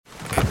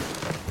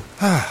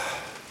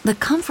The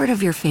comfort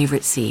of your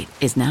favorite seat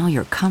is now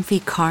your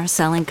comfy car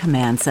selling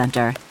command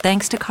center,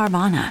 thanks to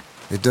Carvana.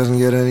 It doesn't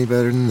get any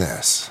better than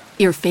this.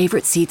 Your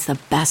favorite seat's the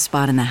best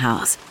spot in the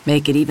house.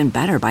 Make it even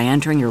better by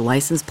entering your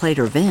license plate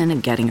or VIN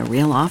and getting a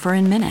real offer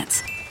in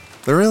minutes.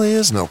 There really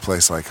is no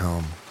place like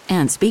home.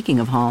 And speaking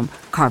of home,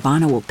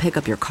 Carvana will pick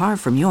up your car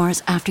from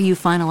yours after you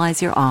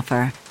finalize your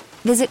offer.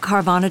 Visit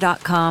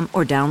Carvana.com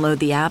or download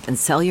the app and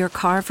sell your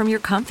car from your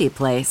comfy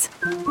place.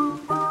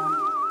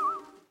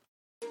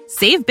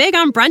 Save big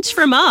on brunch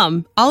for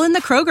mom, all in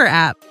the Kroger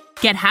app.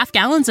 Get half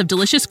gallons of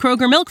delicious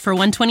Kroger milk for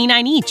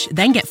 $1.29 each.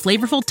 Then get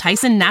flavorful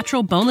Tyson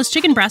natural boneless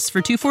chicken breasts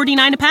for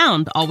 $2.49 a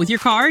pound, all with your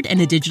card and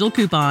a digital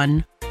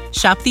coupon.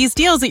 Shop these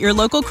deals at your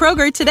local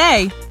Kroger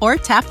today, or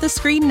tap the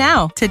screen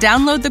now to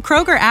download the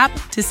Kroger app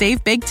to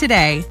save big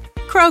today.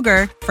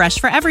 Kroger, fresh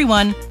for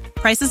everyone.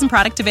 Prices and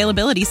product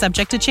availability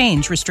subject to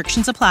change.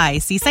 Restrictions apply.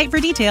 See site for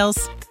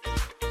details.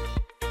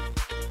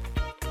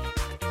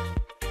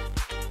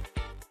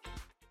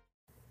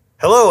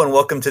 Hello and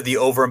welcome to the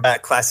Over and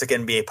Back Classic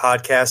NBA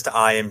podcast.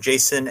 I am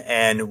Jason,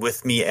 and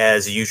with me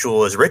as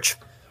usual is Rich.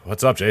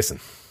 What's up, Jason?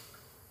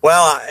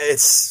 Well,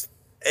 it's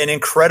an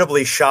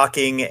incredibly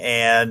shocking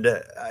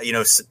and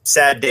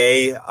sad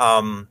day.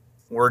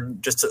 We're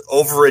just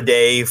over a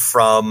day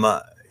from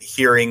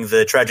hearing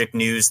the tragic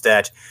news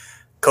that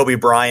Kobe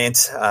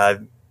Bryant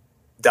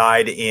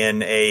died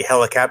in a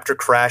helicopter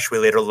crash. We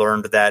later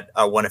learned that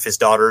one of his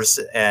daughters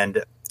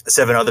and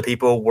 7 other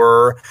people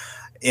were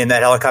in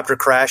that helicopter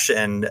crash.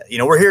 And,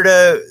 we're here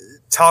to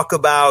talk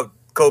about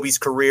Kobe's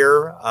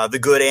career, the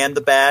good and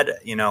the bad.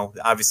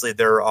 Obviously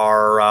there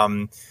are,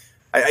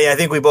 I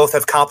think we both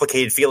have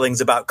complicated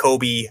feelings about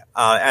Kobe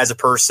as a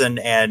person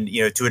and,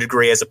 to a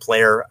degree as a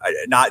player,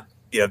 not,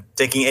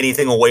 taking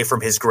anything away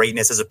from his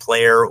greatness as a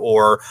player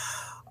or,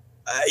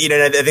 I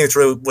think it's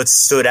really what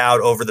stood out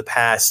over the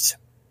past,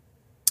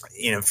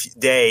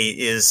 day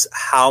is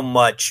how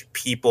much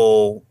he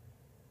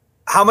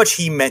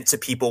meant to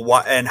people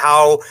and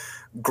how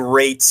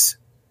great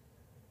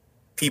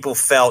people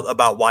felt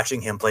about watching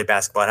him play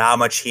basketball and how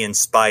much he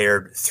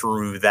inspired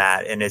through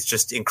that. And it's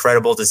just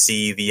incredible to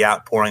see the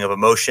outpouring of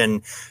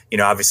emotion.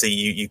 Obviously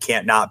you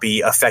can't not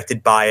be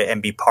affected by it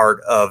and be part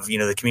of,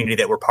 the community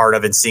that we're part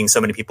of and seeing so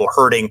many people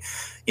hurting,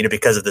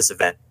 because of this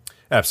event.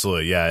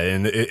 Absolutely, yeah,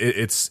 and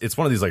it's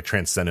one of these like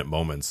transcendent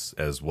moments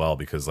as well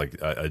because like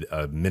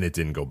a minute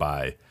didn't go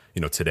by,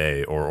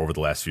 today or over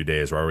the last few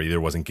days where I either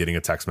wasn't getting a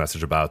text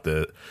message about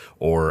it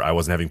or I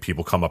wasn't having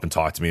people come up and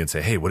talk to me and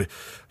say, hey, what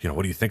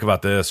do you think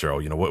about this?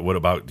 Or, what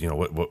about,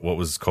 what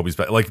was Kobe's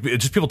best? Like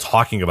just people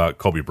talking about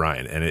Kobe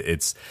Bryant. And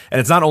it's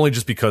not only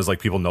just because like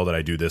people know that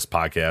I do this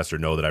podcast or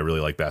know that I really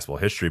like basketball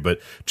history,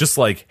 but just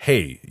like,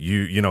 hey,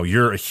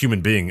 you're a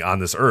human being on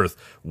this earth.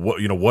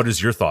 What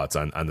is your thoughts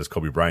on this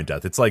Kobe Bryant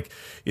death? It's like,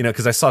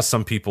 cause I saw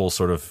some people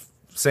sort of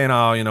saying,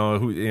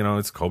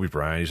 it's Kobe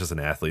Bryant, he's just an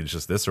athlete, it's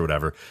just this or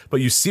whatever.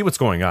 But you see what's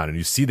going on and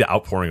you see the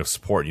outpouring of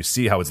support and you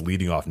see how it's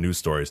leading off news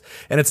stories.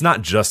 And it's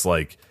not just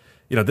like,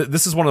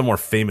 this is one of the more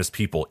famous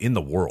people in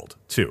the world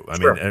too. I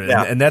mean,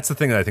 and that's the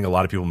thing that I think a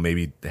lot of people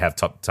maybe have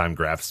tough time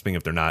grasping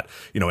if they're not,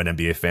 an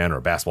NBA fan or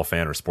a basketball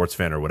fan or a sports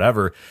fan or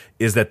whatever,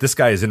 is that this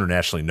guy is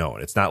internationally known.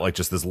 It's not like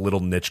just this little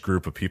niche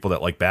group of people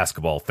that like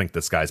basketball think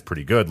this guy's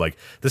pretty good. Like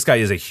this guy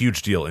is a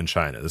huge deal in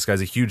China. This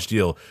guy's a huge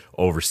deal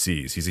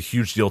overseas. He's a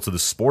huge deal to the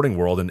sporting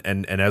world.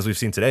 And as we've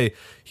seen today,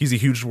 he's a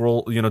huge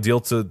world, deal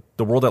to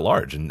the world at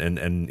large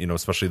and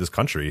especially this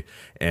country.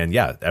 And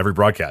yeah, every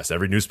broadcast,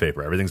 every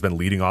newspaper, everything's been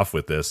leading off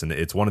with this. And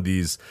it's one of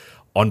these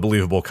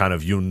unbelievable kind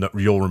of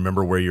you'll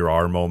remember where you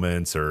are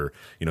moments, or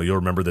you'll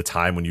remember the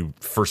time when you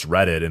first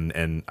read it.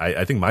 And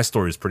I think my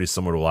story is pretty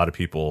similar to a lot of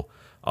people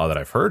that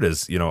I've heard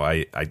is,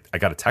 I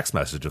got a text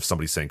message of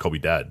somebody saying Kobe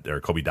dead or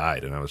Kobe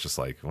died. And I was just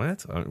like, what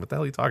the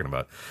hell are you talking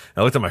about?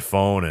 And I looked at my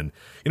phone and,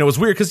 it was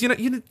weird because,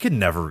 you can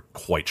never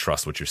quite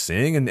trust what you're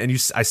seeing. And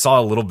I saw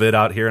a little bit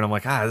out here and I'm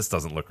like, this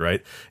doesn't look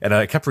right. And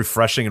I kept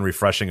refreshing and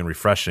refreshing and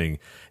refreshing.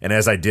 And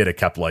as I did, it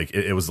kept like,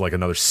 it was like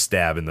another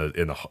stab in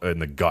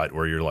the gut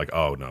where you're like,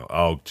 oh no,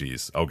 oh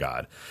geez, oh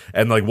God.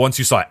 And like, once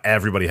you saw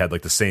everybody had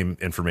like the same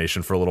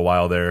information for a little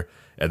while there,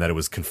 and that it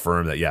was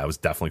confirmed that, yeah, it was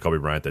definitely Kobe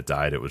Bryant that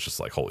died. It was just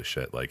like, holy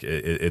shit. Like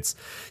it's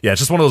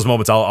just one of those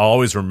moments. I'll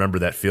always remember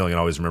that feeling and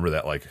always remember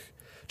that, like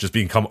just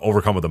being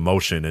overcome with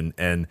emotion.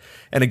 And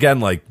again,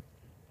 like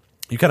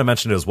you kind of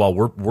mentioned it as well.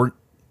 We're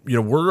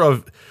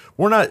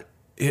not,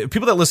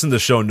 people that listen to the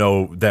show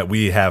know that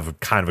we have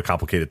kind of a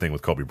complicated thing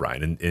with Kobe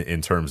Bryant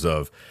in terms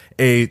of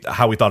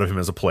how we thought of him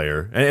as a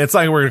player. And it's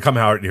not like we're going to come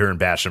out here and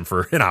bash him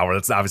for an hour.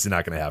 That's obviously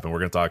not going to happen. We're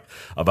going to talk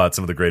about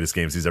some of the greatest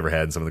games he's ever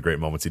had and some of the great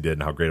moments he did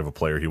and how great of a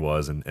player he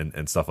was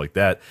and stuff like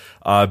that.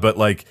 But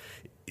like,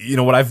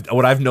 what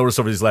I've noticed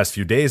over these last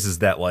few days is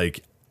that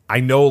like,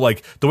 I know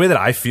like the way that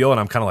I feel and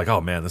I'm kind of like,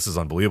 oh man, this is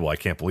unbelievable. I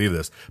can't believe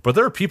this. But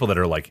there are people that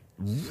are like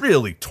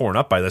really torn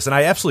up by this. And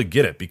I absolutely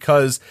get it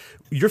because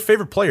your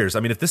favorite players, I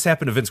mean, if this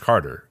happened to Vince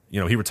Carter,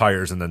 he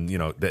retires and then,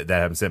 that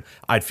happens to him,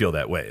 I'd feel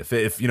that way.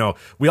 If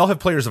we all have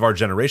players of our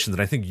generations,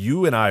 and I think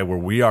you and I, where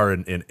we are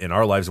in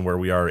our lives and where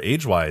we are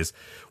age-wise,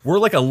 we're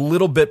like a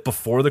little bit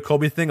before the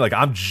Kobe thing. Like,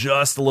 I'm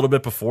just a little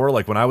bit before.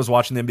 Like, when I was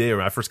watching the NBA,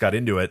 when I first got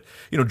into it,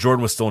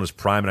 Jordan was still in his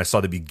prime, and I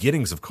saw the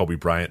beginnings of Kobe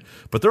Bryant.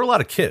 But there are a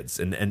lot of kids,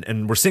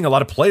 and we're seeing a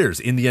lot of players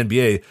in the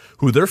NBA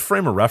who their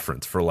frame of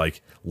reference for,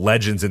 like,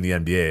 legends in the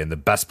NBA and the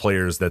best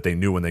players that they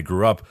knew when they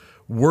grew up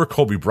were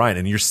Kobe Bryant.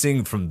 And you're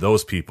seeing from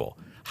those people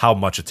how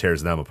much it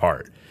tears them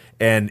apart.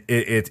 And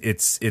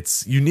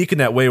it's unique in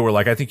that way where,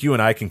 like, I think you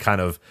and I can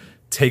kind of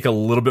take a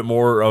little bit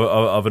more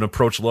of an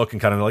approach look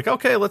and kind of like,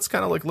 okay, let's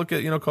kind of like look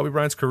at, Kobe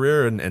Bryant's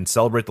career and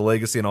celebrate the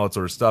legacy and all that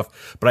sort of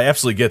stuff. But I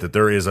absolutely get that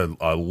there is a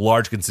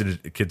large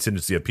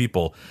contingency of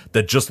people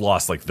that just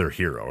lost like their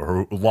hero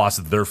or who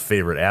lost their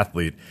favorite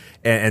athlete.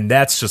 And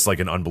that's just like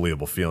an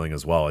unbelievable feeling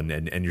as well.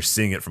 And you're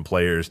seeing it from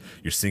players.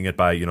 You're seeing it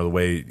by, the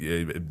way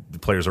the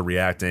players are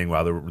reacting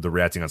while they're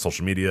reacting on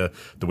social media,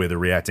 the way they're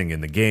reacting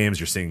in the games.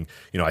 You're seeing,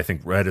 I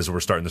think right as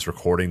we're starting this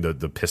recording,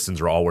 the Pistons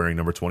are all wearing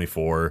number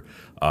 24.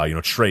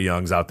 Trae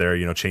Young's out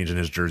there, changing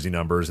his jersey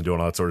numbers and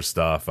doing all that sort of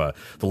stuff. The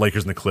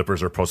Lakers and the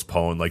Clippers are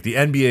postponed. Like the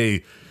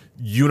NBA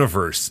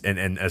universe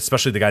and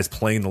especially the guys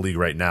playing in the league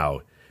right now,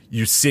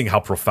 you're seeing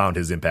how profound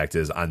his impact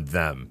is on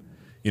them.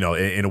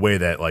 In a way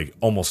that like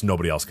almost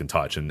nobody else can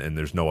touch, and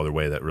there's no other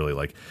way that really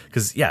like,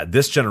 because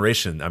this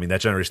generation, I mean that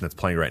generation that's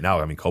playing right now,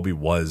 I mean Kobe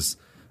was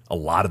a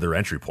lot of their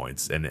entry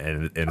points, and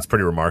it's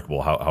pretty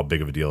remarkable how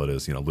big of a deal it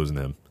is, losing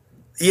him.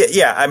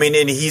 Yeah. I mean,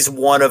 and he's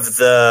one of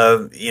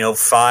the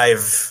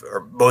 5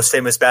 most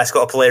famous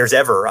basketball players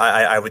ever.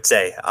 I would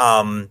say,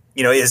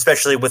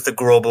 especially with the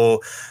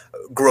global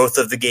growth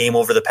of the game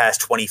over the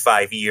past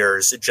 25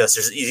 years. Just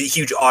there's a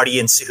huge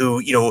audience who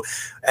you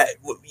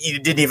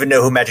didn't even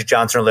know who Magic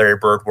Johnson or Larry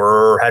Bird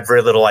were, or had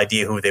very little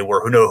idea who they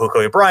were, who know who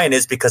Kobe Bryant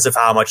is because of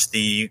how much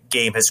the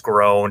game has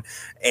grown,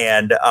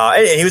 and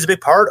he was a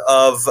big part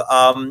of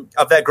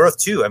that growth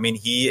too. I mean,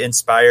 he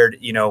inspired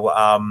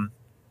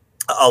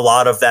a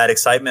lot of that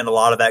excitement, a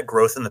lot of that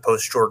growth in the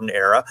post-Jordan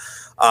era,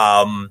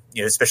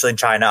 especially in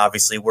China,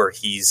 obviously, where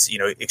he's,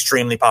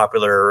 extremely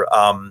popular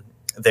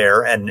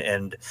there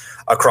and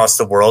across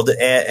the world.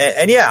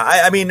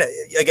 I mean,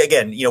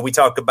 again, we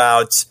talk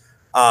about,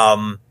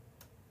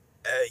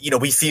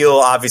 we feel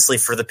obviously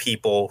for the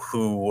people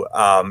who,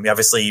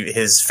 obviously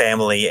his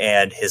family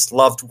and his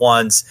loved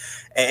ones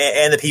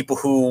and the people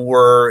who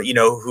were,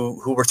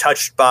 who were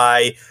touched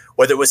by,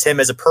 whether it was him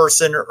as a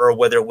person or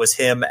whether it was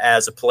him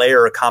as a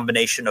player, a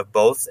combination of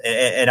both.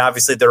 And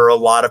obviously there are a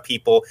lot of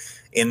people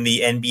in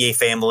the NBA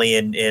family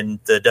and in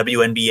the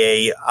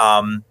WNBA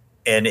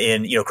and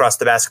in, across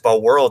the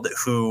basketball world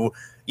who,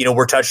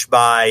 were touched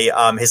by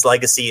his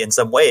legacy in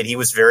some way. And he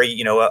was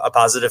very, a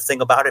positive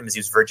thing about him is he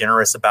was very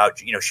generous about,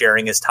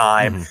 sharing his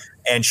time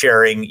and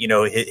sharing,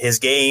 his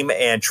game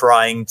and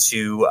trying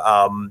to,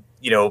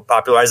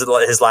 popularize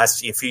it. His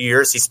last few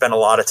years, he spent a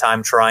lot of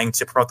time trying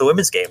to promote the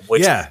women's game.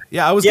 Which, I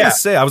was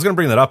going to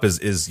bring that up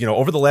is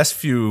over the last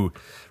few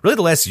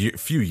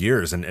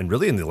years and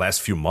really in the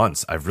last few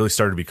months, I've really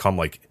started to become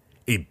like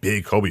a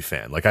big Kobe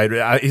fan. Like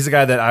he's a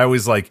guy that I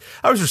always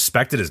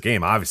respected his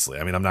game. Obviously,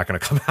 I mean, I'm not going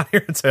to come out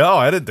here and say, "Oh,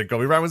 I didn't think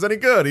Kobe Bryant was any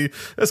good.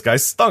 This guy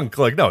stunk."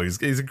 Like, no, he's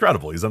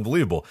incredible. He's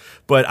unbelievable.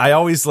 But I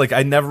always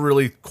I never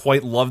really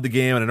quite loved the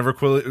game, and I never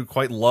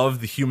quite loved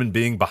the human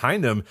being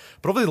behind him.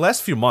 But over the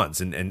last few months,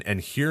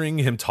 and hearing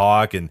him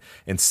talk, and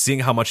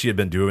seeing how much he had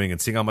been doing, and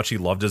seeing how much he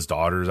loved his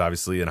daughters,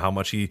 obviously, and how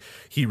much he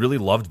really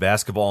loved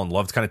basketball and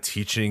loved kind of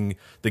teaching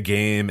the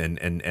game,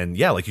 and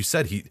yeah, like you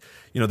said,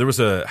 there was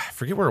I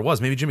forget where it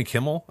was, maybe Jimmy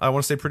Kimmel, I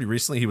want to say pretty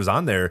recently, he was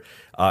on there,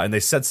 and they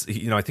said,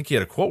 I think he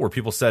had a quote where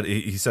people said,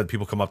 he said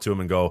people come up to him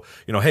and go,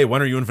 hey,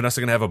 when are you and Vanessa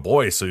going to have a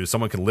boy so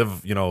someone can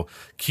live,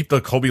 keep the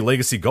Kobe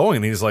legacy going?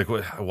 And he's like,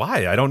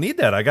 why? I don't need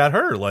that. I got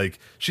her. Like,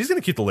 she's going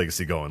to keep the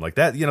legacy going. Like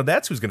that,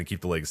 that's who's going to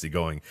keep the legacy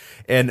going.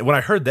 And when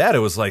I heard that, it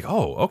was like,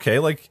 oh, okay,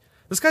 like,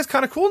 this guy's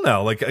kind of cool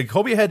now. Like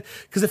Kobe had,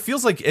 because it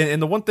feels like,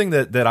 and the one thing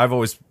that I've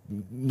always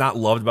not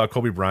loved about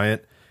Kobe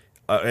Bryant,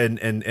 and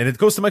it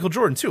goes to Michael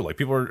Jordan too. Like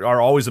people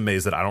are always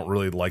amazed that I don't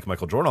really like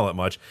Michael Jordan all that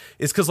much.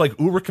 It's because like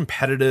uber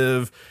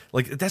competitive,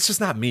 like that's just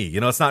not me.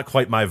 It's not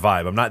quite my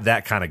vibe. I'm not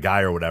that kind of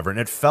guy or whatever. And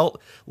it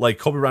felt like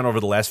Kobe Bryant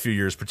over the last few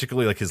years,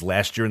 particularly like his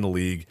last year in the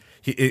league,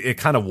 it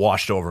kind of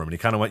washed over him, and he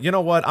kind of went, you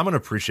know what, I'm going to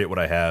appreciate what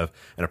I have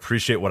and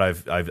appreciate what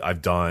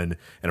I've done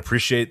and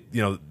appreciate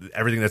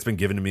everything that's been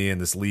given to me in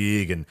this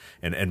league and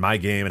my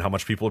game and how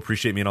much people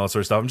appreciate me and all that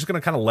sort of stuff. I'm just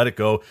going to kind of let it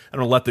go. I'm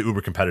going to let the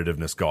uber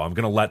competitiveness go. I'm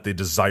going to let the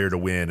desire to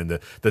win and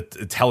the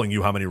telling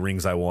you how many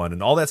rings I won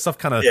and all that stuff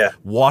kind of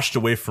washed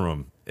away from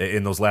him.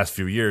 in those last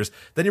few years.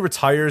 Then he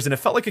retires, and it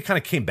felt like it kind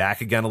of came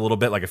back again a little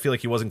bit. Like I feel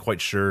like he wasn't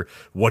quite sure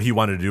what he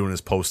wanted to do in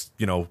his post,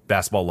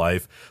 basketball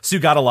life. So you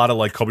got a lot of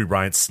like Kobe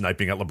Bryant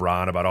sniping at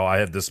LeBron about, I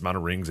have this amount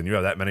of rings and you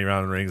have that many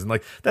round rings, and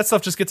like that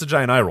stuff just gets a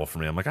giant eye roll for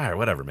me. I'm like, all right,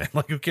 whatever, man.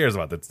 Like who cares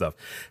about that stuff?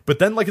 But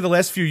then like in the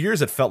last few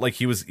years, it felt like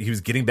he was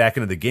getting back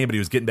into the game, but he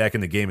was getting back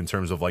in the game in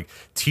terms of like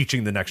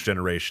teaching the next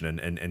generation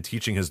and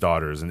teaching his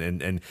daughters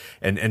and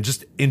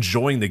just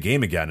enjoying the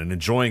game again and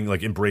enjoying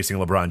like embracing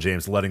LeBron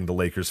James, letting the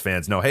Lakers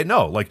fans know, hey,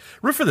 no, like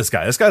root for this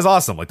guy. This guy's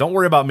awesome. Like don't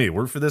worry about me.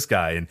 Root for this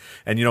guy.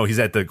 And he's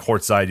at the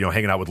courtside,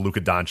 hanging out with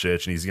Luka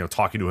Doncic, and he's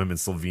talking to him in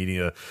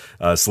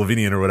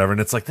Slovenian or whatever.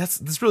 And it's like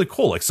that's really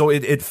cool. Like so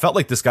it felt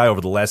like this guy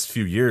over the last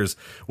few years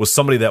was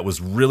somebody that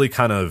was really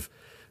kind of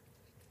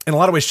in a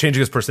lot of ways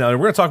changing his personality.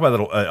 We're going to talk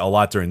about that a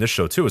lot during this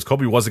show too. Is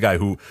Kobe was a guy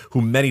who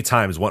many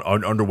times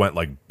underwent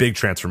like big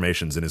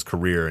transformations in his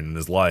career and in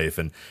his life,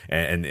 and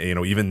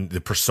even the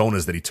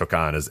personas that he took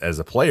on as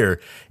a player.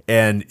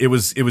 And it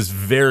was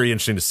very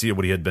interesting to see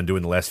what he had been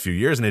doing the last few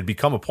years, and it had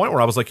become a point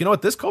where I was like,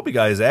 this Kobe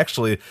guy is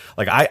actually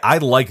like I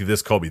like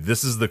this Kobe.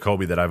 This is the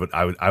Kobe that I would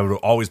have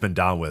always been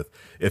down with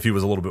if he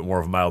was a little bit more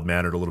of a mild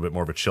mannered, a little bit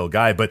more of a chill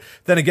guy. But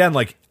then again,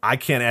 like I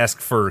can't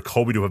ask for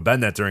Kobe to have been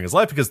that during his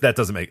life because that's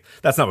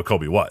not what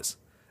Kobe was.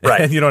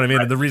 Right. And you know what I mean?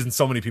 Right. And the reason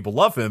so many people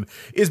love him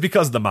is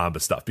because of the Mamba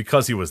stuff,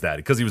 because he was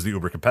because he was the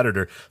uber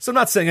competitor. So I'm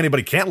not saying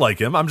anybody can't like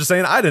him. I'm just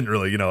saying I didn't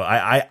really,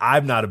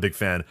 I'm not a big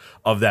fan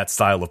of that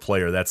style of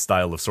player, that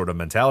style of sort of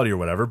mentality or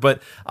whatever,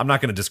 but I'm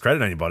not going to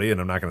discredit anybody and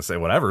I'm not going to say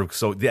whatever.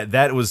 So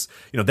that was,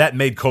 that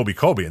made Kobe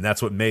Kobe, and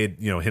that's what made,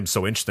 him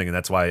so interesting. And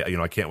that's why,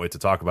 I can't wait to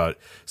talk about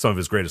some of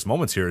his greatest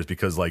moments here, is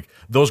because like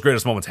those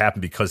greatest moments happen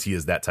because he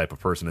is that type of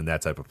person and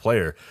that type of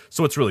player.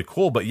 So it's really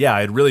cool. But yeah,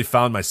 I had really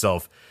found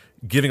myself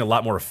giving a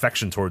lot more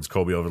affection towards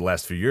Kobe over the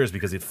last few years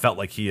because it felt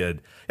like he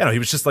had, he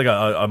was just like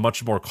a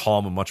much more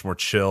calm, a much more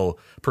chill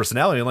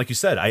personality. And like you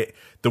said,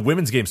 the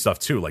women's game stuff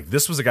too, like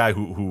this was a guy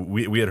who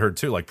we had heard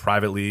too, like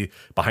privately,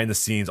 behind the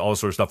scenes, all this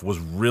sort of stuff, was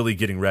really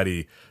getting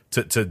ready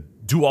to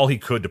do all he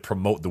could to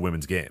promote the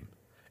women's game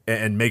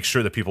and make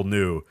sure that people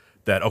knew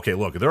that, okay,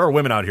 look, there are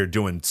women out here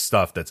doing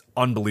stuff that's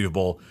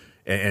unbelievable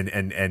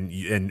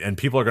and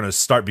people are going to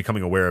start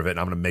becoming aware of it, and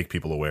I'm going to make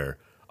people aware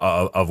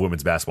of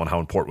women's basketball and how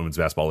important women's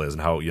basketball is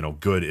and how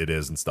good it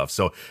is and stuff.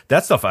 So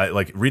that stuff, I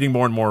like reading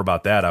more and more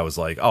about that. I was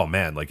like, oh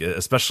man, like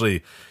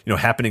especially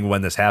happening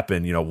when this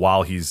happened,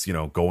 while he's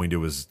going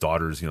to his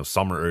daughter's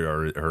summer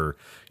or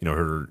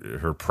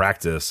her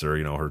practice or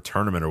her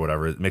tournament or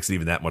whatever. It makes it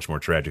even that much more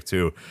tragic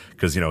too,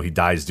 because he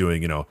dies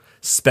doing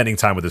spending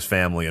time with his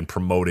family and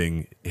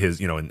promoting his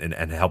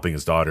and helping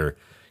his daughter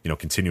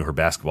continue her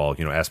basketball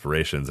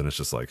aspirations. And it's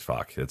just like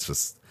fuck. It's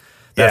just.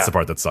 That's the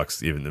part that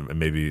sucks, even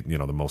maybe, the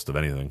most of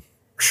anything.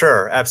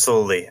 Sure,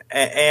 absolutely.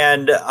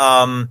 And,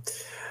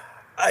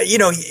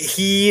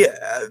 he,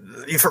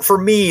 for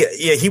me,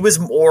 he was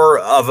more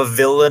of a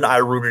villain I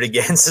rooted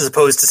against as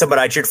opposed to someone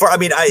I cheered for. I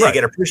mean, I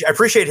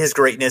appreciate his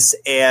greatness,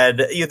 and,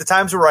 the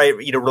times where I,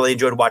 really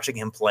enjoyed watching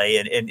him play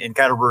and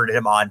kind of rooted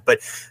him on. But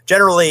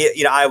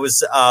generally, I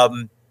was,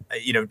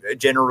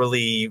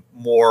 generally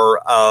more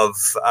of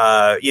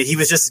he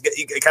was just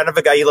kind of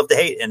a guy you love to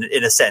hate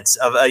in a sense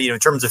of in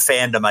terms of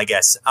fandom, I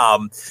guess.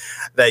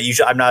 That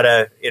usually I'm not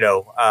a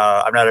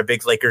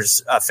big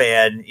Lakers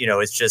fan.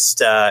 It's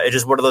just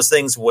one of those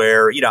things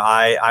where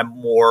I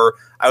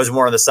was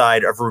more on the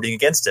side of rooting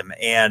against him,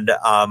 and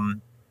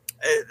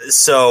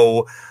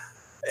so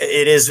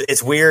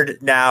it's weird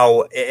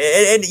now,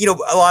 and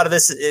a lot of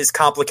this is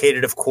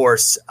complicated, of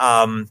course.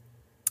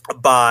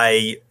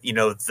 By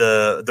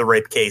the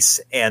rape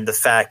case and the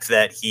fact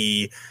that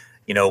he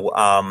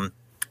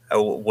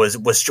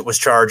was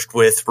charged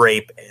with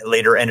rape,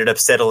 later ended up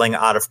settling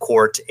out of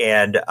court,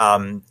 and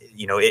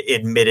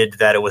admitted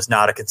that it was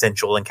not a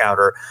consensual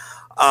encounter,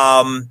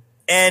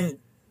 and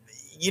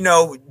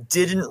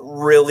didn't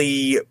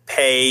really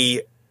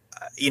pay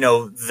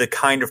the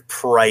kind of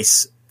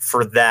price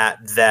for that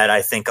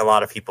I think a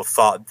lot of people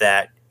thought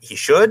that he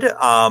should,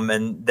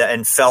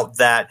 and felt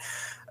that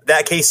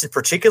case in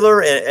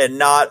particular, and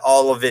not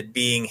all of it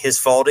being his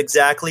fault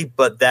exactly,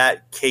 but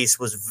that case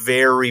was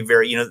very,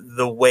 very,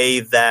 the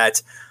way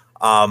that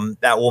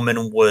that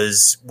woman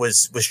was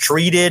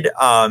treated,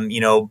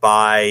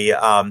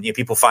 by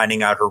people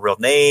finding out her real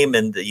name,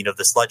 and the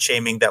slut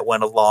shaming that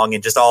went along,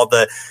 and just all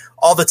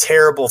the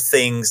terrible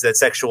things that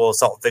sexual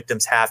assault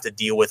victims have to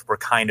deal with were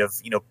kind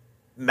of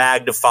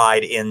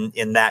magnified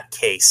in that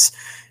case.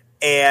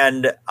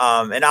 And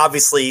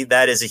obviously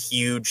that is a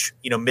huge,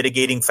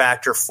 mitigating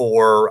factor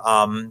for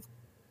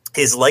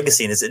his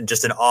legacy, and is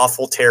just an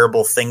awful,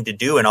 terrible thing to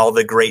do, and all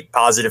the great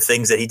positive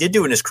things that he did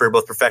do in his career,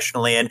 both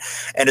professionally and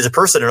as a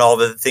person, and all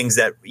the things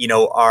that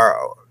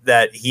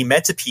that he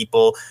meant to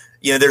people.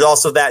 There's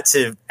also that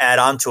to add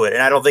on to it,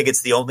 and I don't think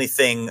it's the only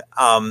thing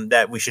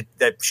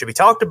that should be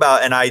talked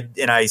about. And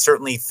I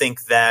certainly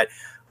think that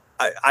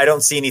I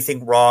don't see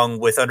anything wrong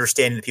with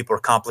understanding that people are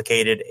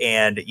complicated.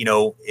 And,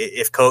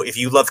 if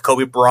you love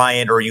Kobe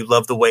Bryant or you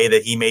love the way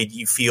that he made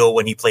you feel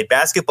when he played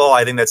basketball,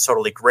 I think that's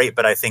totally great.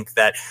 But I think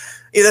that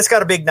that's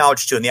got a big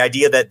knowledge to it. And the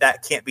idea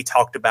that can't be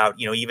talked about,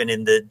 even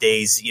in the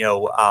days,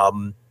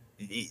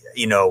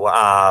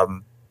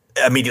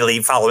 immediately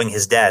following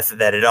his death,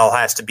 that it all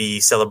has to be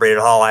celebrated. It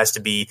all has to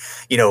be,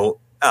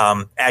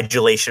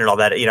 adulation and all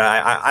that.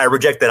 I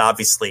reject that,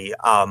 obviously.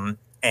 We're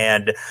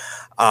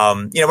not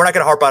going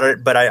to harp on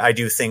it, but I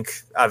do think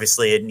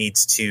obviously it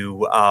needs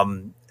to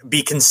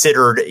be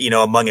considered,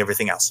 among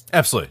everything else.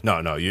 Absolutely.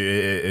 No,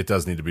 it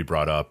does need to be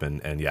brought up.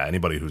 And yeah,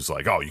 anybody who's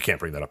like, oh, you can't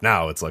bring that up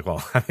now. It's like,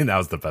 well, I mean, that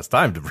was the best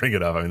time to bring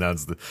it up. I mean,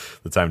 that's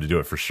the time to do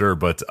it for sure.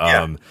 But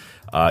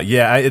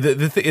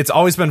it's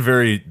always been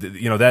very,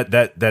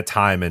 that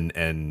time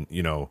and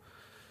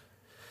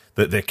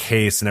the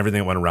case and everything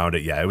that went around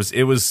it. Yeah,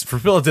 it was for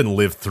Phil that didn't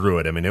live through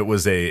it. I mean, it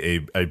was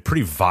a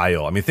pretty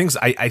vile. I mean, things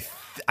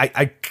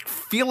I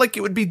feel like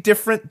it would be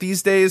different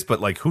these days,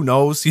 but like, who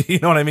knows? You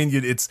know what I mean?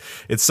 It's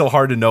so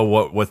hard to know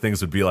what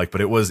things would be like,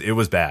 but it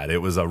was bad. It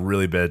was a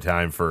really bad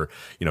time for,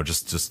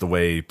 just the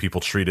way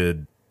people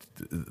treated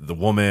the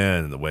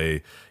woman and the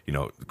way,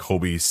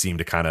 Kobe seemed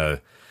to kind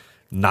of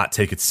not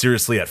take it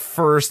seriously at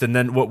first. And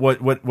then what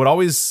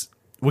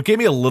gave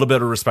me a little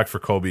bit of respect for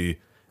Kobe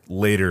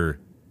later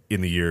in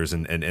the years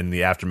and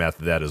the aftermath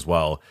of that as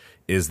well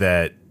is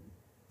that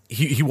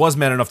he was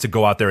man enough to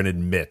go out there and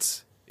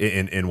admit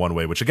in one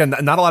way, which again,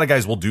 not a lot of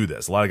guys will do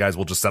this. A lot of guys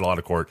will just settle out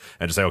of court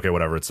and just say, okay,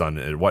 whatever, it's done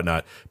and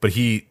whatnot. But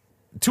he,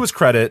 to his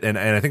credit, and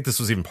I think this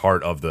was even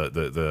part of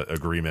the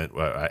agreement,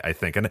 I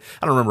think, and I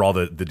don't remember all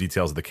the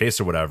details of the case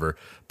or whatever,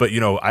 but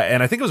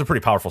I think it was a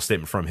pretty powerful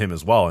statement from him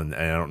as well. And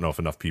I don't know if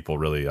enough people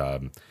really,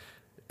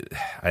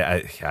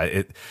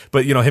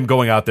 but him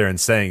going out there and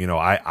saying,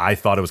 I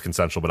thought it was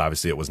consensual, but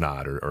obviously it was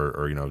not,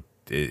 or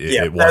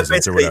it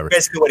wasn't, or whatever.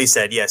 Basically what he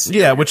said, yes.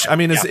 Yeah, which I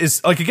mean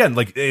is like, again,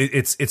 like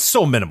it's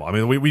so minimal. I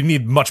mean, we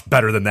need much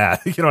better than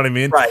that. You know what I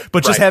mean? Right.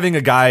 But just having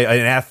a guy,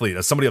 an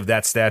athlete, somebody of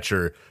that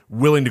stature,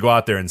 willing to go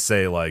out there and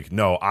say like,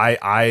 no,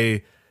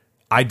 I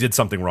did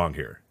something wrong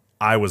here.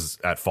 I was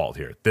at fault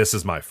here. This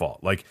is my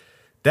fault. Like.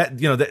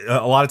 That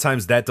a lot of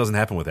times that doesn't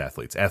happen with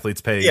athletes.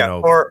 Athletes pay,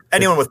 or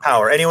anyone with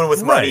power, anyone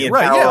with money and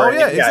power.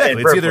 Yeah,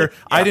 exactly. It's either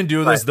I didn't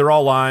do this, they're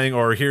all lying,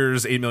 or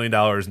here's $8 million.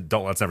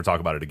 Let's never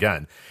talk about it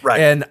again. Right.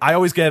 And I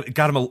always gave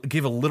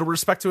a little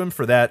respect to him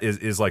for that.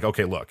 Is like,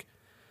 okay, look,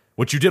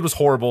 what you did was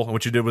horrible, and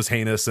what you did was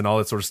heinous, and all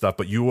that sort of stuff.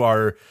 But you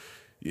are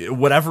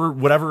whatever,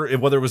 whether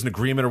it was an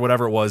agreement or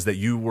whatever it was, that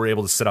you were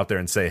able to sit out there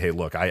and say, hey,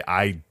 look,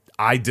 I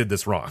did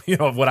this wrong.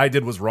 What I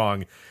did was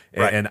wrong,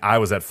 and I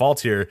was at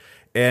fault here.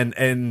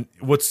 And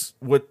what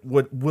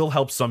will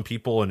help some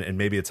people, and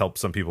maybe it's helped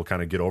some people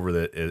kind of get over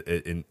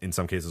that in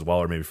some cases as well,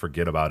 or maybe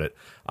forget about it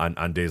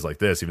on days like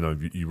this, even though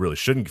you really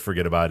shouldn't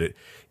forget about it,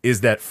 is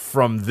that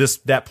from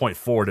that point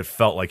forward, it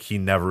felt like he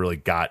never really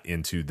got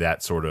into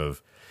that sort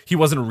of, he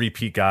wasn't a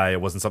repeat guy. It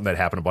wasn't something that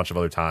happened a bunch of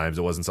other times.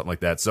 It wasn't something like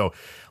that. So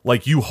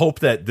like, you hope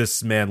that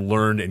this man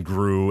learned and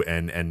grew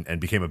and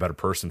became a better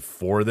person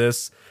for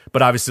this.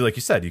 But obviously, like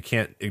you said, you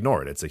can't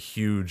ignore it. It's a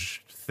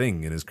huge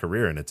thing in his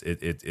career, and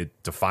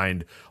it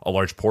defined a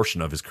large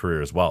portion of his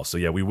career as well. So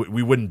yeah, we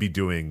wouldn't be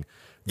doing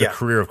the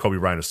career of Kobe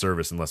Bryant a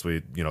service unless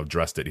we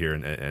addressed it here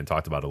and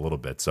talked about it a little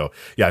bit. So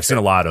yeah, I've seen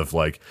a lot of,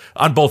 like,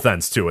 on both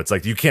ends too. It's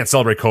like, you can't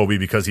celebrate Kobe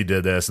because he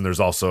did this, and there's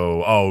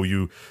also, oh,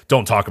 you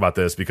don't talk about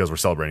this because we're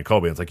celebrating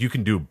Kobe. And it's like, you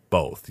can do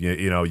both.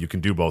 You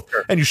can do both,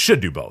 and you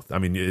should do both. I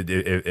mean,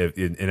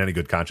 in any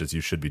good conscience, you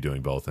should be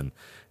doing both and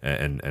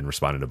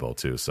responding to both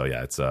too. So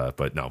yeah, it's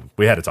but no,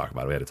 we had to talk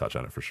about it. We had to touch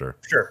on it for sure.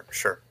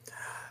 Sure.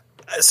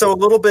 So a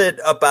little bit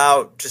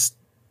on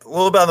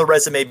the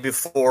resume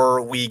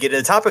before we get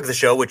into the topic of the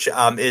show, which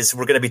is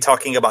we're going to be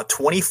talking about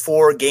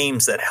 24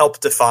 games that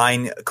helped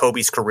define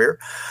Kobe's career.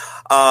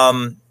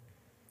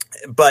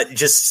 But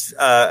just,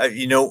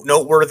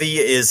 noteworthy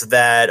is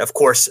that, of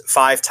course,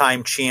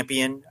 5-time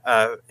champion,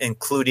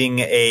 including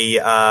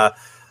a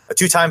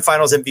 2-time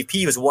finals MVP.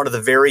 He was one of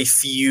the very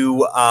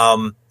few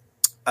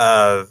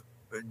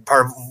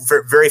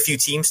very few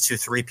teams to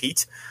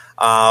three-peat.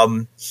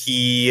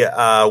 He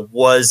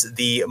was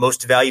the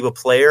most valuable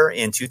player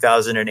in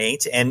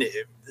 2008, and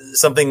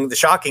something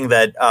shocking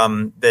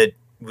that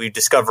we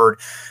discovered,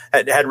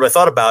 hadn't really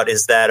thought about,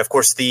 is that, of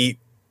course, the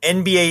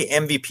NBA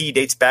MVP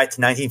dates back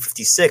to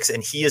 1956,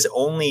 and he is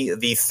only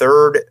the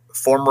third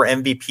former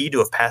MVP to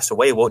have passed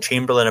away. Wilt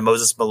Chamberlain and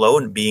Moses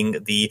Malone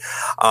being the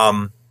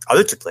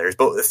other two players,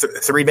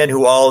 both three men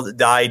who all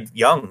died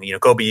young.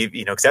 Kobe,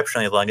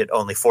 exceptionally young at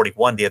only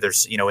 41. The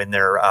others, in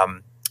their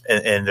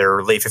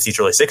late 50s,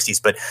 early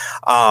 60s, but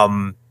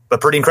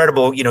pretty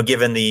incredible,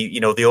 given the,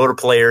 the older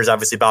players.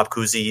 Obviously Bob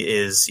Cousy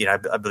is,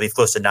 I believe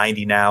close to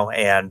 90 now.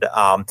 And,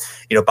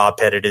 Bob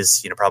Pettit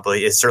is,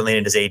 probably is certainly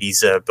in his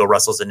 80s. Bill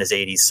Russell's in his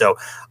 80s. So,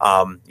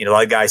 a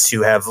lot of guys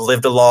who have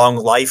lived a long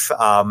life,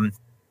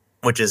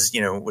 which is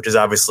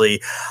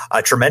obviously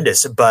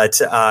tremendous. But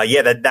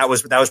that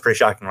was pretty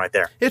shocking right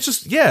there. It's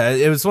just,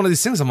 it was one of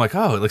these things. I'm like,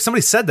 oh, like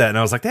somebody said that, and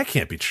I was like, that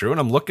can't be true. And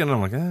I'm looking, and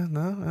I'm like,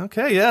 no,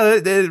 okay, yeah,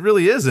 it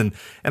really is. And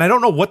I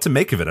don't know what to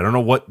make of it. I don't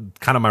know what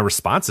kind of my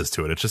response is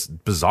to it. It's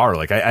just bizarre.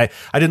 Like I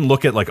didn't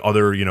look at like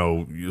other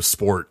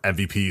sport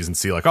MVPs and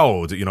see like,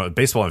 oh,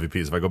 baseball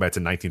MVPs. If I go back to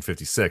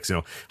 1956,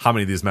 how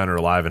many of these men are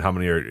alive and how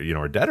many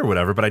are dead or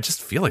whatever. But I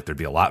just feel like there'd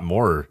be a lot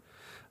more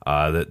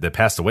that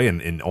passed away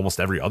in almost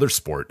every other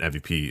sport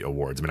MVP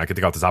awards. I mean, I could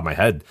think off the top of my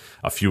head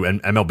a few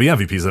MLB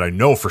MVPs that I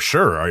know for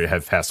sure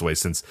have passed away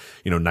since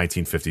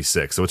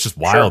 1956. So it's just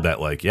wild that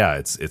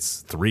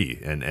it's 3,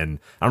 and I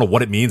don't know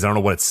what it means. I don't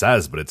know what it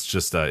says, but it's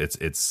just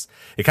it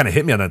kind of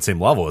hit me on that same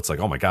level. It's like,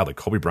 oh my god, like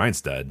Kobe Bryant's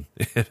dead,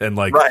 and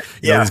like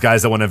these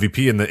guys that won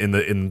MVP in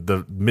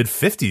the mid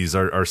 50s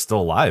are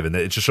still alive, and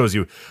it just shows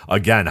you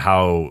again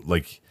how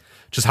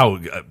just how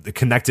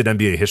connected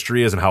NBA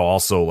history is, and how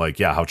also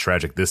how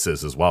tragic this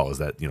is as well. Is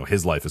that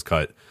his life is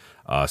cut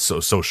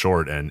so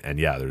short, and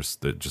there's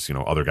just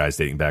other guys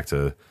dating back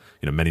to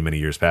many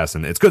years past,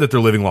 and it's good that they're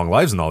living long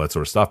lives and all that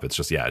sort of stuff. It's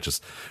just it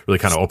just really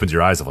kind of opens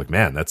your eyes of like,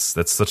 man, that's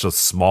such a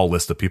small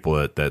list of people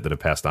that have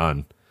passed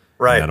on.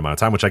 Right. In that amount of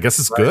time, which I guess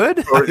is good.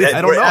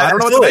 I don't know. I don't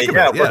know what to make of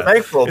it. We're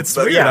thankful. It's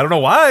weird. I don't know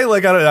why.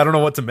 Like I don't know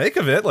what to make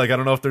of it. Like I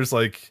don't know if there's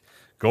like,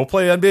 go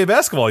play NBA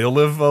basketball, you'll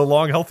live a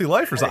long, healthy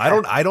life or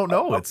something. I don't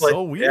know. It's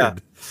so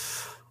weird.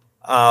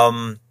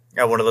 One of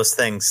those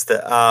things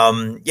that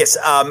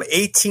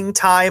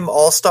 18-time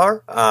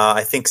All-Star.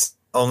 I think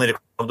only to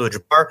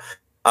Abdul-Jabbar.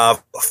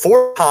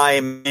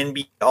 4-time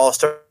NBA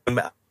All-Star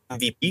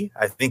MVP.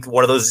 I think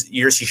one of those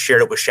years he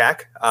shared it with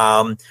Shaq.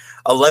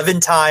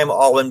 11-time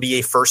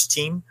All-NBA first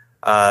team.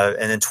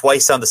 And then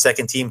twice on the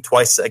second team,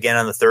 twice again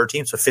on the third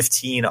team. So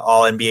 15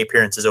 All-NBA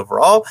appearances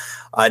overall.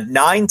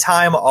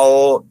 9-time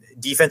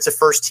All-Defensive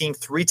first team,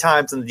 3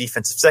 times on the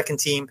defensive second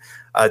team,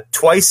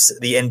 twice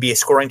the NBA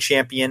scoring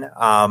champion.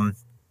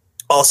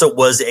 Also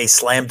was a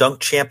slam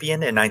dunk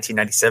champion in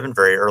 1997,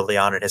 very early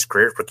on in his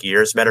career, rookie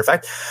year, as a matter of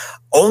fact.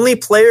 Only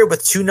player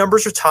with 2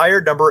 numbers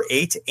retired, number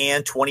 8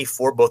 and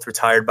 24, both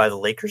retired by the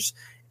Lakers.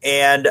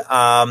 And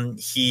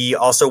he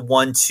also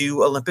won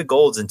 2 Olympic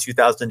golds in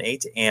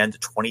 2008 and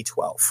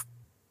 2012.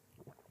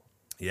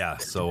 Yeah,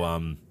 so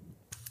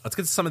let's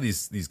get to some of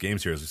these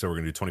games here. As we said, we're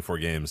going to do 24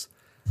 games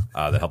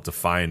that help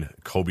define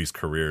Kobe's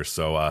career.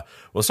 So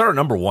we'll start at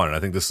number 1, and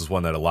I think this is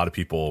one that a lot of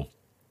people,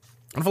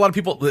 some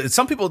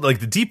people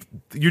like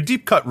your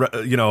deep cut,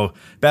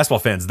 basketball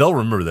fans, they'll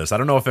remember this. I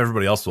don't know if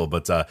everybody else will,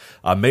 but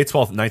May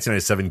 12th,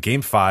 1997,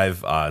 Game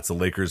 5, it's the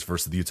Lakers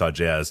versus the Utah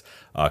Jazz.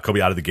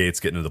 Kobe out of the gates,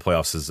 getting into the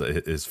playoffs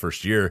his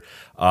first year.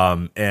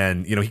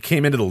 And he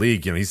came into the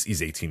league,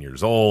 he's 18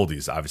 years old.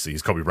 He's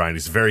Kobe Bryant.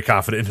 He's very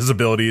confident in his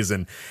abilities.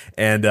 And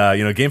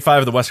Game 5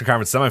 of the Western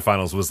Conference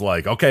semifinals was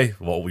like, okay,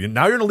 well,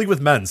 now you're in a league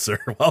with men, sir.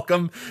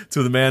 Welcome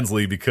to the man's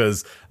league,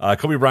 because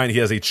Kobe Bryant, he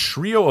has a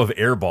trio of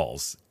air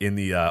balls in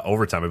the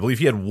overtime. I believe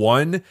he had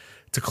 1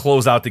 to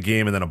close out the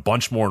game, and then a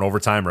bunch more in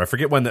overtime, or I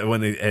forget when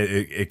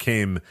it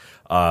came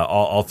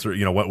all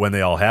through, when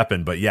they all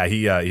happened. But yeah,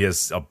 he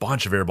has a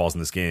bunch of air balls in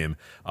this game,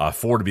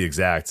 4 to be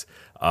exact.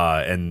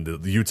 And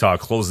the Utah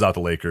closes out the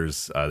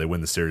Lakers. They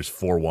win the series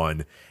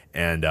 4-1.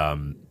 And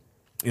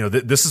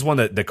this is one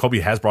that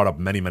Kobe has brought up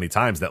many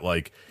times, that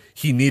like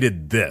he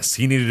needed this.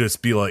 He needed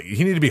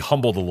to be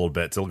humbled a little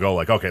bit to go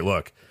like, okay,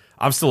 look,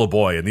 I'm still a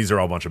boy, and these are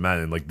all a bunch of men,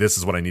 and like this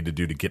is what I need to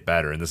do to get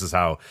better, and this is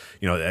how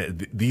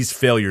these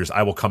failures,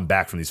 I will come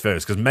back from these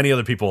failures, because many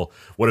other people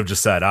would have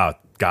just said, "Oh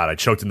God, I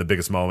choked in the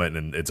biggest moment,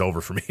 and it's over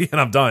for me, and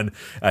I'm done."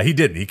 He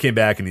didn't. He came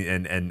back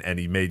and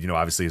he made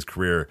obviously his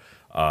career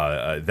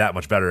that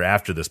much better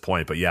after this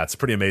point. But yeah, it's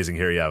pretty amazing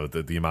here. Yeah,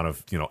 with the amount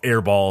of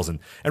air balls and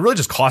really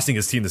just costing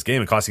his team this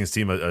game and costing his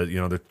team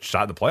the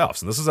shot in the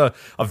playoffs. And this is a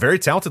very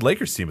talented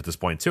Lakers team at this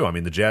point too. I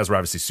mean, the Jazz were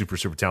obviously super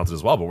talented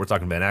as well, but we're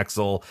talking Ben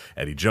Axel,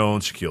 Eddie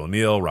Jones, Shaquille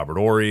O'Neal, Robert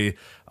Horry.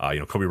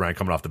 Kobe Bryant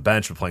coming off the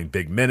bench but playing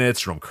big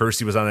minutes. Jerome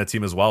Kersey was on that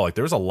team as well. Like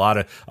there was a lot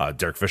of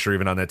Derek Fisher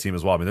even on that team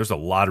as well. I mean, there's a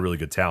lot of really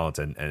good talent,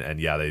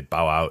 and yeah, they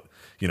bow out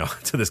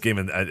to this game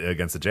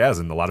against the Jazz,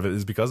 and a lot of it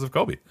is because of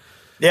Kobe.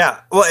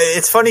 Yeah, well,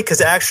 it's funny because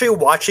actually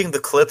watching the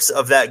clips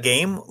of that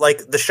game,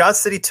 like the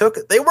shots that he took,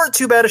 they weren't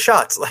too bad of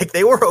shots. Like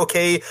they were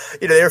okay.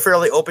 They were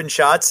fairly open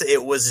shots.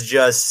 It was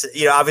just,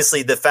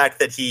 obviously the fact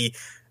that he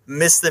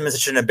missed them in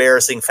such an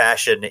embarrassing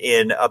fashion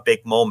in a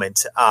big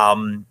moment.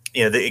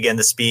 Again,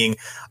 this being,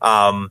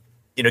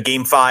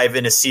 Game 5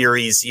 in a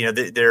series,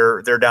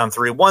 they're down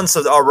 3-1.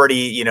 So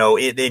already,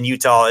 in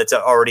Utah, it's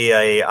already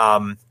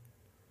a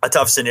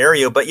tough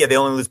scenario, but yeah, they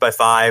only lose by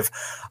 5.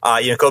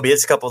 Kobe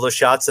hits a couple of those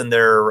shots, and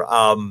they're,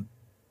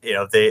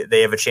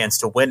 they have a chance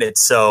to win it.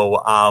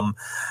 So,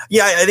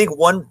 I think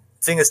one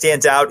thing that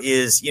stands out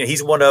is,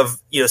 he's one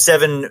of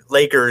 7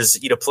 Lakers,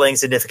 playing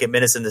significant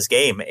minutes in this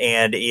game,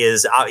 and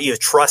is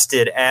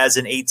trusted as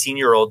an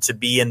 18-year-old to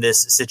be in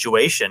this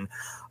situation.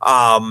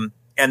 And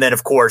then,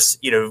 of course,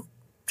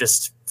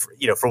 just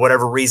for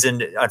whatever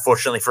reason,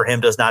 unfortunately for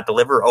him, does not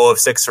deliver. 0 of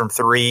 6 from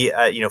 3,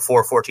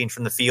 4 of 14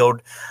 from the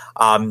field,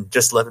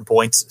 just 11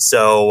 points.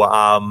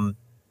 So,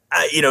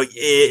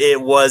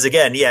 it was,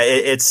 again,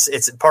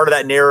 it's part of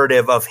that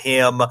narrative of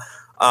him.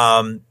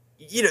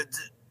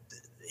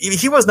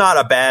 He was not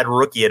a bad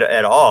rookie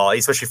at all,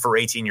 especially for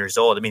 18 years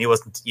old. I mean, he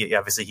wasn't,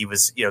 obviously he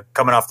was,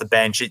 coming off the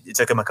bench. It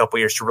took him a couple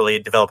years to really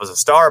develop as a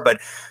star, but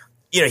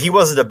he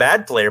wasn't a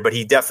bad player, but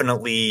he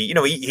definitely,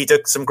 he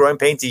took some growing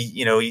pains.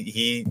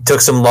 He took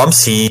some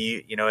lumps.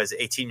 He, as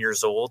 18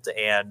 years old,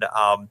 and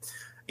a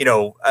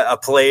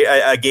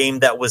game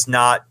that was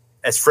not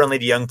as friendly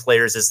to young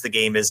players as the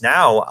game is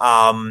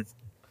now.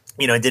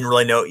 Didn't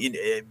really know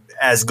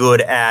as good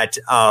at,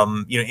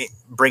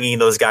 bringing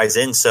those guys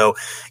in. So,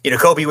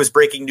 Kobe was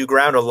breaking new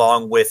ground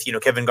along with,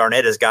 Kevin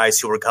Garnett as guys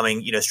who were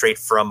coming, straight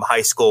from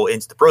high school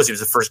into the pros. He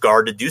was the first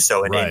guard to do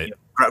so, and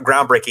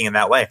groundbreaking in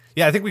that way.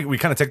 Yeah, I think we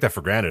kind of take that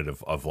for granted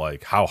of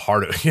like how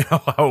hard it,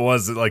 how it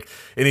was, like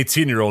an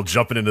 18-year-old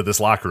jumping into this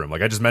locker room.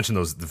 Like I just mentioned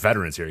the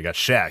veterans here. You got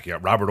Shaq, you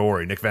got Robert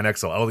Horry, Nick Van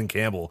Exel, Elden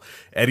Campbell,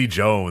 Eddie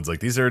Jones.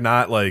 Like these are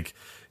not like,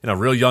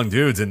 real young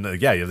dudes. And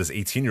you have this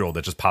 18-year-old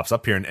that just pops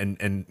up here.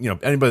 And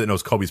anybody that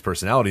knows Kobe's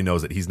personality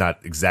knows that he's not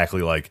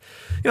exactly like,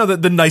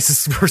 the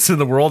nicest person in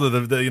the world, or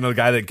the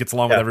guy that gets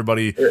along with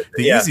everybody the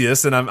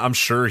easiest. And I'm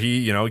sure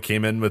he,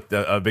 came in with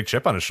a big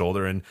chip on his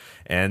shoulder. And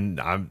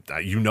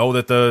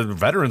that the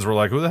veterans were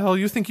like, who the hell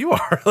you think you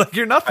are? Like,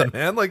 you're nothing,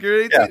 man. Like,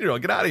 you're an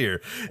 18-year-old. Get out of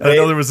here. And I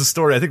know there was a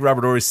story, I think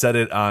Robert Horry said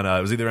it on,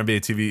 it was either NBA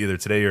TV either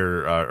today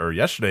or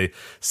yesterday,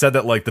 said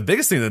that like the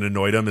biggest thing that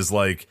annoyed him is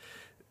like,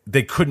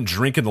 they couldn't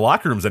drink in the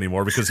locker rooms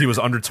anymore because he was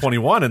under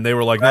 21, and they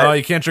were like, no,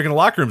 you can't drink in the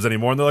locker rooms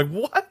anymore. And they're like,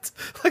 what?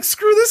 Like,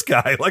 screw this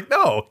guy. Like,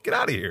 no, get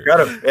out of here.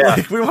 Got him. Yeah.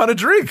 Like, we want to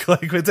drink.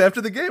 Like, it's after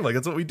the game. Like,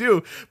 that's what we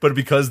do. But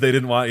because they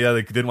didn't want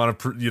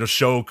to,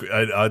 show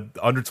a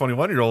under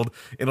 21-year-old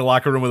in a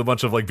locker room with a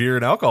bunch of like beer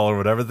and alcohol or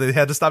whatever, they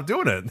had to stop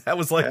doing it. And that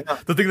was like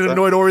the thing that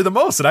annoyed Horry the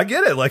most. And I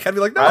get it. Like, I'd be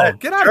like, no,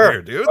 get out of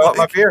here, dude. Like,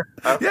 my beer.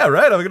 Yeah,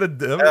 right.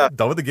 I'm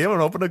done with the game. I'm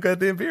gonna open a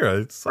goddamn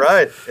beer.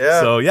 Right. Yeah.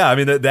 So yeah, I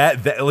mean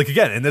that like,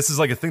 again, and this is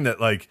like a thing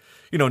that like,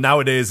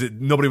 nowadays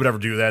nobody would ever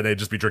do that. They'd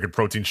just be drinking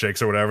protein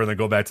shakes or whatever and then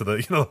go back to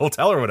the the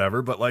hotel or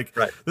whatever. But like,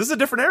 this is a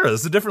different era. This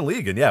is a different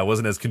league. And yeah, it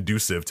wasn't as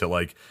conducive to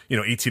like,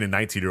 18 and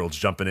 19-year-olds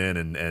jumping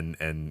in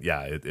and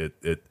yeah,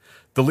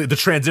 the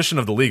transition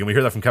of the league. And we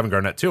hear that from Kevin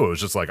Garnett too. It was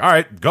just like, all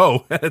right,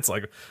 go. And it's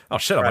like, oh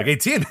shit, I'm like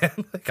 18, man.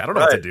 Like, I don't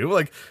know what to do.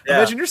 Like,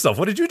 imagine yourself.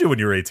 What did you do when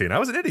you were 18? I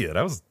was an idiot.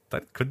 I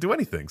couldn't do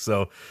anything.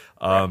 So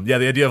the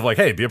idea of like,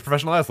 hey, be a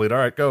professional athlete. All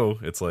right, go.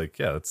 It's like,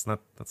 yeah, that's not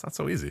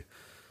so easzy.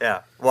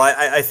 Yeah, well,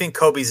 I think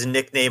Kobe's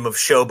nickname of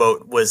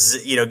Showboat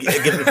was,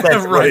 given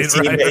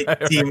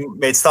the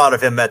teammates thought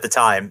of him at the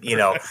time.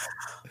 It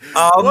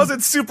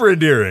wasn't super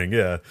endearing,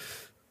 yeah.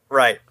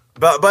 Right,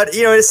 but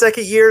in his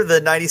second year,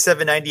 the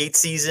 97-98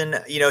 season,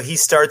 he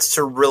starts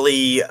to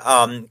really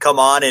come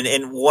on,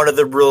 and one of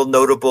the real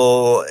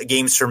notable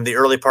games from the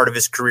early part of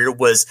his career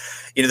was,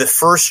 the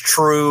first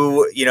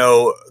true,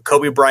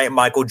 Kobe Bryant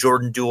Michael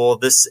Jordan duel.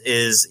 This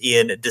is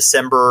in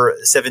December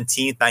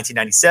 17th,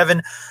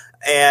 1997.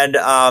 And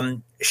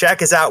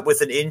Shaq is out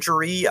with an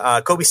injury.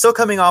 Kobe's still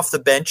coming off the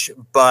bench,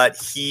 but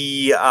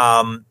he, is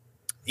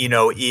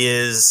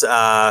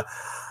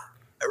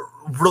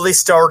really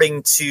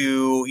starting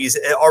to. He's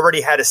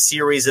already had a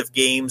series of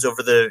games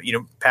over the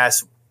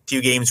past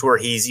few games where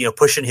he's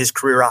pushing his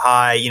career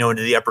high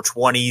into the upper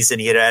 20s, and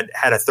he had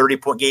a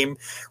 30-point game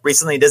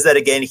recently. He does that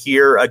again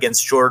here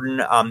against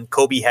Jordan.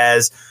 Kobe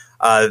has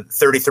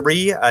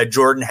 33.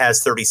 Jordan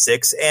has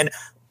 36, and.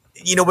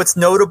 What's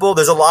notable,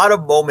 there's a lot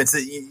of moments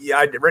that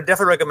I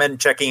definitely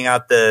recommend checking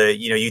out the,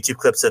 YouTube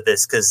clips of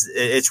this because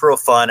it's real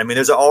fun. I mean,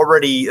 there's a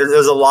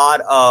lot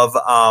of,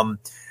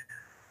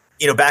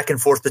 back and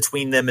forth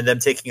between them and them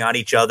taking on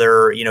each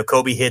other.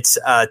 Kobe hits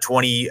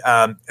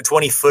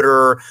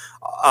 20-footer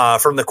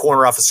from the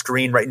corner off a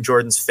screen right in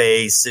Jordan's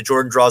face.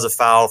 Jordan draws a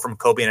foul from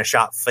Kobe in a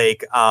shot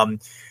fake.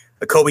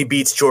 Kobe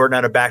beats Jordan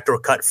on a backdoor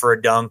cut for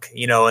a dunk,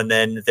 and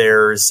then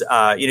there's,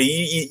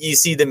 you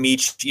see them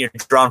each,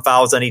 drawing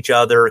fouls on each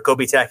other,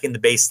 Kobe attacking the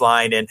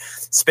baseline and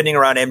spinning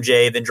around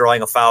MJ, then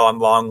drawing a foul on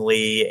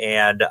Longley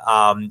and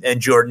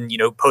Jordan,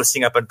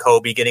 posting up on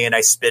Kobe, getting a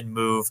nice spin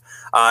move.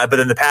 But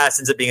then the pass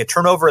ends up being a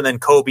turnover, and then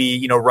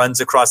Kobe,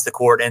 runs across the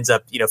court, ends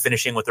up,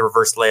 finishing with a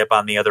reverse layup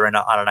on the other end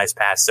on a nice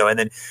pass. So, and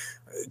then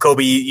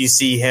Kobe, you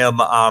see him,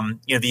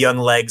 the young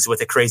legs with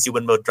a crazy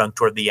windmill dunk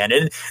toward the end.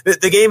 And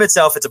the game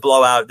itself, it's a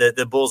blowout.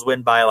 The Bulls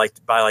win by like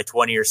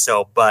 20 or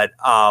so. But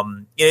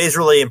it is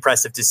really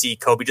impressive to see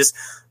Kobe, just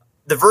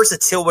the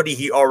versatility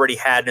he already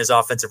had in his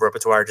offensive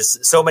repertoire.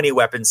 Just so many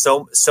weapons,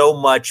 so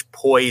much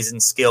poise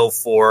and skill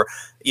for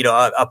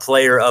a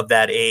player of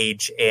that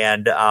age.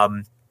 And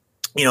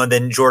and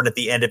then Jordan at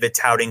the end of it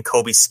touting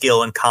Kobe's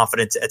skill and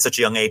confidence at such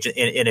a young age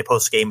in a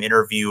post-game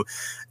interview,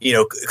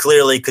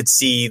 clearly could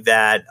see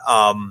that,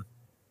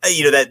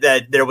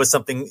 that there was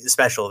something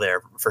special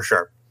there for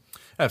sure.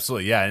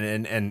 Absolutely, yeah,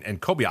 and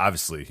Kobe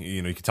obviously,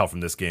 you can tell from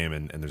this game,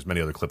 and there's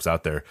many other clips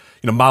out there,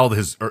 modeled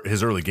his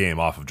early game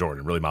off of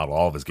Jordan, really modeled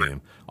all of his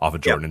game off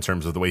of Jordan in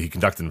terms of the way he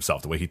conducted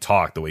himself, the way he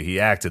talked, the way he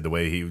acted, the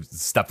way he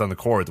stepped on the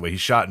court, the way he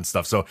shot and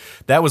stuff. So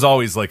that was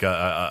always like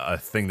a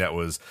thing that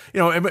was,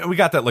 and we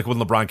got that like when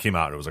LeBron came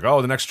out, it was like,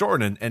 oh, the next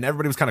Jordan, and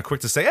everybody was kind of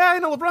quick to say,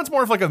 LeBron's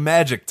more of like a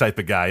Magic type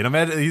of guy,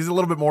 he's a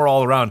little bit more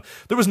all around.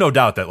 There was no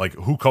doubt that like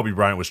who Kobe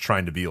Bryant was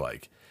trying to be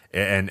like.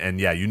 And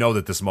yeah,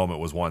 that this moment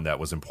was one that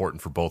was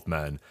important for both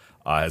men,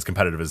 as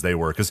competitive as they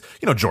were, because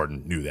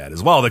Jordan knew that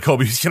as well, that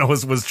Kobe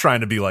was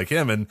trying to be like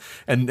him,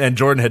 and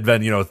Jordan had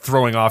been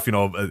throwing off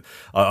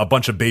a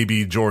bunch of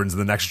baby Jordans and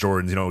the next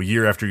Jordans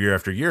year after year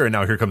after year, and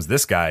now here comes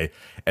this guy,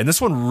 and this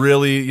one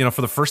really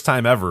for the first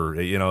time ever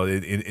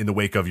in the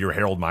wake of your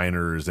Harold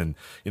Miners and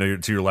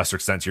to your lesser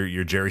extent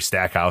your Jerry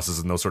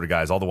Stackhouses and those sort of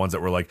guys, all the ones that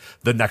were like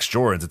the next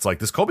Jordans. It's like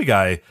this Kobe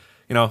guy.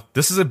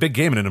 This is a big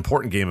game and an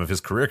important game of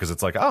his career, because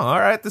it's like, oh, all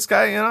right, this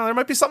guy, there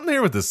might be something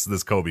here with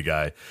this Kobe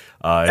guy.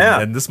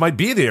 And this might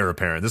be the heir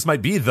apparent. This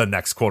might be the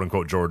next quote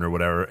unquote Jordan or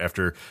whatever,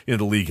 after,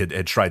 the league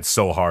had tried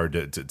so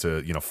hard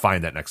to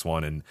find that next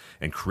one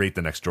and create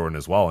the next Jordan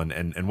as well.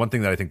 And one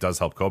thing that I think does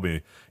help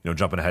Kobe,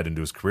 jumping ahead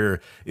into his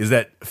career, is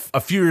that a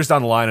few years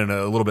down the line and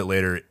a little bit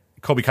later,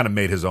 Kobe kind of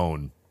made his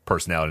own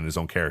personality and his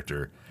own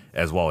character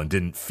as well, and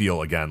didn't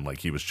feel again like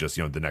he was just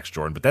the next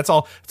Jordan. But that's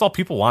all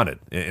people wanted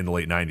in the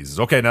late 90s.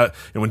 Is okay, now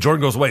when Jordan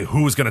goes away,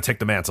 who's going to take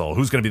the mantle?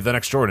 Who's going to be the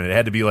next Jordan? It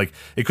had to be like,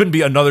 it couldn't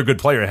be another good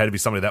player. It had to be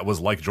somebody that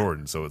was like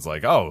Jordan. So it's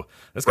like, oh,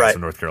 this guy's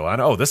from North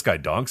Carolina. Oh, this guy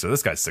dunks. Or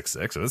this guy's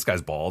 6'6", or this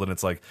guy's bald. And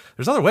it's like,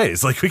 there's other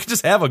ways. Like, we could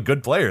just have a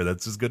good player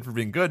that's just good for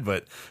being good.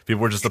 But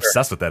people were just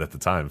obsessed with that at the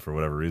time for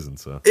whatever reason.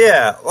 So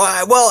yeah,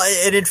 well,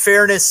 and in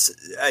fairness,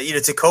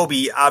 to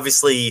Kobe,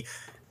 obviously,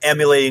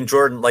 emulating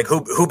Jordan, like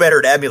who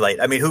better to emulate?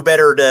 I mean, who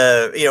better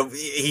to,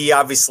 he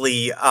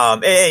obviously,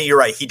 and you're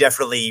right, he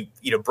definitely,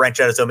 branched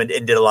out his own and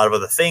did a lot of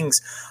other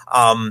things,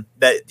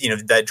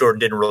 that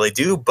Jordan didn't really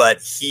do,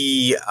 but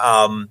he,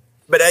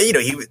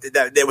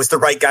 that was the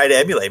right guy to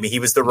emulate. I mean, he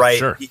was the right,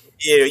 sure.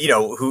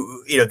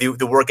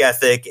 The work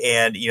ethic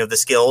and, the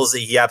skills,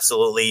 he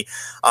absolutely,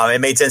 it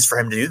made sense for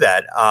him to do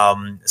that.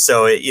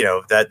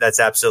 That's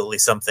absolutely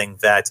something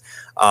that,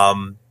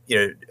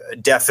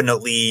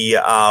 definitely,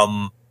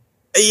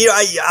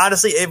 I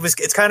honestly,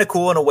 it's kind of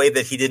cool in a way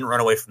that he didn't run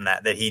away from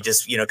that he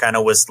just, kind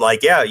of was like,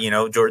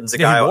 Jordan's a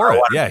guy. He wore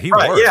it. Yeah, he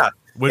wore it. Yeah.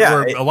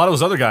 Where a lot of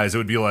those other guys, it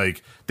would be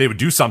like, they would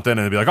do something and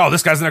they'd be like, oh,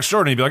 this guy's the next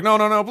Jordan. He'd be like,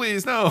 no,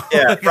 please, no.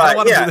 Yeah, like, right. I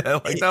want to do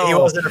that. Like, no. He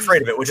wasn't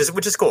afraid of it, which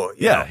is cool.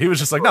 Yeah, he was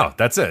just like, no,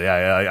 that's it.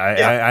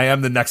 I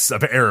am the next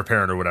heir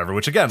apparent or whatever,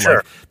 which again,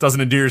 like, doesn't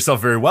endear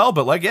yourself very well,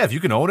 but like, yeah, if you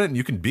can own it and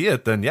you can be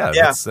it, then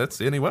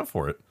that's and he went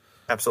for it.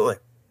 Absolutely.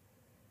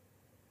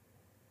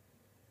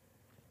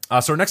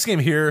 So our next game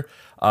here,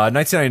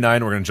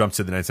 1999, we're going to jump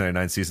to the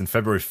 1999 season,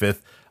 February 5th,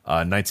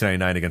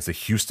 1999 against the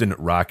Houston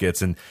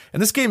Rockets. And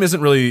this game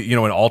isn't really,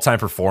 an all-time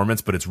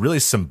performance, but it's really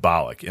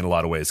symbolic in a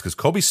lot of ways, because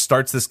Kobe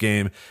starts this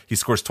game, he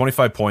scores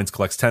 25 points,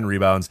 collects 10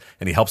 rebounds,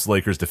 and he helps the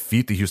Lakers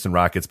defeat the Houston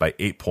Rockets by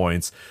 8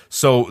 points.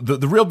 So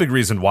the real big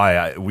reason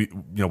why we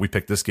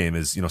picked this game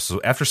is,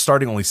 so after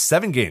starting only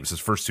 7 games his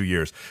first 2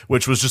 years,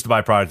 which was just a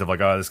byproduct of like,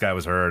 oh, this guy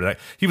was hurt.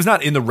 He was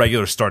not in the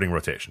regular starting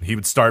rotation. He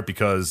would start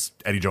because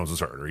Eddie Jones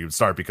was hurt, or he would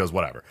start because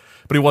whatever.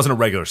 But he wasn't a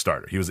regular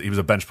starter. He was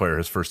a bench player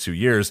his first 2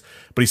 years.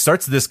 But he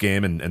starts this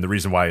game, and the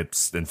reason why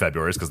it's in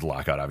February is because the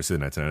lockout, obviously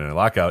the 1999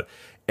 lockout,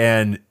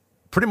 and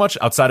pretty much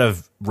outside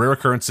of rare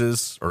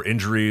occurrences or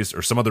injuries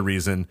or some other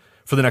reason,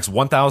 for the next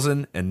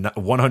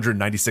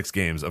 1,196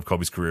 games of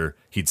Kobe's career,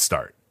 he'd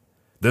start.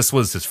 This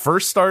was his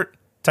first start,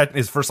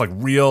 his first like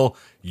real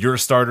 "you're a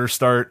starter"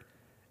 start,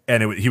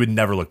 and he would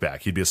never look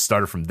back. He'd be a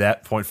starter from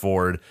that point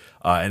forward.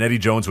 And Eddie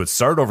Jones, who had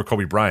started over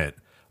Kobe Bryant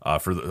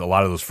for a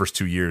lot of those first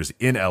 2 years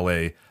in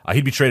LA,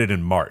 he'd be traded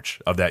in March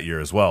of that year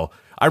as well.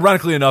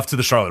 Ironically enough, to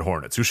the Charlotte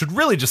Hornets, who should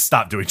really just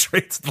stop doing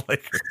trades to the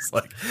Lakers,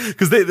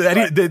 because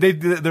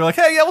they're like,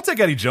 hey, yeah, we'll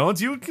take Eddie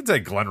Jones. You can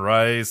take Glenn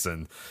Rice,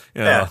 and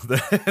actually,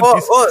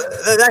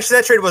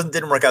 that trade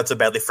didn't work out so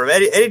badly for him.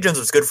 Eddie Jones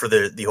was good for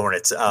the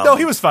Hornets. No,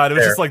 he was fine. It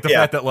was just like the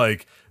fact that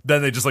like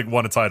then they just like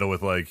won a title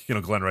with like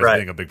Glenn Rice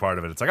being a big part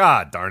of it. It's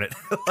like, darn it,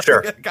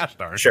 sure, gosh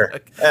darn, sure,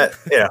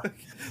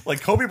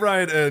 like Kobe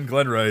Bryant and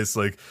Glenn Rice,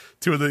 like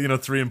two of the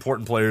 3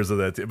 important players of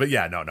that team. But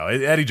yeah, no,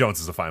 Eddie Jones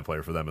is a fine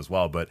player for them as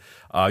well. But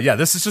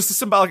this is just a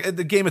symbolic.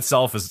 The game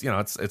itself is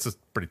it's a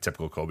pretty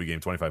typical Kobe game,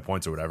 25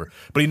 points or whatever.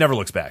 But he never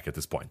looks back at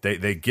this point.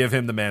 They give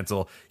him the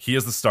mantle. He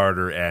is the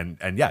starter, and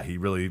he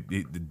really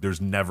there's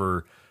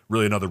never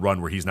really another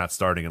run where he's not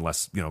starting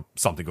unless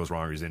something goes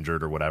wrong or he's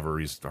injured or whatever,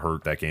 he's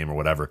hurt that game or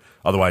whatever.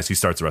 Otherwise, he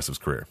starts the rest of his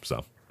career.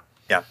 So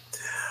yeah.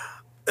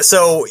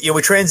 So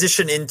we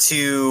transition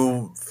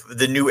into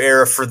the new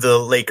era for the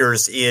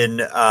Lakers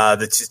in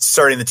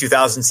starting the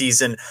 2000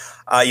 season.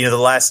 The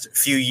last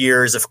few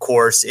years, of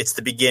course, it's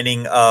the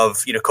beginning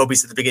of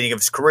Kobe's at the beginning of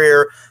his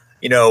career.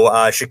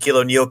 Shaquille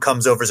O'Neal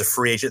comes over as a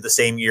free agent the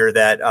same year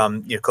that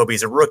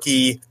Kobe's a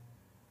rookie.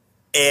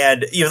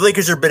 And, the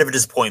Lakers are a bit of a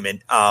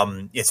disappointment.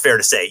 It's fair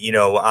to say,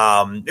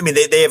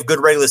 they have good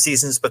regular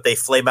seasons, but they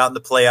flame out in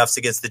the playoffs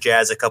against the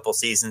Jazz a couple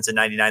seasons. In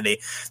 99,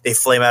 they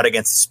flame out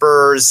against the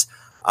Spurs.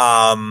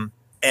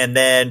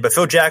 But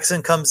Phil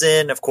Jackson comes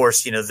in, of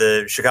course,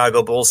 the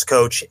Chicago Bulls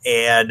coach,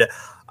 and,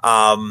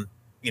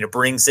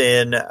 brings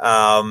in,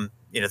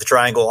 the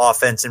triangle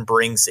offense and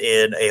brings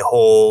in a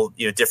whole,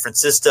 different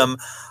system.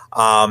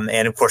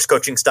 And of course,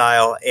 coaching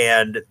style,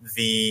 and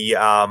the,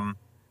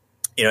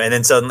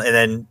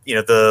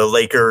 the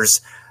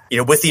Lakers,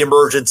 with the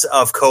emergence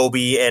of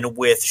Kobe and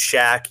with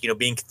Shaq,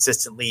 being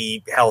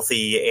consistently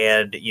healthy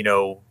and,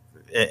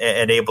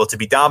 and able to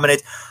be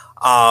dominant,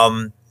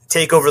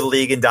 take over the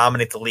league and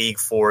dominate the league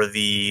for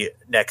the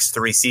next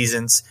 3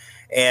 seasons.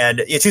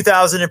 And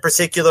 2000 in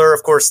particular,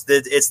 of course,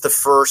 it's the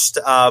first,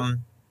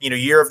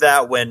 year of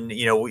that when,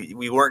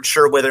 we weren't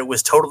sure whether it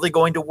was totally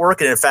going to work.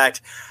 And in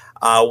fact,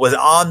 was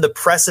on the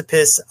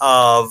precipice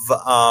of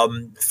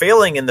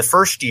failing in the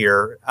first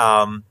year,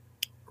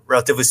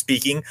 relatively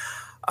speaking.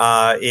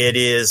 It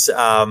is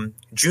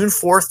June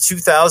 4th,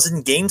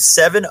 2000, Game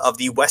 7 of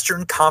the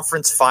Western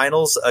Conference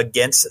Finals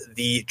against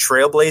the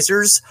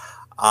Trailblazers.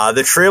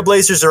 The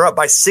Trailblazers are up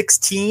by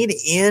 16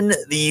 in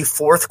the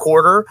fourth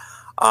quarter,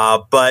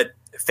 but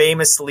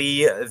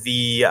famously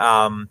the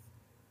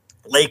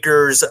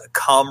Lakers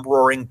come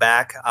roaring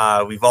back.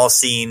 We've all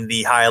seen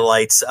the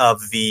highlights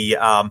of the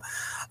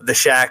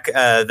Shaq,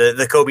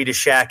 the Kobe to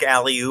Shaq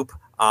alley-oop,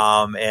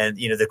 and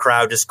the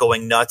crowd just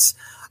going nuts.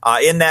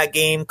 In that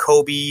game,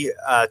 Kobe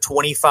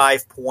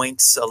 25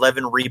 points,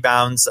 11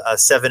 rebounds,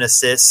 7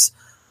 assists.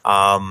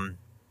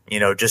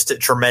 Just a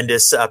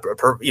tremendous,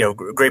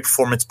 great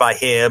performance by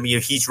him.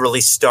 He's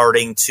really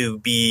starting to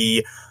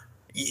be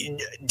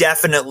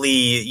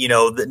definitely,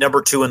 the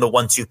number 2 in the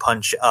 1-2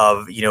 punch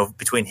of,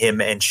 between him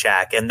and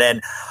Shaq. And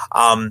then,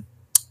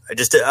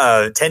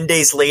 10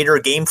 days later,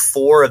 Game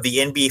 4 of the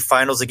NBA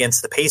Finals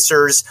against the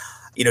Pacers.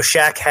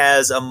 Shaq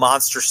has a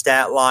monster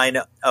stat line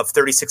of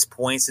 36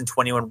 points and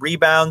 21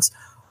 rebounds.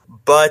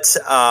 But,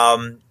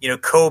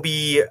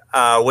 Kobe,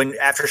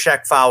 after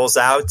Shaq fouls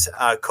out,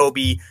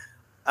 Kobe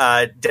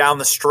down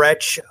the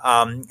stretch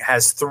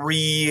has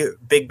 3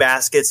 big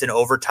baskets in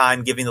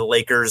overtime, giving the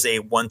Lakers a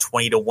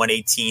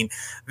 120-118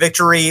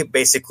 victory,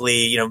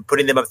 basically,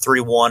 putting them up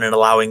 3-1 and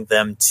allowing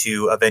them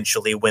to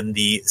eventually win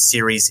the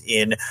series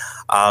in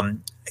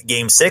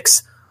Game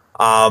 6.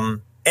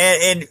 And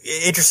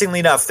interestingly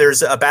enough,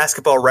 there's a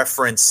Basketball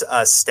Reference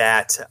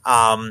stat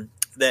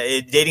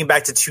dating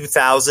back to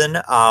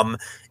 2000.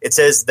 It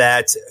says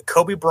that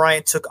Kobe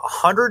Bryant took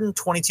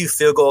 122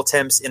 field goal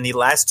attempts in the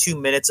last 2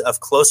 minutes of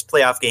close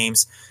playoff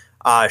games,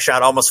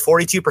 shot almost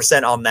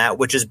 42% on that,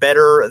 which is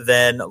better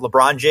than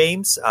LeBron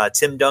James,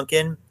 Tim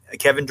Duncan,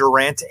 Kevin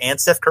Durant,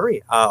 and Steph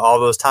Curry all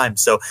those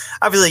times. So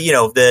obviously,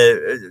 I'm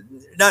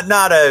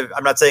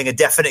not saying a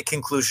definite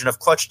conclusion of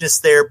clutchness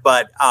there,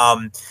 but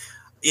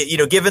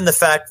given the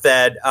fact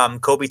that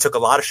Kobe took a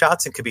lot of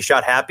shots and could be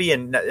shot happy,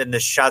 and the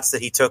shots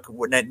that he took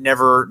did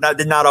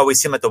not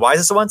always seem like the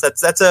wisest ones,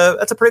 that's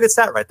a pretty good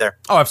stat right there.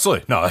 Oh,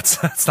 absolutely. No,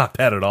 that's not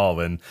bad at all.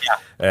 And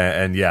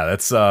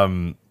that's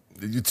 2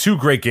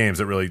 great games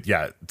that really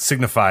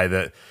signify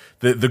that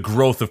the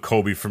growth of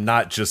Kobe from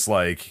not just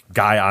like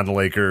guy on the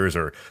Lakers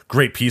or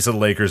great piece of the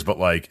Lakers, but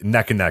like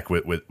neck and neck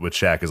with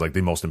Shaq is like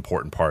the most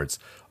important parts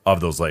of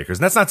those Lakers.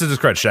 And that's not to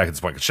discredit Shaq at this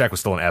point, because Shaq was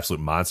still an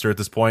absolute monster at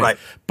this point. Right.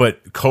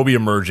 But Kobe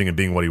emerging and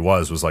being what he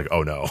was like,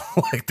 oh no,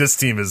 like this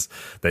team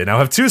they now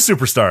have 2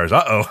 superstars.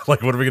 Uh-oh,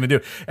 like what are we going to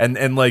do? And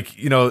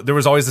there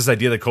was always this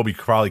idea that Kobe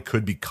probably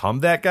could become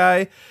that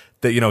guy.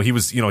 That he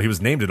was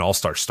named an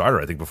all-star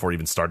starter, I think, before he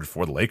even started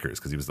for the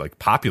Lakers, because he was like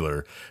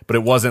popular, but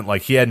it wasn't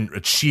like he hadn't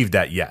achieved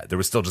that yet. There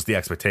was still just the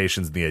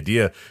expectations and the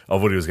idea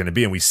of what he was going to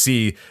be, and we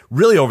see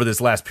really over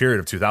this last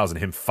period of 2000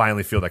 him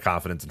finally feel that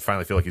confidence and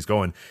finally feel like he's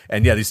going.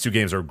 And these 2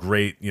 games are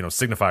great,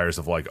 signifiers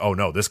of like, oh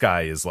no, this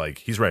guy is like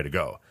he's ready to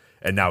go,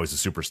 and now he's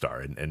a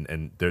superstar.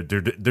 And there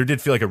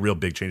did feel like a real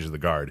big change of the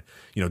guard,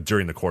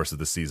 during the course of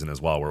the season as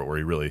well, where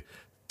he really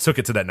took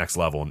it to that next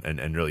level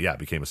and really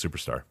became a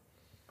superstar.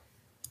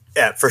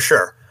 Yeah, for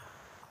sure.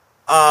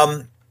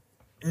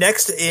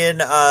 Next in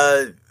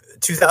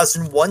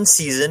 2001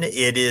 season,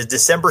 it is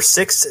December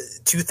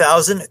 6th,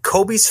 2000,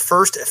 Kobe's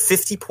first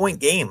 50-point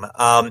game.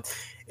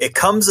 It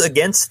comes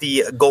against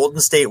the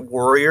Golden State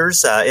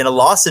Warriors in a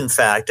loss, in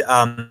fact,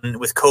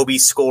 with Kobe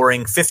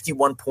scoring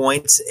 51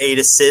 points, 8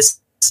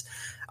 assists,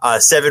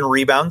 7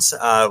 rebounds,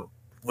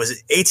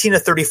 was 18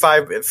 of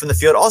 35 from the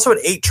field, also had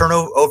 8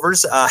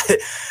 turnovers.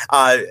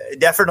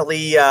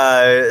 Definitely,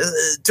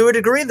 to a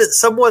degree, that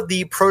somewhat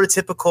the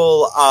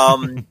prototypical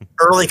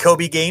early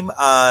Kobe game.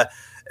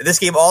 This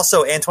game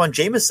also, Antoine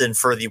Jameson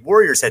for the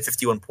Warriors had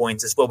 51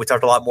 points as well. We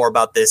talked a lot more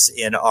about this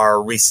in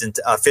our recent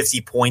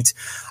 50-point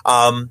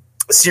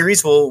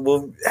series.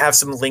 We'll have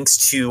some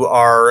links to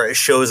our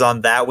shows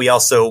on that. We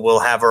also will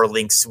have our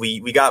links.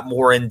 We got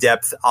more in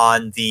depth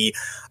on the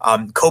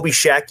Kobe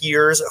Shaq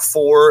years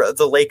for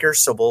the Lakers,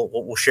 so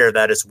we'll share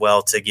that as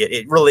well to get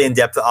it really in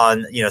depth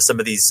on some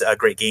of these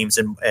great games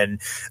and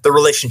the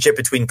relationship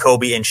between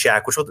Kobe and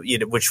Shaq,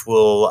 which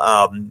will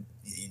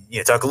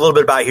talk a little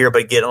bit about here,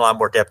 but get a lot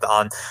more depth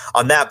on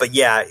that. But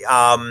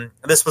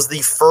this was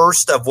the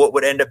first of what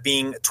would end up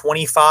being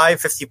 25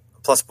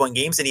 50-plus point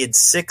games, and he had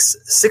 6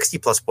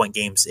 60-plus point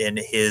games in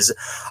his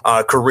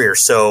career.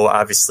 So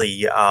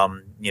obviously,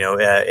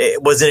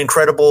 it was an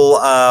incredible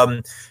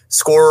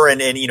scorer,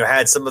 and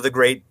had some of the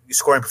great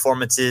scoring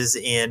performances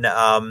in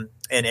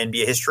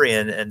NBA history,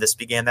 and this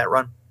began that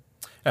run.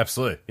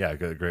 Absolutely. Yeah,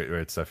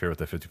 great stuff here with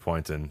the 50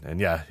 points. And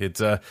yeah, it's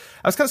I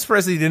was kind of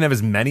surprised that he didn't have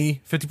as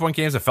many 50-point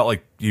games. I felt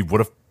like he would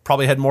have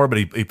probably had more, but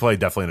he played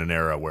definitely in an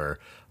era where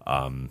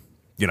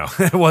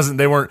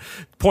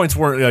points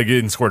weren't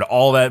getting scored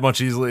all that much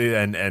easily,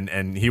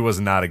 and he was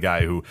not a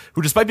guy who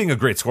despite being a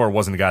great scorer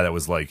wasn't a guy that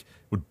was like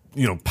would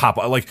pop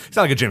like, it's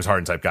not like a James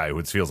Harden type guy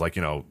who feels like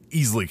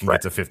easily can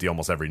get to 50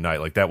 almost every night.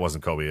 Like that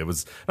wasn't Kobe. It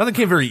was nothing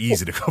came very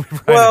easy to Kobe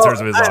Bryant in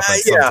terms of his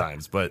offense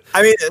sometimes. But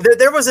I mean,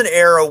 there was an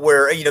era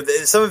where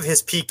some of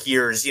his peak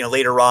years,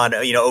 later on,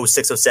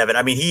 06, 07.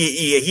 I mean,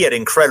 he had an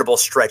incredible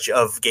stretch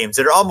of games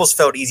that almost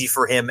felt easy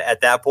for him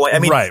at that point. I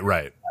mean,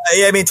 right.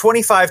 I mean,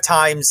 25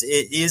 times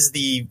is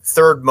the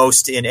third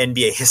most in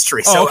NBA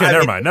history. So,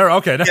 never mind.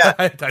 Yeah.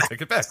 I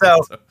take it back.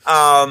 So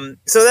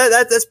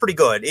that's pretty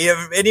good.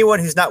 Anyone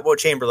who's not Will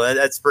Chamberlain,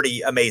 that's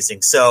pretty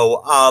amazing.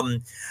 So,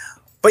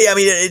 but yeah, I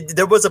mean,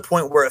 there was a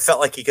point where it felt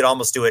like he could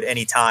almost do it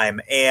any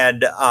time,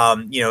 and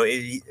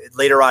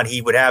later on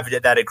he would have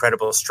that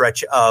incredible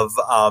stretch of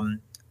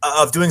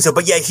doing so.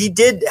 But yeah, he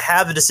did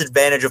have the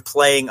disadvantage of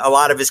playing a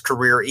lot of his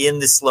career in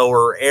the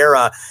slower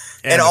era.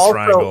 And also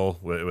triangle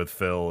with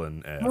Phil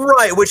and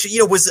right, which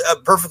was a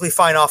perfectly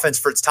fine offense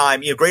for its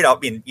time. Great. I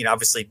mean,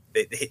 obviously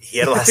he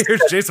had a lot.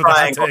 Here's Jason with the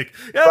hot take.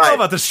 Yeah, I don't know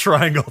about this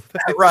triangle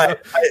thing. Right.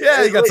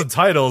 Yeah, he got some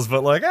titles,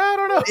 but I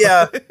don't know.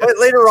 Yeah, but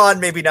later on,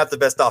 maybe not the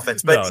best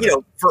offense, but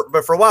no.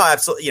 For a while,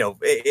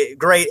 absolutely,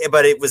 great.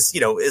 But it was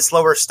a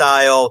slower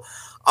style.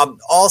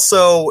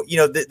 Also,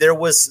 there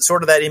was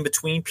sort of that in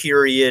between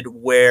period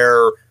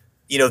where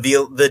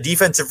the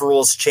defensive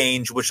rules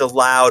changed, which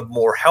allowed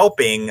more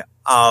helping.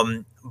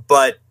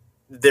 But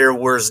there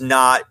was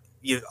not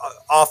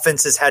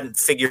offenses hadn't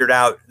figured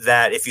out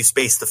that if you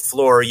space the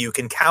floor, you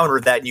can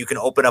counter that and you can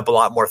open up a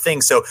lot more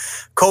things. So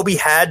Kobe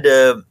had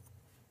to.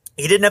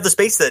 He didn't have the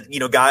space that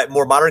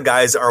more modern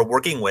guys are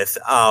working with.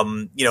 A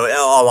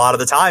lot of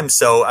the time.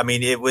 So I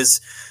mean, it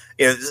was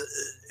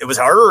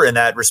harder in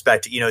that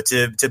respect,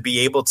 to be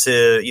able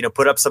to,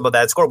 put up some of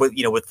that score with,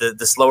 with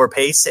the slower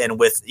pace and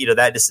with,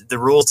 the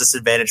rules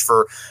disadvantage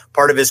for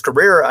part of his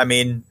career. I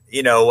mean,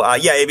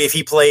 if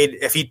he played,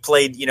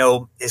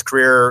 his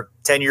career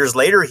 10 years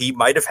later, he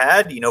might have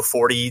had,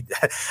 40,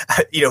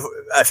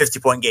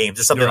 50-point games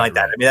or something like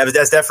that. I mean,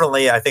 that's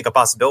definitely, I think, a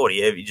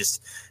possibility if he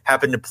just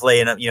happened to play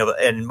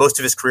in most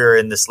of his career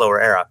in the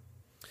slower era.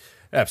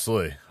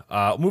 Absolutely.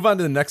 Move on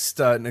to the next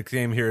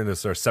game here. This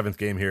is our 7th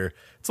game here.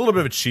 It's a little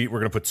bit of a cheat. We're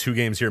going to put 2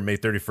 games here, May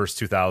 31st,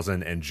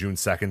 2000 and June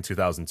 2nd,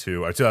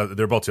 2002.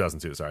 They're both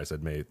 2002. Sorry, I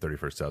said May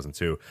 31st,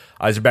 2002.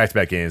 These are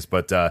back-to-back games,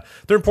 but they're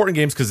important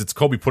games because it's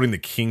Kobe putting the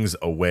Kings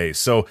away.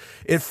 So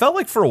it felt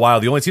like for a while,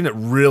 the only team that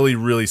really,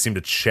 really seemed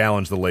to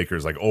challenge the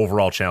Lakers, like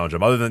overall challenge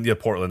them, other than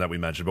Portland that we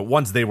mentioned. But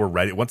once they were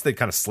ready, once they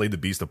kind of slayed the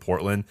beast of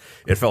Portland,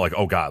 it felt like,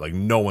 oh God, like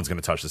no one's going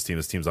to touch this team.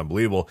 This team's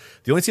unbelievable.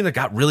 The only team that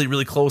got really,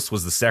 really close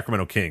was the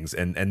Sacramento Kings.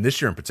 And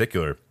this year in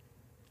particular,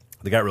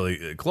 they got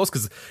really close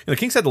because the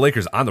Kings had the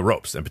Lakers on the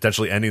ropes and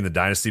potentially ending the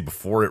dynasty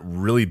before it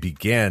really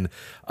began.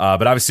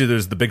 But obviously,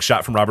 there's the big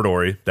shot from Robert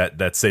Horry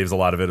that saves a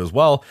lot of it as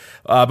well.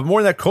 But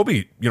more than that,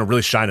 Kobe,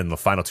 really shined in the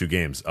final 2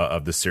 games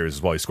of this series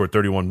as well. He scored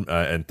 31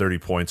 and 30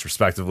 points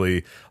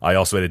respectively. I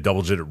also had a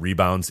double-digit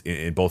rebounds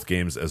in both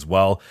games as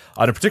well.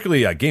 And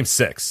particularly Game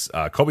 6,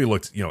 Kobe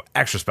looked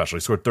extra special.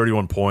 He scored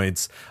 31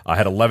 points,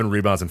 had 11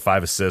 rebounds and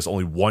 5 assists,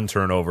 only 1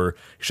 turnover.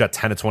 He shot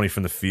 10 of 20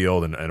 from the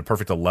field and a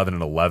perfect 11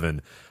 and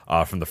 11.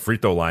 From the free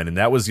throw line. And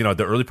that was,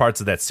 the early parts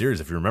of that series,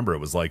 if you remember, it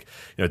was like,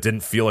 it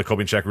didn't feel like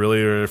Kobe and Shaq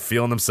really were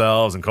feeling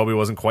themselves and Kobe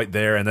wasn't quite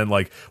there. And then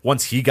like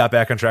once he got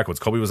back on track, once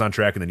Kobe was on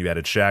track and then you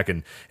added Shaq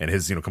and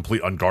his,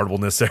 complete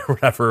unguardableness or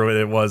whatever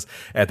it was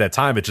at that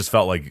time, it just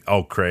felt like,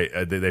 oh, great.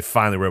 They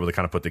finally were able to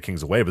kind of put the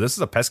Kings away. But this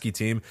is a pesky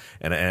team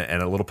and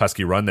a little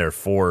pesky run there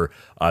for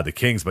the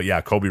Kings. But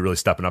yeah, Kobe really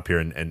stepping up here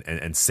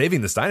and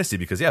saving this dynasty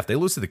because, yeah, if they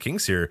lose to the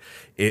Kings here,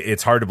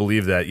 it's hard to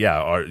believe that,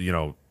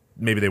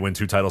 maybe they win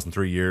 2 titles in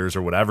 3 years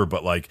or whatever,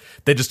 but like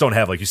they just don't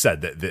have, like you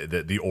said,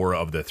 the aura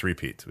of the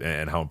three-peat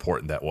and how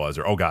important that was.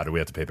 Or, oh God, do we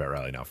have to pay Pat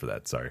Riley now for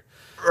that? Sorry.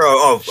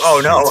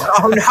 Oh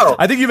no!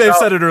 I think you may have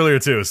said it earlier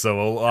too,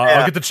 so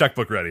I'll get the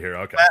checkbook ready here.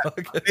 Okay.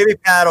 Maybe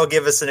Pat will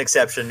give us an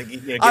exception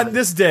on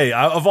this day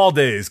of all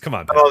days. Come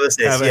on, Pat. Of all this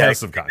days, have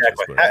some conscience.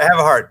 Exactly. Have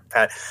a heart,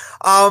 Pat.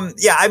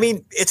 I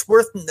mean, it's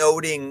worth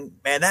noting,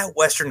 man, that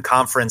Western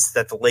Conference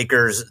that the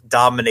Lakers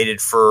dominated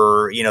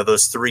for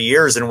those 3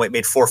 years and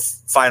made 4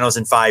 finals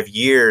in 5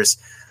 years.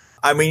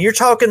 I mean, you're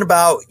talking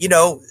about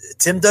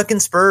Tim Duncan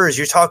Spurs.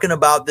 You're talking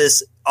about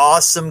this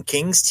awesome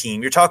Kings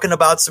team. You're talking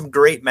about some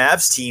great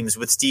Mavs teams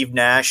with Steve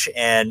Nash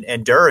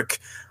and Dirk.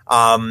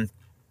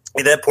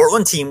 That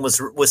Portland team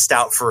was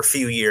stout for a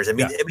few years. I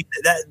mean,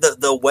 that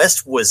the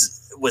West was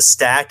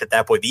stacked at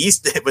that point. The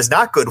East, it was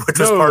not good, which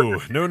was part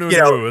of, no.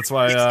 That's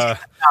why a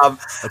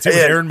team with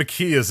Aaron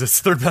McKee is its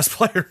third best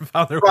player.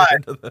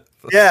 Right.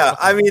 Yeah,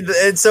 I mean,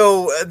 and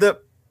so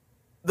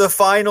the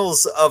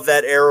finals of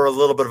that era are a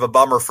little bit of a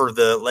bummer for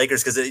the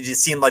Lakers because it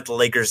just seemed like the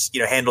Lakers,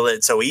 handled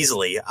it so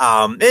easily.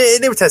 And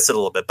they were tested a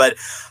little bit, but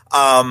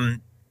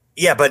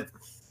but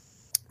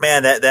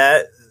man,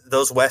 that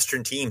those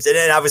Western teams,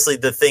 and obviously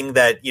the thing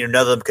that none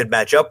of them could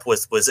match up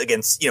was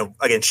against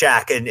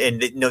Shaq, and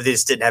they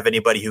just didn't have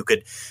anybody who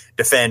could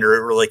defend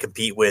or really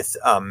compete with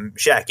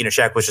Shaq.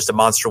 Shaq was just a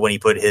monster when he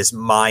put his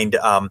mind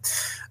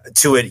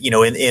to it,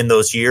 in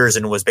those years,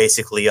 and was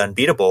basically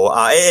unbeatable.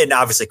 And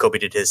obviously Kobe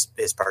did his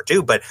part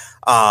too, but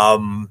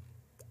yeah,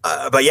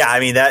 I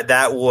mean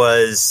that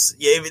was,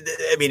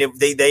 I mean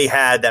they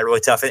had that really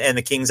tough, and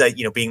the Kings,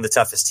 being the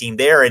toughest team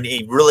there, and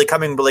really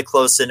coming really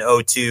close in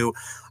 2002.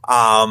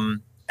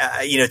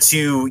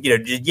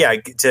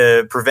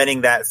 To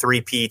preventing that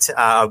three-peat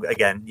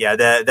again. Yeah,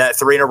 that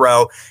 3 in a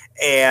row,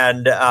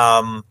 and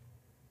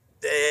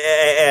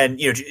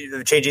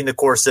changing the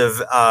course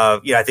of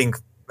I think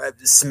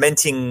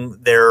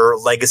cementing their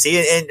legacy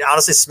and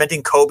honestly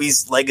cementing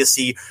Kobe's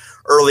legacy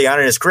early on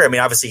in his career. I mean,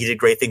 obviously he did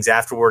great things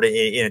afterward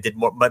and did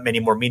many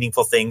more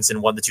meaningful things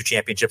and won the 2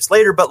 championships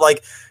later. But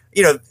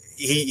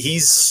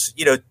he's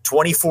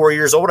 24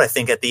 years old, I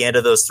think, at the end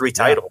of those 3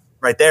 titles.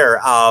 Right there.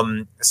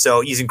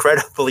 So he's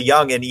incredibly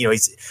young, and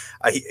he's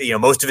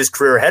most of his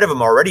career ahead of him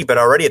already. But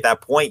already at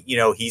that point,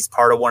 he's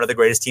part of one of the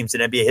greatest teams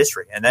in NBA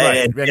history. And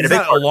he's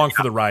not along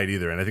for the ride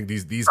either. And I think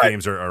these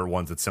games are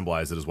ones that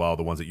symbolize it as well.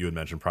 The ones that you had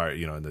mentioned prior,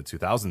 in the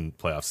 2000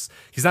 playoffs.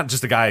 He's not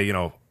just a guy,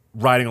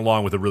 riding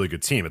along with a really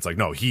good team. It's like,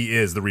 no, he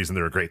is the reason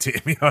they're a great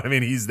team. You know what I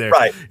mean? He's there.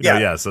 Right.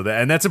 Yeah. So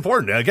and that's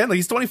important. Again,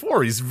 he's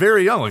 24. He's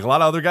very young. Like a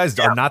lot of other guys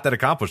are not that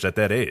accomplished at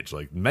that age.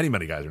 Like many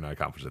guys are not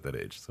accomplished at that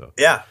age. So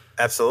yeah,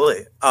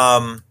 absolutely.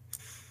 And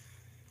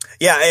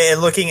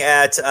looking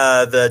at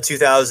the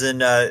 2000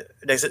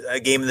 next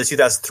game in the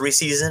 2003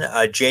 season,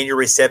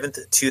 January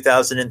 7th,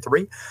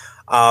 2003.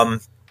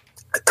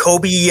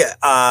 Kobe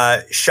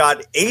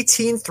shot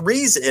 18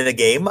 threes in a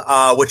game,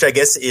 which I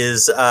guess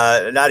is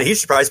not a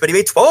huge surprise, but he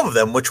made 12 of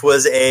them, which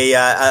was a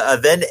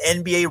then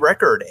NBA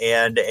record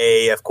and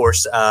a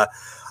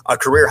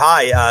career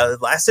high.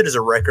 Lasted as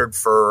a record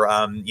for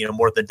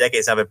more than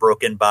decades. Now been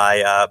broken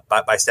by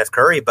Steph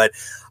Curry, but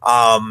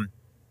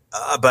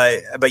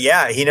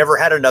yeah, he never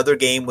had another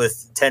game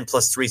with 10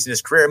 plus threes in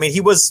his career. I mean,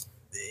 he was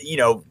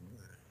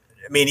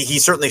he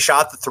certainly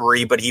shot the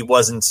 3, but he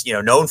wasn't,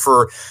 known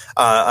for,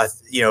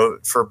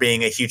 for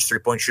being a huge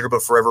 3-point shooter.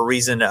 But for whatever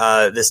reason,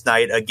 this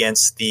night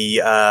against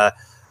the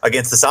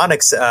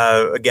Sonics,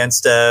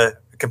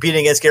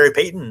 competing against Gary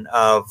Payton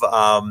of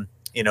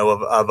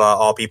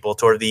all people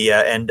toward the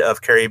end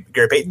of Gary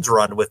Payton's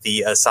run with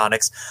the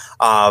Sonics,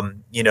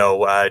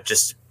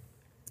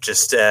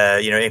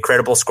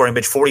 incredible scoring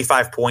bench,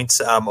 45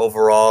 points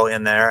overall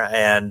in there,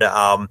 and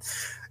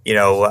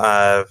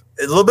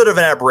a little bit of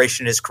an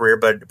aberration in his career,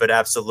 but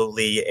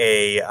absolutely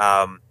a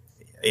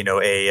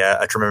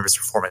tremendous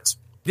performance.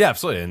 Yeah,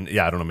 absolutely. And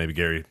I don't know, maybe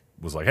Gary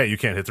was like, hey, you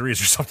can't hit threes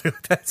or something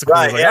like that. So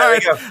right. Like, all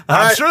right.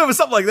 I'm sure there was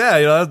something like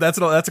that. That's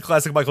a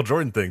classic Michael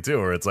Jordan thing too,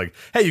 where it's like,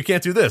 hey, you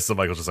can't do this. So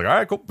Michael's just like, all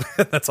right, cool.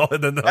 That's all.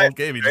 And then the whole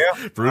game, he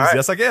just proves,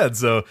 yes, I can.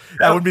 So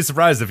I wouldn't be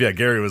surprised if,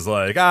 Gary was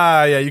like,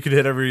 you can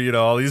hit every,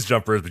 all these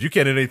jumpers, but you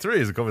can't hit any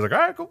threes. And Kobe's like, all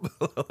right, cool.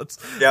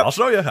 I'll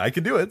show you. I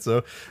can do it.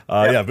 So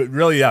but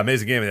really,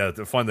 amazing game. Yeah,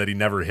 fun that he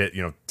never hit,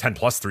 10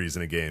 plus threes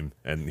in a game.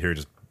 And here he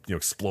just,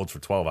 explodes for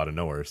 12 out of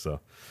nowhere. So,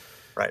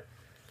 right.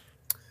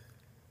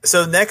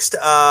 So next,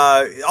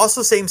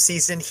 also same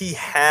season, he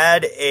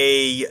had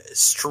a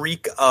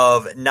streak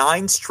of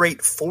 9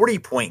 straight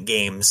 40-point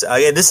games.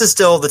 And this is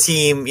still the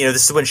team,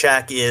 this is when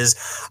Shaq is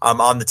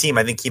on the team.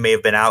 I think he may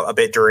have been out a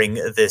bit during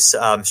this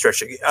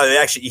stretch.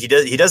 Actually, he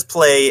does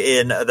play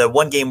in the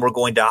one game we're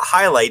going to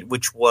highlight,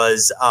 which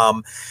was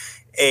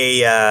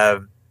a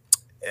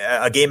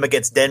game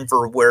against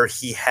Denver where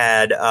he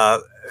had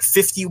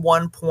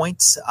 51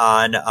 points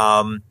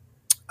on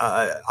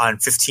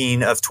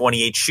 15 of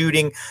 28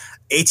 shooting.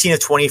 18 of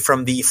 20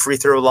 from the free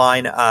throw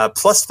line,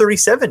 plus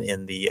 37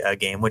 in the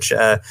game, which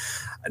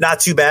not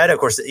too bad. Of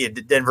course,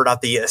 Denver not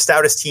the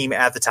stoutest team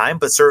at the time,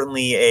 but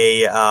certainly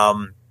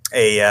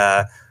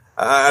a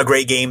a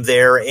great game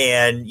there,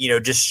 and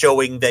just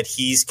showing that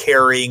he's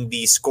carrying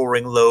the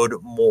scoring load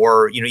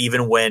more.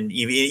 Even in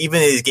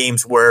these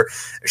games where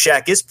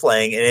Shaq is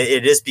playing, and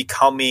it is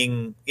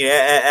becoming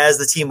as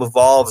the team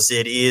evolves,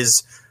 it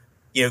is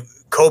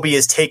Kobe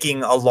is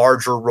taking a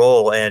larger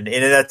role, and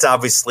that's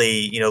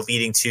obviously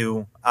leading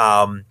to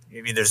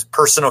there's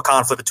personal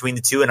conflict between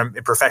the two and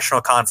a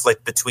professional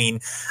conflict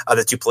between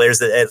the two players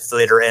that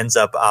later ends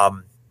up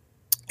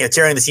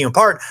tearing the team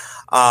apart.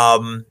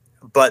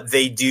 But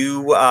they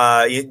do.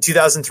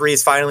 2003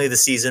 is finally the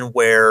season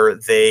where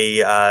they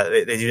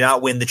do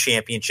not win the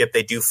championship.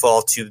 They do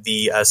fall to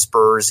the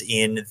Spurs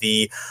in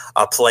the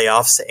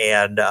playoffs,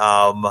 and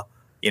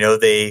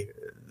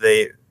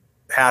they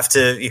have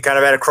to kind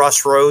of at a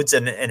crossroads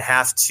and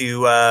have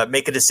to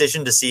make a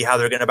decision to see how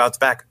they're going to bounce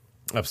back.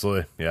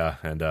 Absolutely, yeah,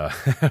 and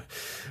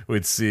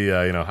we'd see,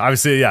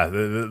 obviously, yeah,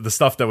 the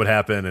stuff that would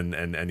happen,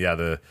 and yeah,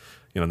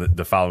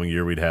 the following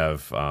year we'd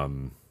have.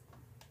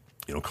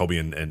 Kobe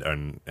and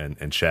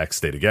Shaq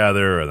stay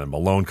together, and then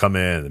Malone come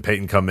in, and then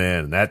Peyton come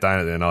in, and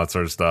and all that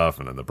sort of stuff,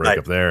 and then the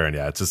breakup there, and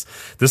yeah, it's just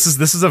this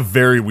is a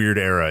very weird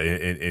era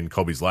in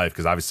Kobe's life,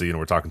 because obviously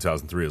we're talking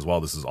 2003 as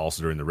well. This is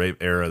also during the rape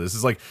era. This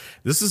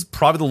is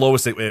probably the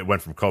lowest it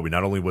went from Kobe.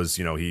 Not only was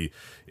he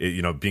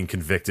being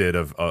convicted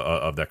of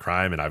that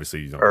crime, and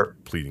obviously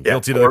pleading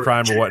guilty to the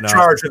crime or whatnot,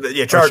 charge or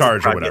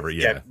whatever,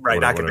 right,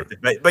 whatever, not convicted,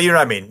 but you know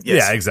what I mean?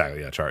 Yes. Yeah,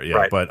 exactly, yeah, charge, yeah,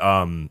 right. But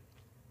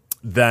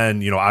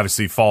then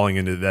obviously falling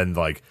into then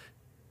like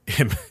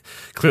him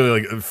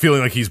clearly like feeling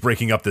like he's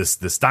breaking up this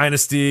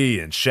dynasty,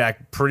 and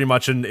Shaq pretty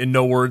much in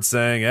no words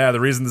saying, the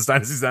reason this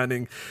dynasty's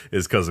ending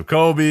is because of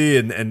Kobe,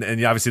 and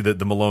obviously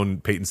the Malone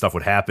Peyton stuff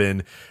would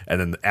happen, and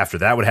then after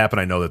that would happen,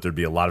 I know that there'd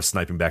be a lot of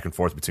sniping back and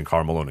forth between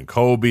Karl Malone and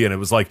Kobe, and it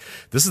was like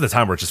this is the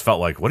time where it just felt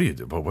like, what do you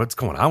do? But what's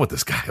going on with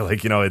this guy?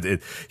 Like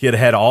he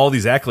had all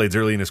these accolades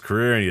early in his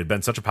career, and he had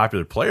been such a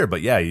popular player,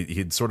 but yeah,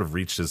 he'd sort of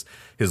reached his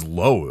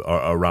low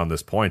around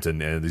this point,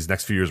 and these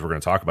next few years we're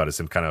going to talk about is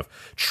him kind of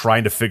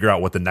trying to figure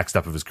out what the next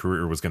step of his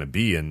career was going to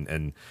be,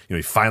 and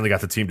he finally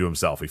got the team to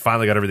himself. He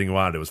finally got everything he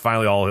wanted. It was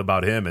finally all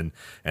about him,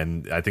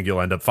 and I think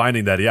you'll end up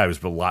finding that he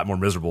was a lot more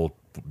miserable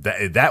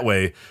that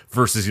way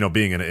versus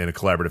being in a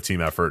collaborative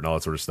team effort and all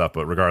that sort of stuff.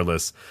 But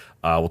regardless,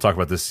 we'll talk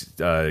about this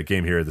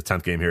game here, the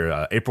 10th game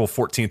here, April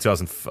 14th,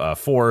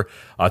 2004,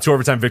 2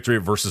 overtime victory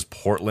versus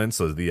Portland.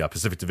 So the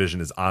Pacific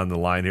Division is on the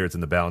line here. It's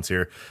in the balance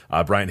here.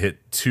 Bryant hit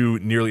 2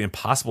 nearly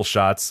impossible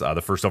shots.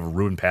 The first over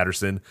Ruben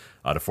Patterson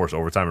to force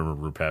overtime. I remember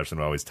Ruben Patterson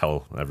would always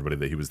tell everybody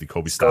that he was the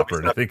Kobe stopper,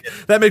 and I think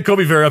that made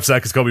Kobe very upset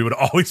because Kobe would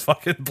always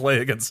fucking play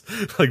against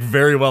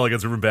very well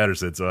against Ruben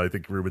Patterson. So I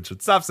think Ruben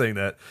should stop saying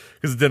that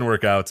because it didn't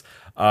work out.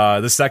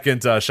 The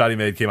second shot he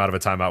made came out of a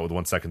timeout with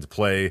 1 second to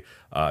play.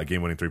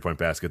 Game-winning 3-point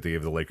basket. They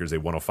gave the Lakers a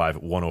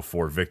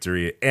 105-104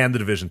 victory and the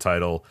division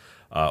title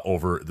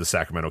over the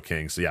Sacramento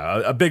Kings. So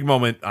yeah, a big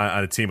moment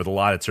on a team with a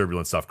lot of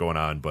turbulent stuff going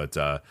on, but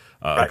a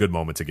good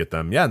moment to get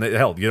them. Yeah, and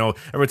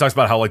everybody talks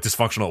about how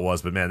dysfunctional it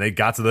was, but man, they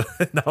got to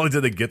the. Not only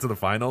did they get to the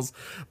finals,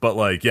 but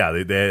they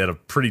had a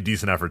pretty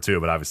decent effort too.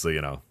 But obviously,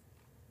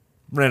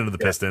 ran into the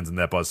Pistons and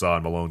that buzzsaw,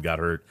 and Malone got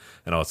hurt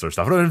and all that sort of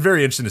stuff. It would have been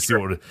very interesting to see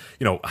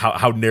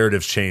how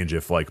narratives change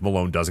if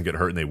Malone doesn't get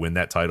hurt and they win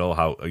that title.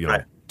 How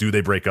do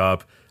they break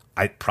up?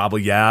 But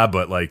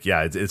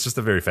it's just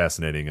a very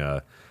fascinating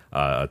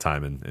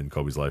time in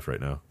Kobe's life right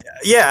now.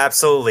 Yeah,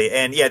 absolutely.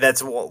 And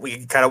that's what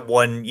we kind of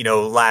won,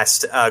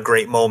 last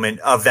great moment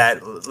of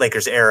that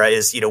Lakers era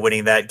is,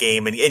 winning that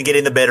game and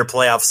getting the better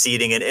playoff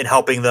seeding and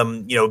helping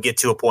them, get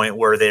to a point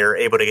where they're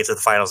able to get to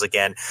the finals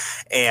again.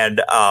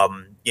 And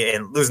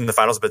losing the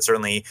finals, but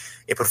certainly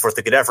it put forth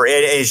a good effort.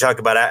 And you talk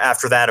about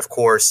after that, of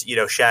course,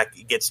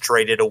 Shaq gets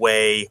traded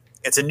away.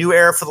 It's a new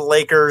era for the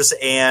Lakers,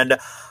 and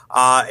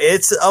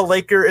it's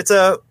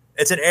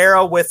an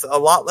era with a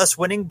lot less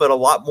winning, but a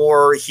lot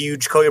more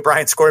huge Kobe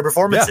Bryant scoring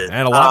performances. Yeah,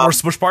 and a lot more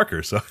Smush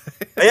Parker. So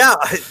yeah,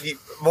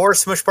 more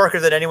Smush Parker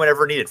than anyone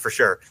ever needed for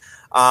sure.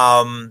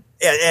 The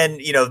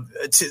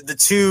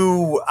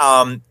two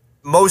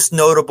most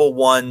notable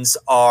ones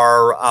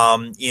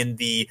are in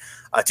the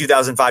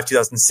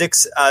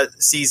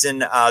 2005-2006 season.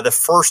 The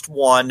first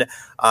one,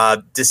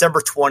 December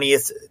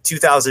 20th,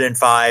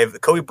 2005,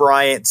 Kobe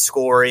Bryant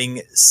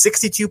scoring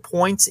 62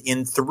 points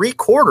in 3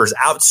 quarters,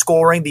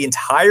 outscoring the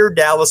entire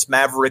Dallas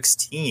Mavericks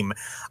team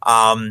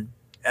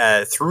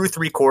through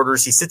 3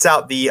 quarters. He sits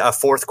out the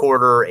fourth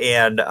quarter,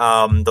 and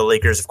the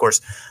Lakers, of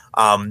course,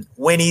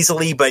 win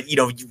easily, but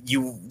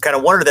you kind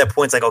of wondered at that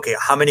point, it's like, okay,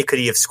 how many could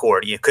he have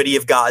scored? Could he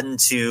have gotten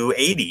to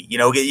 80?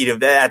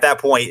 At that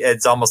point,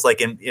 it's almost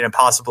like an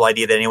impossible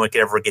idea that anyone could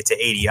ever get to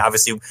 80.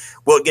 Obviously,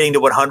 getting to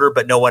 100,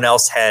 but no one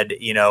else had,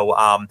 no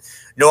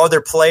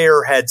other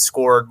player had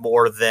scored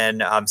more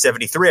than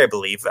 73, I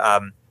believe,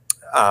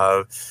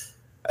 other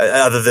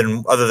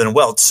than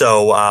Wilt.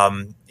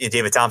 So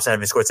David Thompson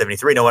having scored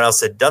 73, no one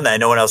else had done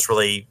that. No one else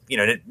really,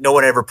 no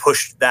one ever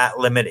pushed that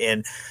limit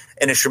in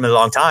an extremely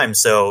long time.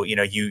 So,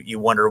 you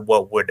wonder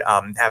what would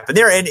happen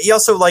there. And he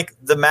also, like,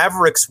 the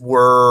Mavericks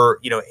were,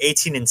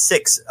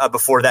 18-6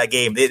 before that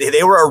game.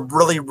 They were a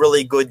really,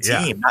 really good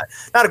team. Yeah.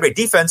 Not a great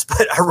defense,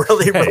 but a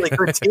really, really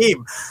good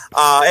team.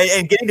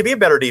 And getting to be a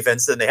better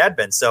defense than they had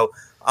been. So,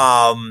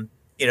 and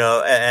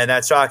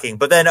that's shocking.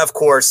 But then, of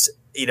course,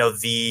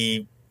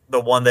 the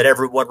one that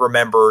everyone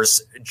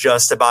remembers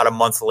just about a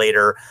month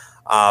later,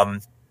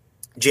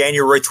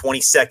 January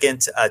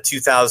 22nd,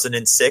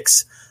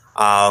 2006,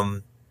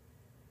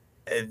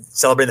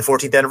 celebrating the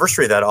 14th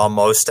anniversary of that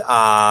almost.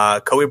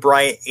 Kobe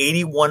Bryant,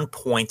 81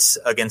 points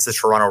against the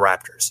Toronto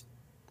Raptors.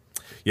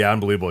 Yeah,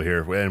 unbelievable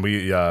here. And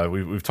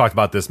we've talked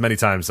about this many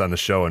times on the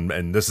show,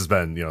 and this has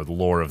been, the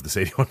lore of this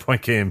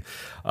 81-point game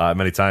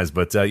many times.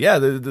 But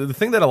the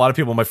thing that a lot of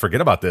people might forget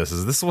about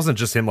this wasn't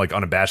just him like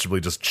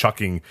unabashedly just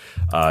chucking,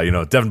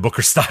 Devin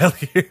Booker style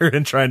here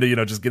and trying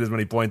to, just get as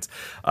many points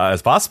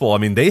as possible. I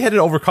mean, they had to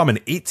overcome an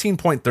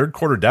 18-point third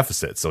quarter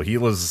deficit. So he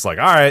was just like,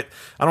 all right,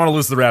 I don't want to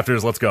lose to the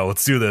Raptors. Let's go.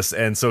 Let's do this.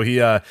 And so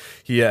he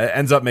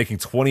ends up making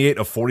 28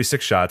 of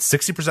 46 shots,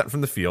 60%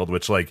 from the field,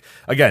 which, like,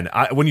 again,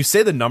 when you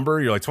say the number,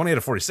 you're like 28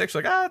 of 46,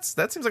 you're like,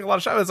 that seems like a lot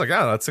of shots. It's like,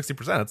 that's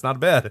 60%. It's not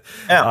bad.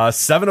 Yeah.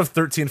 7 of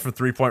 13 from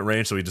 3-point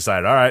range. So he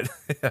decided, all right,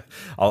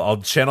 I'll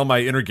channel my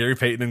inner Gary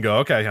Payton and go,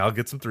 okay, I'll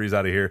get some threes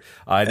out of here.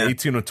 And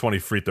 18 of 20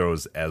 free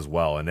throws as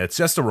well. And it's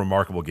just a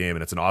remarkable game,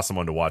 and it's an awesome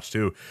one to watch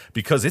too,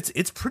 because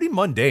it's pretty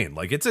mundane.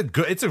 Like, it's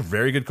a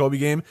very good Kobe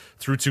game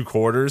through 2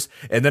 quarters,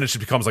 and then it just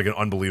becomes like an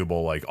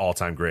unbelievable, like,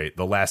 all-time great.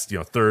 The last,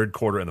 third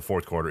quarter and the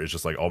fourth quarter is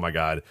just like, oh my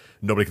God,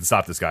 nobody can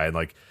stop this guy. And,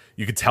 like,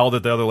 you could tell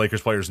that the other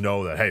Lakers players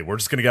know that, hey, we're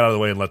just going to get out of the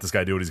way and let this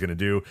guy do what he's going to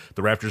do.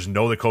 The Raptors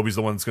know that Kobe's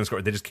the one that's going to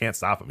score. They just can't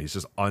stop him. He's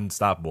just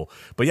unstoppable.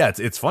 But yeah,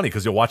 it's funny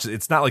because you'll watch it.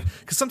 It's not like,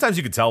 because sometimes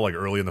you could tell, like,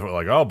 early in the,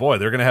 like, oh boy,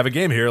 they're going to have a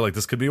game here. Like,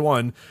 this could be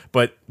one.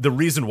 But the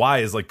reason why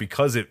is, like,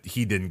 because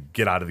he didn't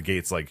get out of the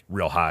gates, like,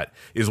 real hot,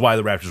 is why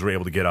the Raptors were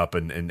able to get up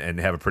and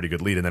have a pretty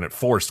good lead. And then it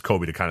forced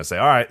Kobe to kind of say,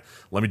 all right,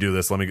 let me do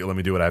this. Let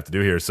me do what I have to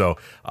do here. So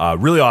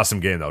really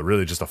awesome game, though.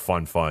 Really just a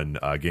fun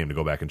game to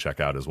go back and check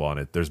out as well.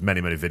 And there's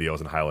many, many videos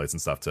and highlights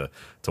and stuff to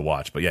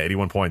watch. But yeah,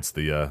 81 points,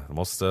 the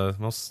most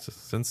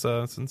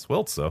since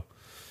Wilt. So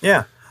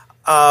yeah,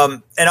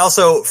 and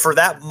also for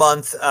that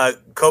month,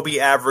 Kobe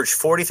averaged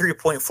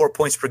 43.4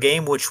 points per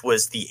game, which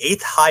was the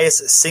 8th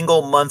highest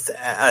single month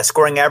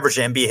scoring average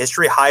in NBA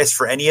history, highest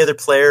for any other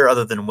player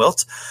other than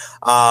Wilt.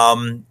 He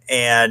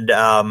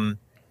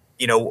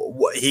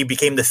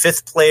became the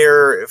 5th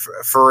player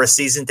for a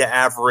season to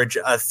average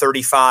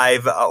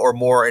 35 or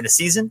more in a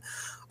season,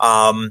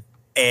 and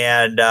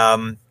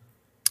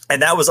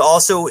that was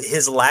also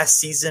his last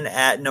season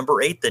at number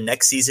 8. The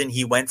next season,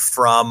 he went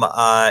from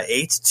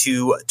 8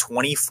 to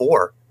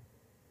 24.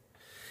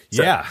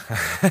 So, yeah,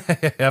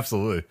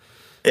 absolutely.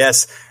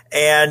 Yes.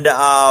 And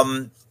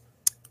but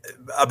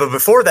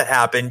before that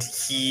happened,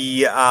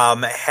 he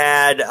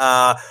had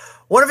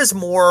one of his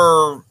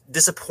more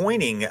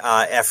disappointing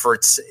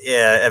efforts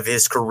of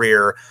his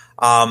career.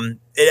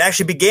 It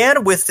actually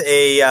began with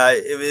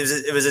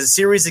it was a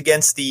series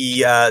against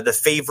the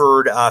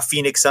favored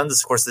Phoenix Suns,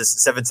 of course, the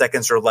 7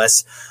 seconds or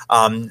less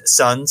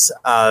Suns,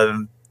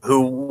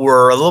 who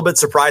were a little bit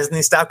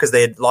surprisingly stopped because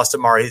they had lost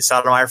Amar'e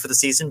Stoudemire for the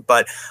season,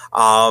 but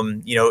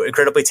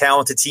incredibly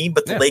talented team.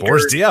 But the Lakers,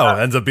 Boris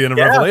Diaw ends up being a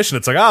revelation.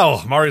 It's like,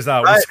 oh, Amar'e's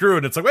out, we're screwed.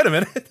 And it's like, wait a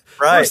minute,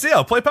 Boris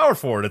Diaw, play power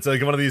forward. It's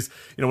like one of these,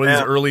 one of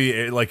these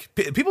early, like,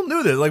 people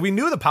knew that, like, we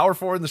knew the power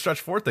forward and the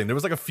stretch forward thing. There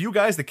was like a few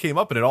guys that came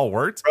up and it all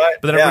worked,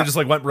 but then everybody just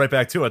like went right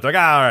back to it. They're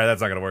like, all right,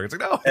 that's not gonna work. It's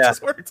like, no, it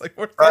just worked. It's like,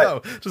 Boris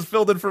Diaw just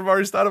filled in for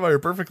Amar'e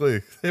Stoudemire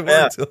perfectly. It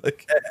worked.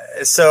 Like,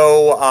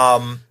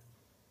 so.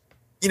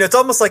 It's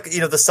almost like,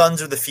 the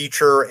Suns are the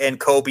future and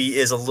Kobe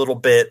is a little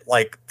bit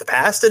like the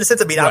past in a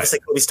sense. I mean, obviously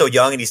Kobe's still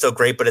young and he's still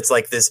great, but it's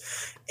like this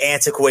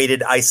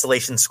antiquated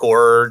isolation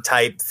scorer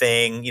type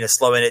thing,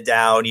 slowing it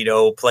down,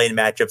 playing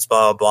matchups,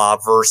 blah, blah, blah,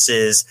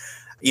 versus,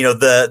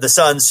 the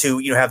Suns who,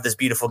 have this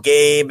beautiful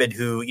game and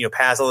who,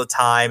 pass all the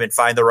time and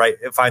find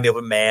the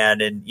open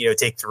man and,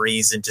 take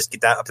threes and just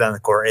get that up down the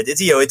court.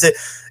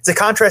 It's a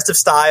contrast of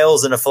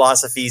styles and of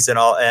philosophies and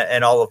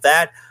all of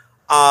that.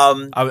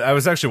 I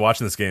was actually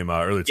watching this game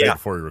earlier today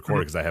before we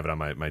recorded because I have it on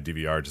my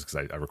DVR just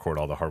because I record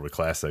all the Hardwood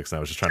Classics, and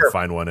I was just trying to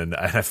find one, and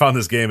I found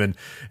this game, and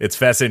it's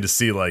fascinating to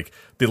see, like,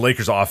 the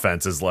Lakers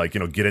offense is like,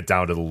 get it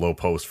down to the low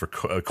post for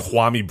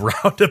Kwame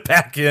Brown to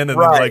back in,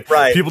 and then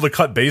people to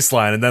cut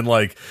baseline, and then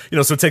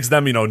so it takes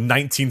them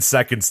 19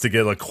 seconds to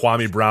get like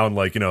Kwame Brown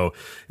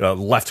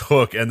left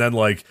hook, and then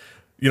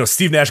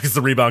Steve Nash gets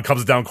the rebound,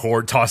 comes down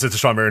court, tosses it to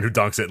Shawn Marion, who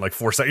dunks it in like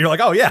 4 seconds. You're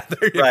like, oh yeah,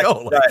 there you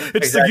go.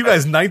 It just took you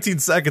guys 19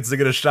 seconds to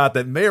get a shot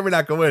that may or may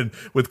not go in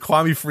with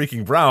Kwame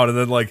freaking Brown, and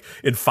then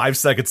in 5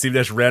 seconds, Steve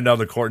Nash ran down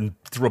the court and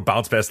threw a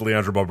bounce pass to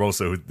Leandro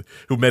Barbosa,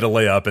 who made a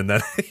layup, and then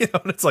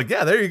and it's like,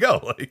 yeah, there you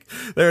go, like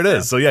there it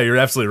is. So yeah, you're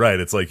absolutely right.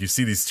 It's like you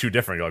see these two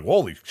different, you're like,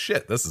 holy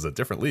shit, this is a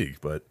different league,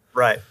 but.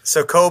 Right.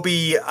 So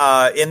Kobe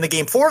in the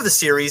game 4 of the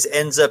series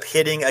ends up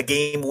hitting a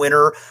game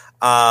winner.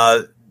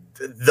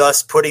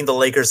 Thus putting the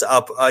Lakers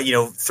up,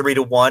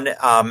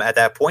 3-1 at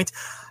that point.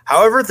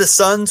 However, the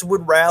Suns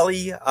would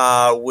rally,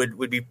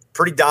 would be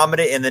pretty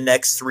dominant in the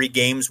next 3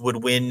 games,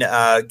 would win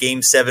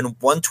Game 7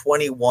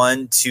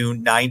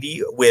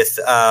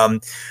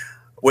 121-90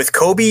 with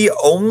Kobe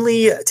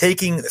only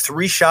taking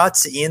 3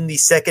 shots in the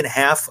second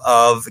half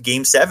of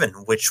Game 7,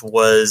 which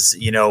was,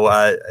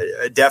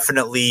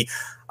 definitely,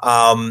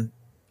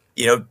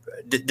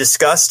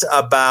 discussed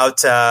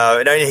about.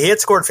 He had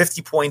scored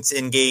 50 points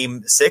in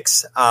Game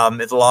 6,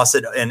 the loss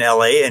in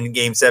LA. In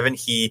Game 7,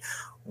 he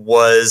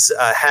was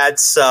had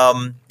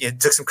some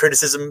took some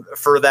criticism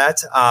for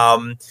that,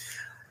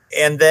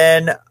 and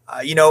then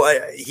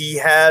he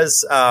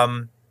has.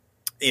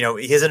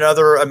 He has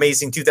another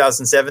amazing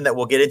 2007 that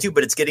we'll get into,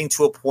 but it's getting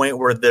to a point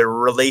where the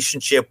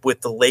relationship with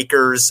the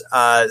Lakers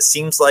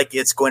seems like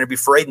it's going to be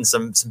frayed, and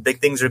some big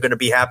things are going to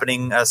be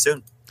happening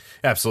soon.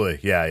 Absolutely.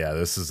 Yeah.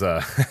 This is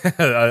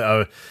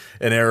an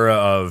era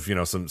of,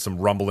 some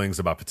rumblings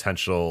about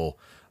potential,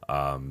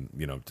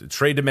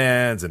 trade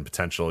demands and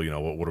potential,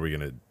 what are we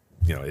going to,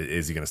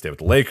 is he going to stay with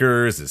the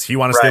Lakers? Does he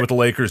want to stay with the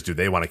Lakers? Do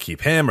they want to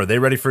keep him? Are they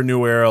ready for a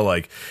new era?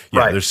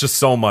 There's just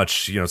so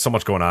much, so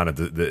much going on at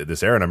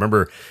this era. And I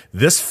remember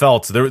this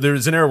felt,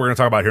 there's an era we're going to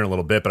talk about here in a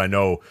little bit, but I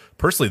know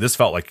personally this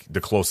felt like the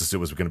closest it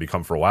was going to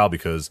become for a while,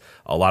 because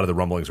a lot of the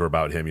rumblings were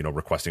about him,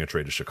 requesting a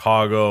trade to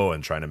Chicago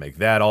and trying to make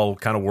that all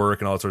kind of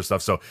work and all that sort of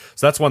stuff. So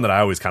that's one that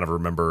I always kind of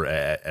remember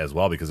as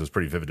well, because it was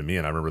pretty vivid to me.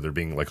 And I remember there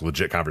being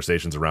legit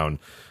conversations around,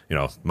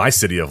 my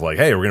city of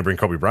hey, we're going to bring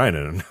Kobe Bryant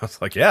in. And I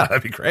was like, yeah,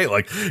 that'd be great.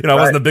 I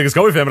wasn't the biggest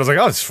Kobe fan, but I was like,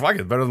 oh, it's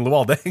fucking better than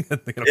Luol Deng and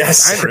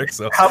yes. Heinrich.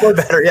 So probably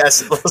better, yes,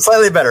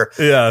 slightly better.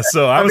 Yeah,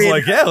 so I was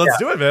like, yeah, let's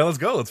do it, man. Let's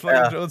go. Let's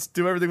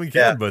do everything we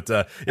can. Yeah. But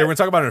we're going to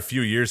talk about it in a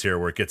few years here,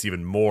 where it gets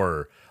even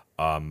more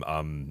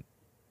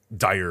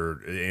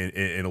dire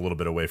in a little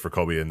bit of way for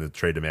Kobe and the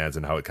trade demands,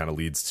 and how it kind of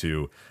leads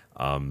to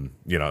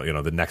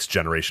the next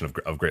generation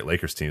of great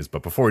Lakers teams.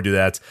 But before we do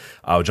that,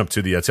 I'll jump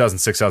to the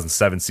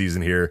 2006-2007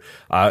 season here.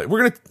 We're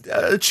going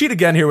to cheat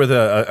again here with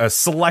a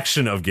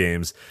selection of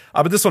games.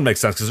 But this one makes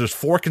sense because there's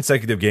 4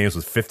 consecutive games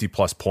with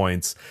 50-plus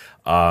points.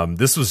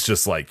 This was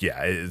just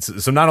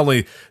so not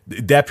only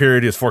that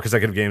period is 4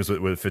 consecutive games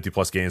with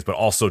 50-plus games, but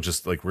also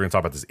just we're going to talk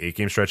about this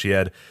 8-game stretch he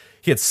had.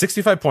 He had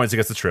 65 points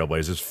against the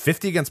Trailblazers,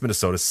 50 against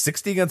Minnesota,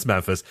 60 against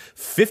Memphis,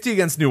 50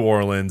 against New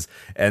Orleans,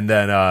 and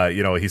then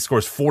he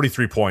scores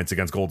 43 points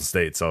against Golden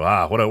State. So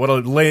what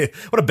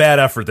a bad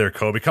effort there,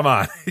 Kobe. Come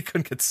on, he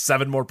couldn't get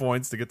 7 more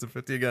points to get to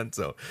 50 again.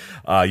 So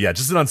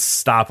just an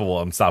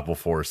unstoppable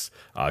force.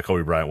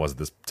 Kobe Bryant was at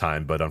this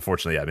time, but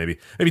unfortunately,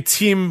 maybe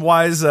team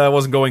wise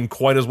wasn't going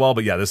quite as well.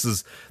 But yeah, this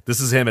is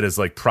him at his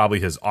probably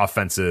his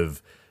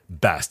offensive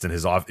best, and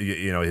his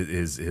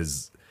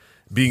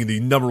being the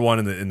number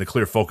one in the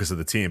clear focus of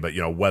the team. But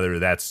whether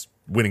that's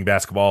winning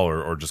basketball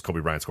or just Kobe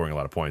Bryant scoring a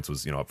lot of points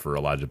was up for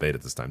a lot of debate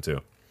at this time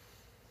too.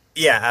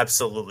 Yeah,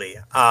 absolutely.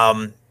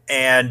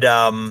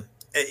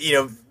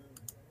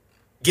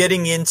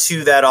 Getting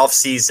into that off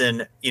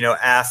season,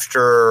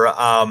 after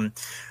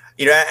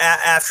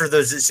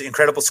those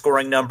incredible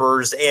scoring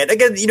numbers. And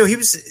again,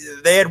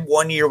 they had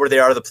 1 year where they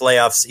are the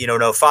playoffs,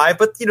 in 05,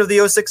 but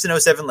the 06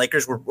 and 07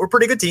 Lakers were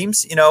pretty good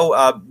teams,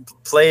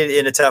 played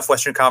in a tough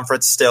Western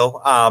Conference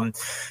still,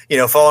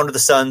 fall under the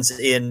Suns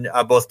in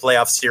both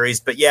playoff series.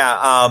 But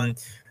yeah,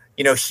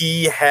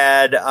 he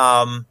had,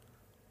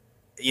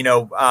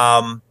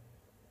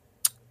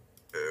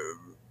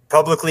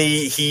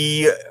 publicly,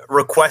 he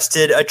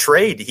requested a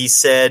trade. He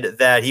said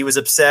that he was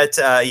upset.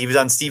 He was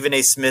on Stephen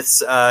A.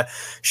 Smith's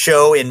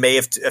show in May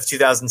of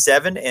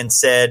 2007 and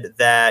said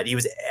that he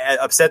was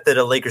upset that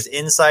a Lakers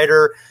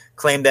insider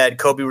claimed that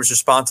Kobe was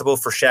responsible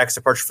for Shaq's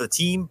departure for the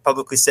team,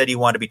 publicly said he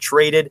wanted to be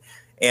traded,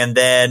 and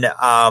then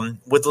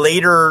would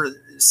later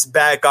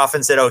back off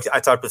and said, oh,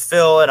 I talked with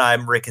Phil and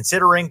I'm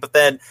reconsidering. But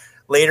then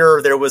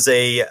later there was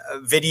a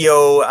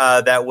video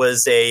that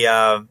was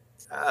a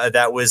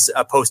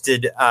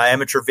posted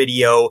amateur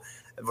video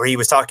where he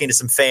was talking to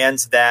some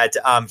fans that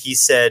he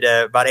said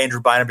about Andrew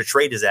Bynum to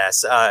trade his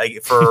ass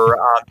for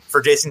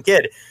Jason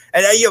Kidd.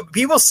 And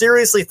people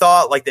seriously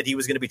thought that he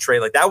was going to be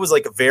traded. That was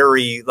a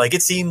very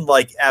it seemed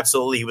like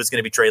absolutely he was going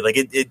to be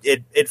traded.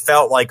 It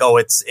felt like, oh,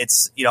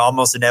 it's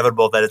almost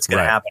inevitable that it's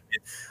going to happen.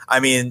 I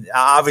mean,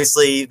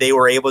 obviously they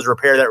were able to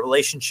repair that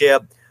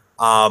relationship.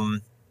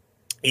 And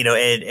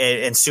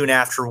soon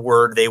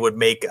afterward, they would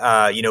make,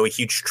 a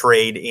huge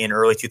trade in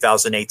early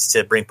 2008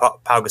 to bring Pau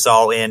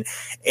Gasol in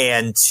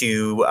and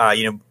to,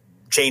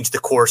 change the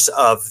course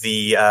of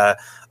the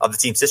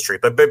team's history.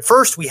 But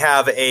first, we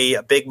have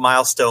a big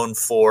milestone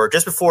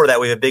just before that,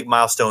 we have a big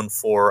milestone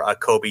for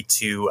Kobe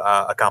to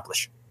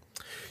accomplish.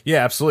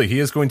 Yeah, absolutely. He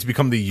is going to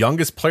become the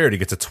youngest player to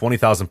get to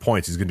 20,000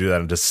 points. He's going to do that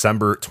on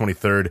December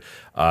 23rd,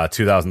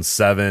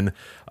 2007.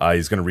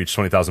 He's going to reach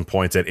 20,000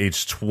 points at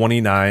age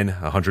 29,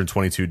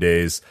 122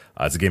 days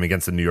It's a game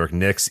against the New York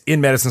Knicks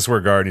in Madison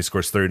Square Garden. He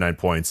scores 39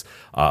 points,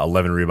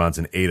 11 rebounds,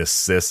 and 8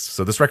 assists.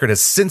 So this record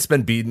has since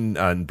been beaten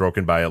and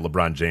broken by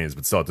LeBron James,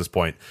 but still at this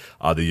point,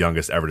 the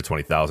youngest ever to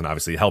 20,000.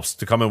 Obviously, it helps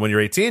to come in when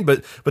you're 18,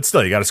 but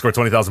still, you got to score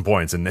 20,000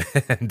 points and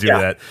do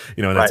that,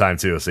 in that time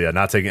too. So yeah,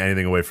 not taking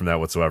anything away from that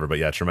whatsoever. But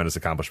yeah, tremendous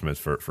accomplishments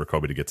for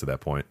Kobe to get to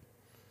that point.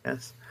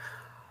 Yes.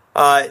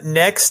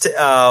 Next,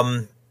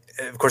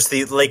 of course,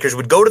 the Lakers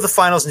would go to the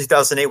finals in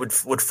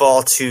 2008, would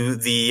fall to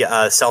the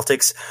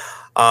Celtics.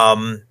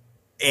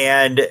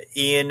 And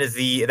in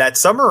that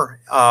summer,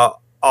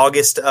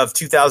 August of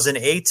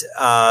 2008,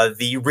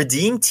 the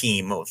Redeem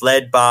team,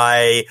 led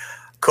by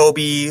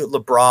Kobe,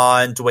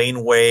 LeBron,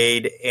 Dwayne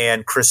Wade,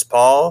 and Chris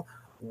Paul,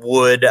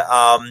 would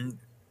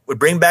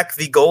bring back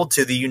the gold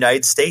to the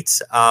United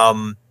States.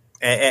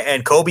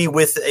 And Kobe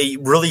with a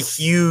really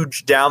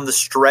huge down the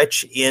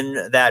stretch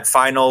in that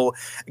final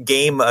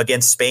game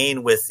against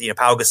Spain with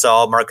Pau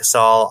Gasol, Marc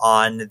Gasol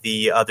on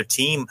the other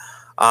team.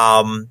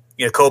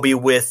 Kobe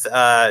with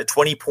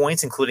 20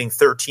 points, including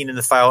 13 in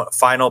the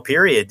final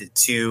period,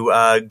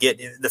 to get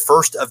the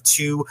first of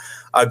 2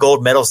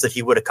 gold medals that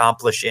he would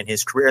accomplish in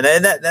his career.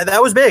 And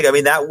that was big. I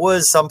mean, that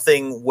was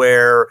something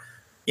where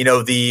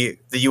the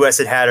U.S.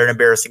 had an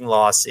embarrassing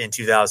loss in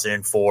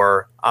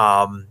 2004.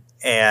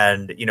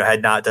 And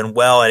had not done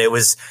well, and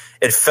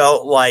it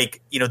felt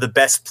like the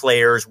best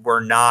players were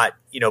not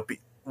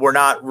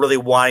really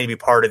wanting to be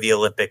part of the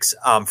Olympics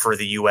for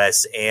the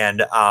U.S.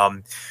 and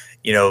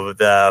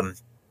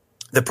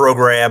the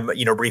program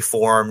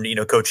reformed,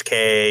 Coach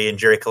K and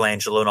Jerry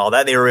Colangelo and all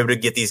that. They were able to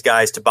get these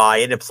guys to buy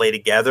in and play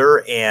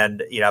together,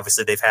 and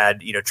obviously they've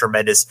had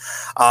tremendous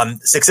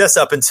success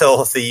up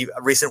until the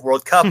recent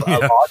World Cup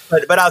loss.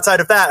 But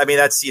outside of that, I mean,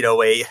 that's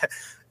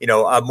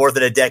more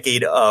than a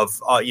decade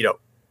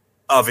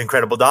of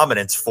incredible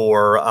dominance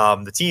for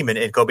the team,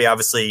 and Kobe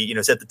obviously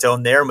set the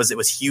tone there, and it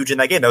was huge in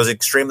that game. That was an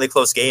extremely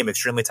close game,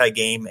 extremely tight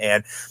game,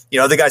 and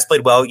the guys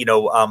played well.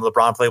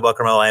 LeBron played well,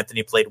 Carmelo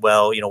Anthony played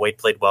well, Wade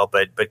played well,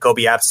 but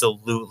Kobe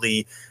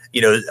absolutely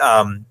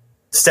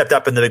stepped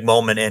up in the big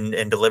moment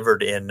and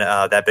delivered in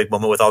that big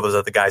moment with all those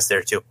other guys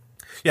there too.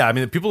 Yeah, I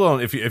mean, people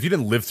don't. If you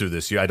didn't live through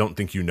this, I don't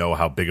think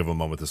how big of a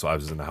moment this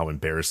was and how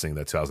embarrassing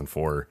that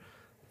 2004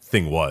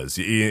 thing was,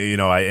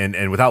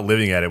 and without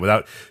living at it,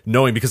 without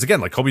knowing, because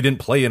again, like Kobe didn't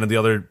play in the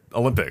other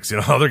Olympics,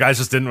 other guys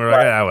just didn't. We're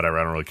like, whatever,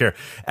 I don't really care.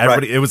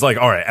 Everybody, It was like,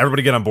 all right,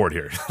 everybody get on board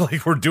here.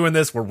 Like, we're doing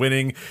this, we're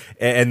winning,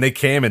 and they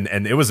came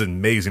and it was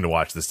amazing to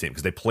watch this team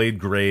because they played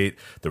great.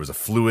 There was a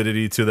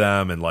fluidity to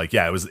them, and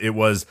it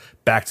was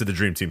back to the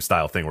Dream Team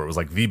style thing where it was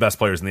like the best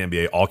players in the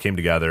NBA all came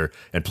together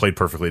and played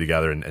perfectly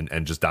together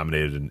and just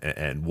dominated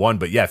and won.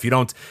 But yeah, if you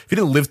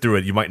didn't live through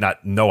it, you might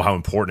not know how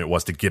important it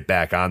was to get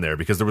back on there,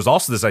 because there was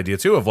also this idea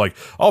too of like,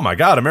 oh my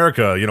God,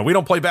 America, we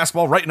don't play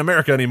basketball right in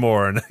America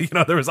anymore. And,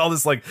 there was all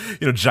this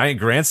giant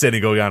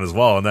grandstanding going on as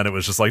well. And then it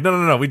was just like,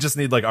 no, we just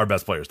need our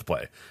best players to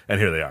play. And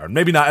here they are.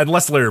 Maybe not,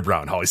 unless Larry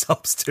Brown always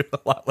helps too. A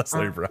lot less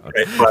Larry Brown.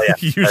 Right. Well, yeah.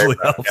 He usually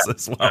helps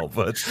as well.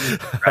 But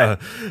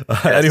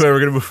anyway, we're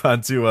going to move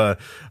on to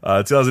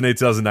 2008,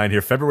 2009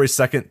 here, February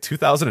 2nd,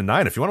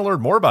 2009. If you want to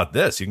learn more about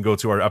this, you can go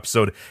to our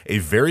episode, A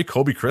Very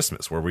Kobe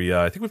Christmas, where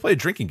I think we played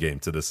a drinking game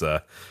to this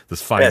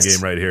fine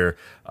game right here.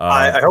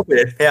 I hope we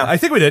did. Yeah. I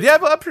think we did. Yeah,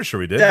 but I'm pretty sure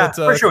we did. Yeah,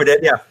 pretty sure we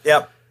did. Yeah.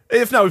 Yeah.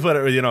 If not, we played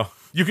it,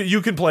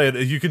 you can play it.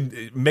 You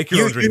can make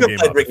your own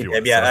drinking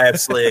game. Yeah, I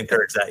absolutely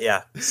encourage that.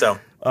 Yeah. So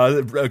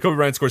Kobe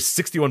Bryant scores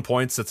 61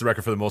 points. That's the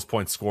record for the most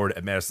points scored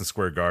at Madison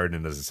Square Garden.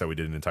 And as I said, we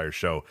did an entire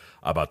show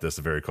about this,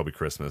 A Very Kobe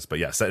Christmas. But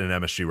yeah, setting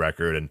an MSG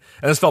record, and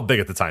this felt big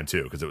at the time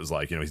too, because it was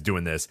like, he's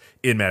doing this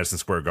in Madison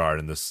Square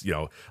Garden. This,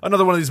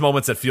 another one of these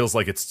moments that feels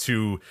like it's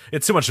too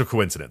much of a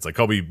coincidence. Like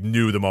Kobe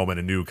knew the moment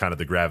and knew kind of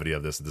the gravity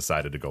of this and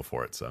decided to go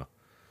for it. So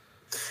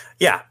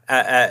yeah,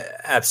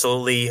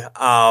 absolutely.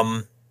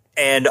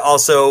 And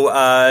also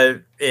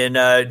in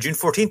June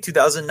 14th,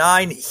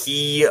 2009,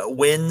 he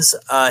wins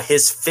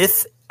his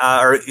fourth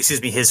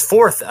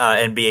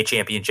NBA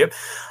championship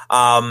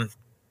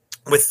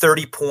with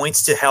 30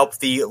 points to help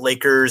the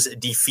Lakers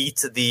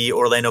defeat the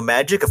Orlando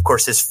Magic. Of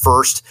course, his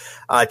first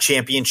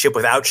championship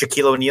without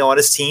Shaquille O'Neal on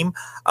his team.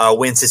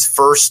 Wins his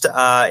first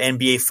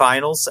NBA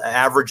Finals,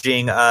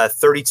 averaging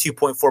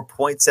 32.4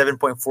 points,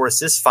 7.4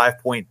 assists,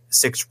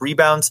 5.6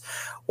 rebounds,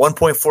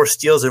 1.4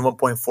 steals, and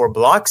 1.4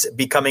 blocks,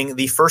 becoming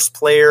the first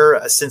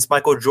player since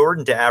Michael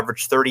Jordan to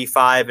average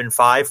 35 and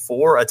 5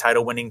 for a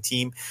title-winning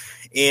team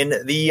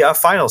in the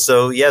finals.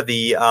 So yeah,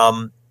 the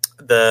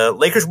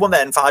Lakers won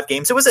that in 5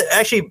 games. It was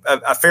actually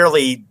a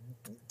fairly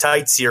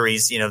tight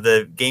series.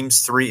 The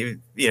games 3,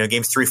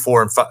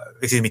 4, and 5,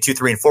 2,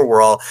 3, and 4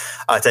 were all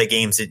tight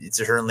games.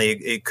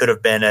 It could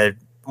have been a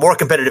more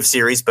competitive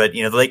series, but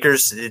the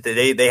Lakers,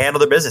 they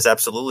handled their business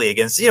absolutely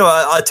against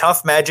a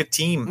tough Magic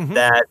team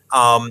that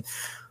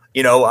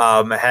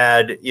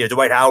had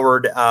Dwight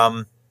Howard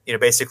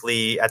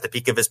basically at the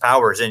peak of his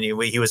powers, and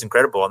he was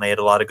incredible, and they had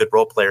a lot of good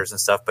role players and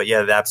stuff. But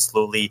yeah,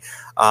 absolutely,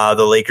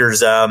 the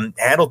Lakers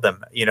handled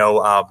them.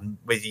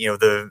 With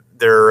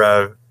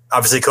their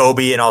obviously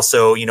Kobe, and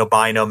also,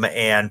 Bynum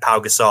and Pau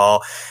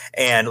Gasol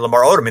and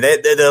Lamar Odom. I mean,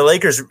 the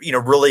Lakers,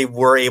 really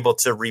were able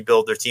to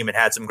rebuild their team and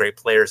had some great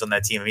players on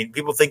that team. I mean,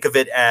 people think of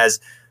it as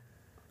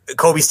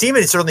Kobe's team,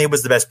 and certainly he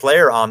was the best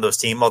player on those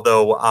team,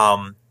 although,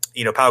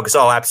 Pau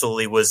Gasol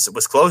absolutely was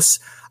close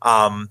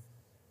to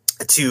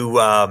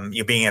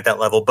being at that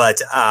level.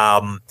 But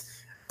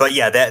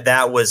yeah,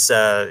 that was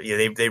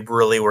they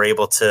really were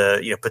able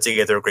to put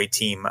together a great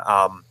team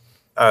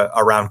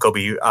around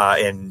Kobe,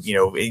 and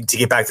to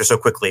get back there so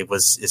quickly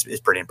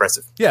is pretty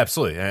impressive. Yeah,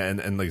 absolutely.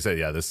 And like I said,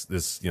 yeah, this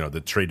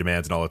the trade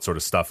demands and all that sort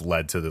of stuff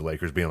led to the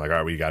Lakers being like, all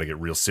right, we got to get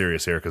real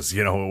serious here, because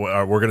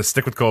we're going to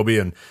stick with Kobe,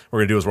 and what we're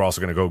going to do is we're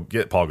also going to go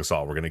get Paul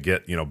Gasol. We're going to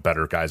get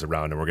better guys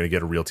around him. We're going to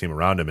get a real team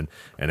around him,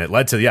 and it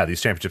led to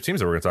these championship teams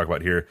that we're going to talk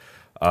about here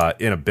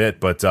in a bit.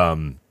 But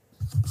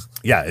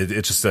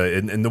it's just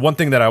and the one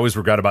thing that I always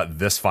regret about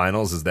this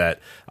finals is that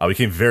we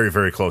came very,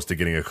 very close to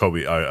getting a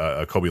Kobe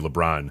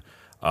LeBron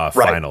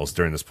finals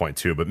during this point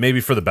too, but maybe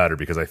for the better,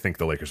 because I think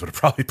the Lakers would have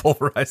probably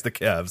pulverized the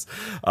Cavs.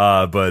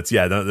 But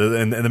yeah,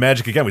 and the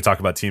Magic, again, we talk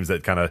about teams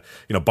that kind of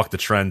buck the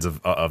trends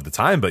of the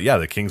time. But yeah,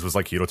 the Kings was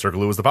like Hedo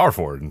Turkoglu was the power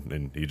forward,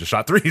 and he just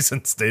shot threes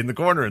and stayed in the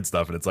corner and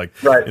stuff. And it's like,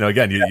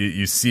 again,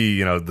 you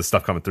see the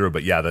stuff coming through.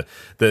 But yeah,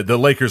 the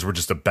Lakers were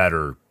just a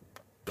better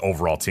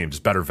overall team,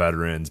 just better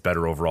veterans,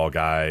 better overall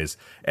guys.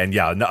 And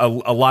yeah,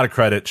 a lot of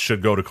credit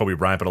should go to Kobe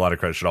Bryant, but a lot of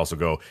credit should also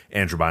go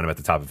Andrew Bynum at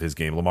the top of his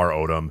game, Lamar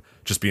Odom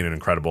just being an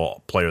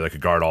incredible player that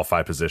could guard all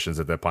 5 positions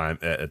at the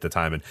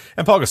time,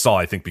 and Paul Gasol,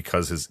 I think,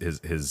 because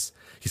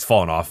he's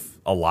fallen off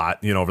a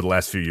lot over the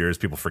last few years.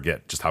 People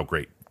forget just how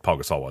great Paul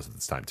Gasol was at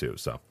this time too.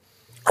 So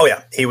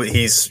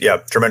he's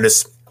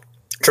tremendous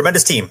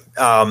team.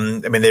 I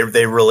mean,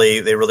 they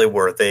really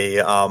were.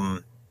 They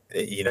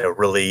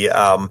really,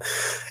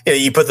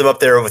 you put them up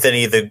there with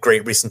any of the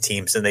great recent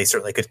teams, and they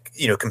certainly could,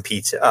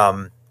 compete,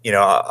 on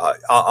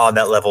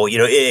that level,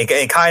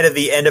 and kind of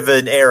the end of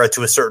an era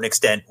to a certain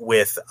extent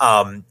with,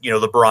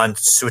 LeBron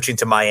switching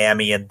to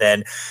Miami, and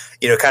then,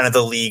 kind of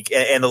the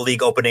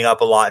league opening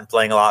up a lot and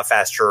playing a lot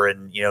faster,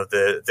 and,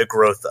 the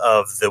growth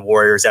of the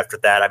Warriors after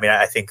that. I mean,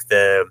 I think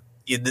the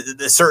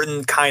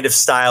certain kind of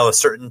style, a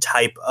certain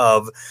type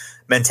of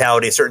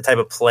mentality, a certain type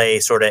of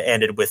play sort of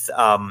ended with,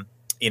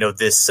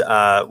 this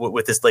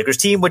with this Lakers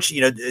team, which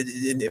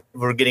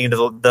we're getting into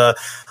the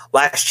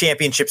last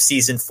championship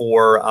season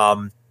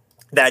for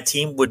that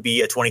team would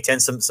be a 2010.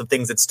 Some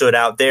things that stood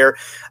out there.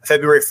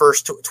 February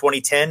 1st,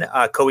 2010,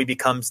 Kobe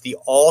becomes the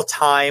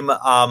all-time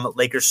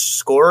Lakers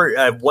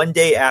scorer one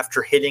day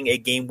after hitting a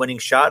game-winning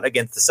shot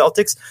against the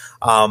Celtics.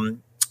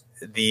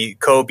 The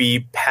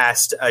Kobe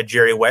passed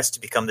Jerry West to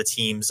become the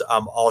team's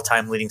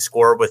all-time leading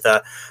scorer with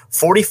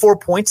 44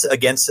 points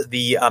against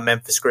the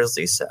Memphis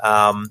Grizzlies.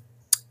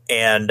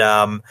 And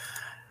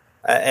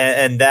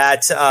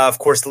that, of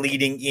course,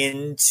 leading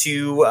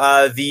into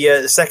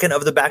the second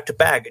of the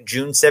back-to-back,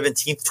 June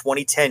 17th,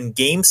 2010,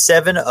 Game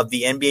 7 of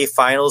the NBA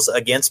Finals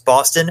against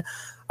Boston,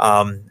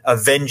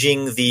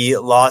 avenging the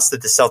loss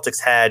that the Celtics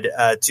had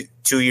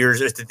 2 years,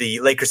 that the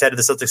Lakers had to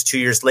the Celtics 2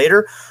 years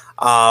later.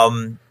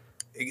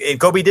 And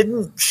Kobe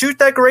didn't shoot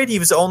that great. He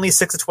was only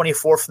 6 of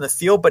 24 from the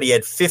field, but he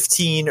had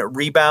 15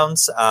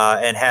 rebounds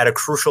and had a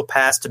crucial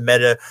pass to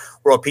Meta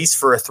World Peace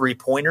for a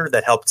 3-pointer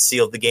that helped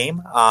seal the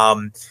game.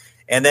 And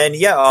then,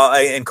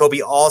 and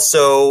Kobe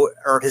also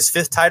earned his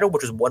 5th title,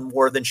 which was one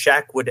more than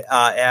Shaq would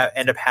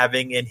end up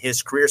having in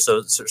his career.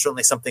 So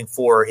certainly something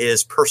for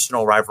his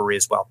personal rivalry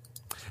as well.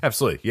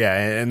 Absolutely. Yeah.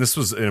 And this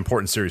was an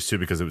important series too,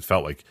 because it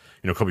felt like,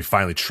 Kobe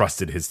finally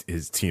trusted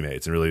his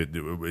teammates and really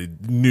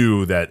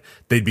knew that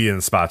they'd be in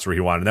the spots where he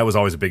wanted. And that was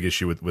always a big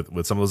issue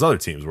with some of those other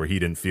teams where he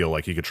didn't feel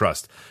like he could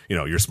trust,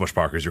 your Smush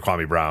Parkers, your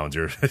Kwame Browns,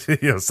 your,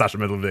 Sasha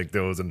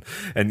Middleton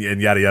and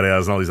yada, yada,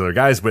 and all these other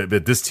guys. But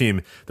this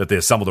team that they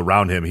assembled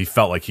around him, he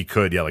felt like he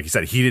could. Yeah. Like he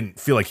said, he didn't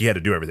feel like he had to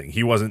do everything.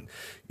 He wasn't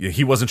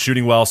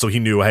shooting well, so he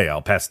knew, hey,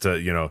 I'll pass to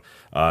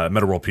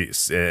Meta World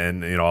Peace,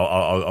 and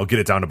I'll get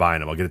it down to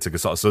Bynum, I'll get it to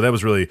Gasol. So that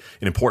was really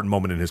an important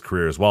moment in his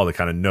career as well, to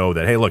kind of know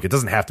that, hey, look, it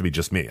doesn't have to be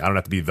just me. I don't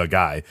have to be the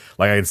guy.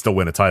 Like, I can still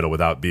win a title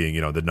without being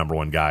the number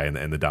one guy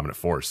and the dominant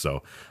force.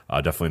 So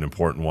definitely an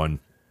important one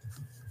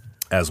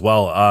as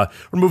well.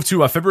 We'll move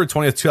to February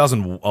 20th,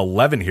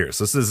 2011 here.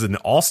 So this is an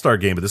all-star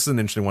game, but this is an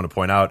interesting one to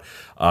point out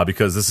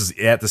because this is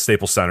at the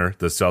Staples Center,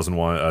 the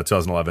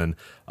 2011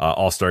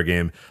 all-star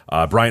game.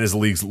 Bryant is the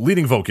league's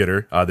leading vote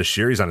getter this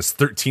year. He's on his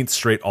 13th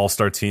straight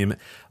all-star team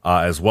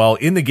as well.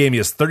 In the game, he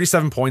has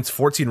 37 points,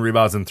 14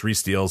 rebounds, and 3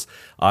 steals.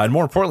 And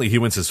more importantly, he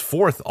wins his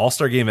 4th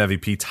all-star game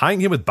MVP,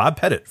 tying him with Bob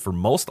Pettit for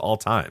most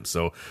all-time.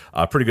 So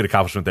pretty good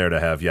accomplishment there to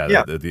have,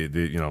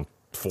 the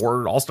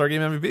 4 All-Star Game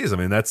MVPs. I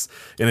mean, that's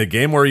in a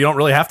game where you don't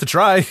really have to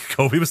try.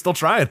 Kobe was still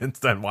trying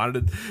and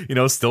wanted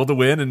it, still to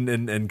win.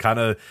 And kind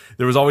of,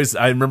 there was always,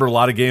 I remember a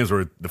lot of games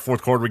where the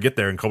fourth quarter would get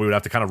there and Kobe would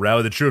have to kind of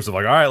rally the troops of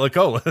like, all right, let's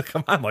go.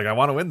 Come on. Like, I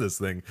want to win this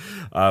thing.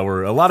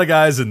 Where a lot of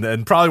guys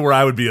and probably where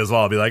I would be as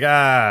well, I'd be like,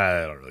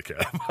 I don't really care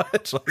that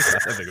much. Like,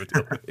 not that big of a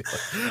deal to me.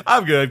 Like,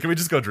 I'm good. Can we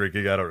just go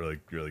drinking? I don't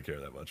really care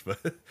that much.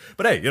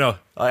 But hey,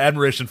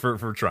 admiration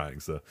for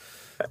trying. So.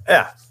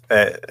 Yeah,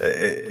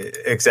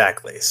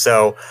 exactly.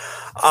 So,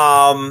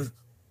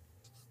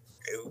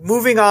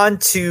 moving on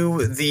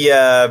to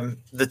the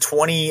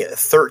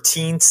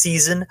 2013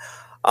 season.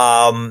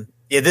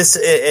 This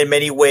in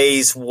many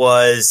ways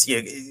was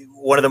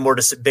one of the more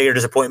bigger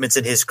disappointments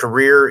in his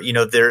career.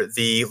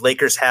 The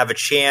Lakers have a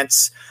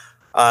chance,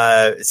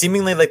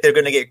 seemingly like they're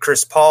going to get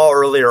Chris Paul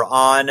earlier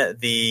on.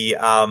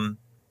 The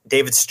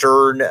David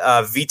Stern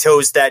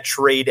vetoes that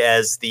trade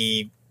as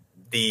the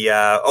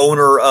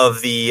owner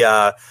of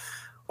the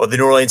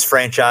New Orleans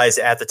franchise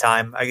at the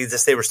time. I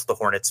guess they were still the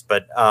Hornets,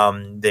 but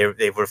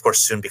they would of course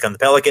soon become the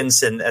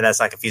Pelicans, and that's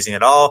not confusing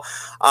at all.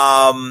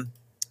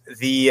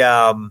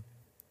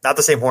 Not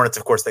the same Hornets,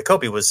 of course, that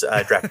Kobe was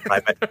drafted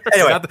by. But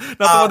anyway, not the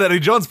one that Eddie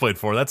Jones played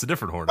for. That's a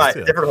different Hornets. Right,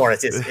 yeah. Different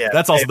Hornets. Yes, yeah.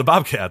 That's also the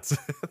Bobcats.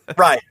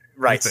 Right.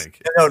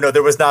 No,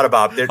 there was not a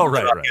Bob. Right.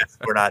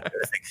 We're not.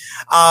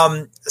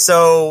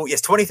 So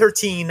yes,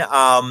 2013.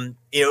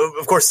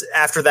 Of course,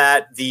 after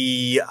that,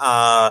 the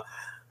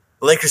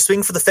Lakers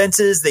swing for the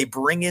fences. They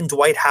bring in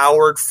Dwight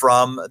Howard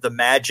from the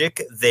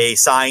Magic. They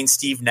sign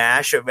Steve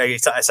Nash.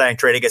 Sign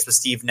trade, I guess, with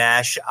Steve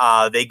Nash.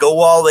 They go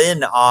all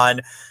in on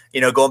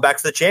going back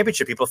to the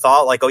championship. People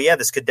thought like, oh yeah,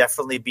 this could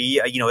definitely be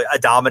a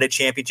dominant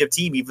championship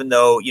team, even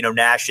though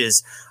Nash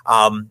is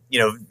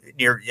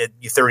near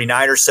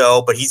 39 or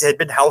so, but he's had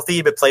been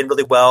healthy, but played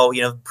really well.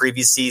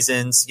 Previous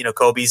seasons.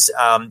 Kobe's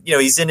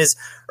he's in his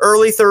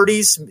early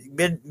 30s,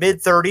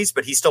 mid 30s,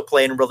 but he's still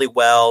playing really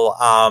well.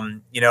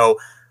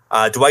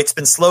 Dwight's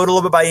been slowed a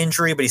little bit by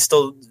injury, but he's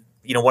still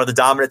one of the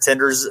dominant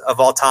tenders of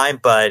all time,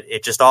 but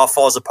it just all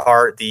falls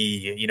apart.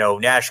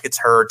 Nash gets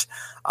hurt.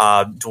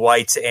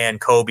 Dwight and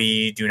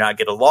Kobe do not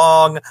get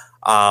along.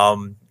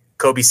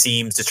 Kobe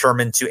seems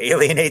determined to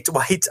alienate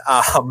Dwight,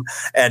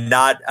 and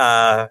not.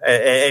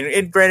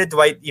 And granted,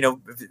 Dwight,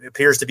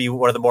 appears to be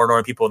one of the more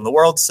annoying people in the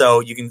world, so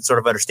you can sort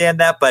of understand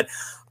that. But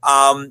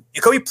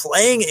Kobe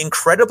playing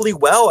incredibly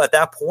well at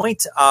that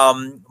point.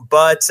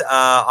 But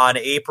on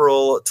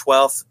April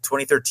 12th,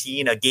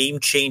 2013, a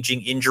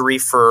game-changing injury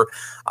for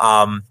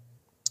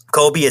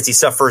Kobe as he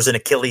suffers an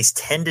Achilles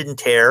tendon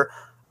tear.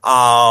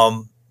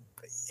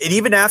 And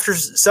even after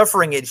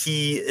suffering it,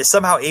 he is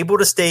somehow able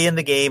to stay in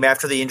the game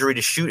after the injury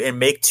to shoot and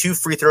make 2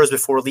 free throws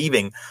before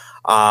leaving.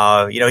 He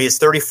has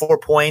 34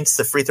 points.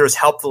 The free throws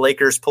help the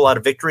Lakers pull out a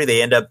victory.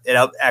 It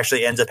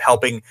ends up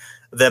helping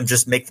them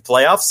just make the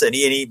playoffs. And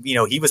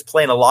he was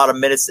playing a lot of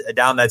minutes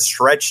down that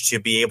stretch to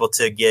be able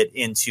to get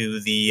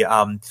into the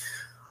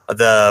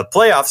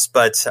playoffs.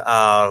 But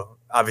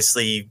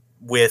obviously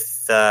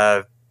with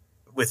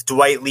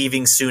Dwight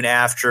leaving soon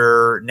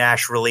after,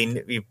 Nash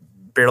really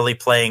barely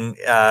playing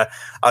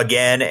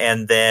again,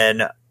 and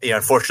then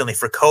unfortunately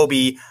for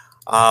Kobe,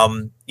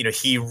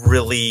 he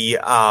really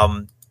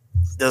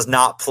does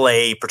not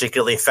play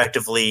particularly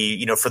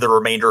effectively for the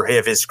remainder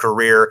of his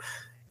career.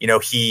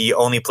 He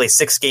only plays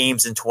 6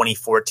 games in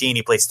 2014.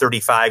 He plays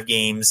 35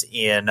 games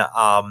in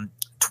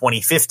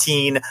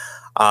 2015,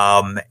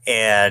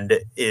 and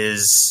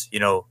is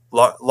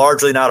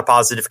largely not a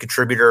positive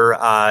contributor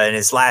in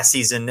his last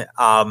season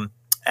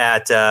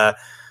at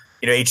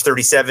age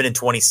 37 in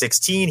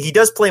 2016. He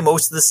does play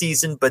most of the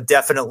season, but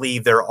definitely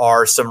there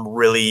are some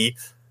really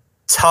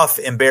tough,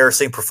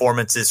 embarrassing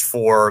performances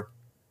for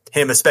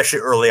him, especially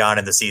early on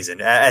in the season,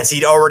 as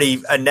he'd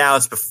already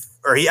announced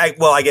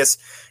I guess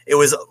it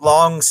was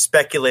long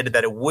speculated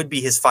that it would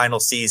be his final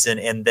season,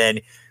 and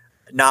then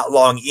not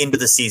long into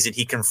the season,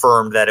 he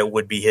confirmed that it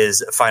would be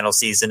his final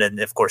season. And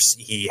of course,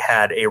 he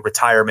had a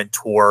retirement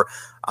tour,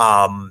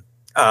 to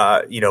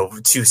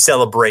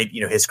celebrate,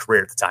 his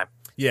career at the time.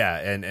 Yeah,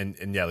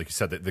 and yeah, like you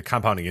said, the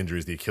compounding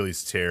injuries, the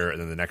Achilles tear, and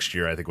then the next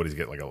year, I think he's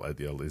getting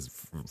his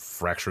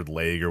fractured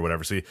leg or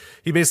whatever. So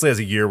he basically has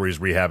a year where he's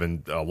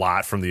rehabbing a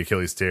lot from the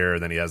Achilles tear,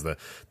 and then he has the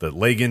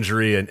leg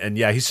injury, and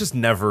yeah, he's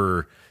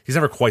never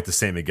quite the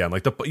same again.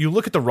 Like you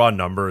look at the raw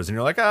numbers, and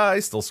you're like,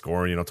 he's still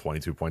scoring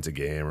 22 points a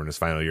game, or in his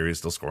final year, he's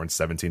still scoring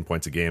 17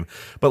 points a game.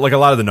 But like a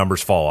lot of the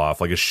numbers fall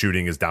off. Like his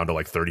shooting is down to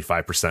like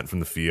 35% from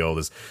the field.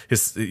 His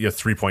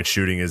 3-point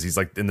shooting he's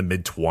like in the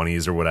mid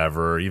 20s or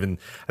whatever. I think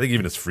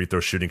even his free throw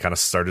shooting kind of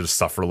started to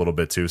suffer a little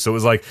bit too. So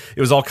it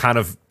was all kind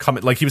of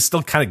coming. Like he was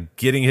still kind of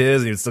getting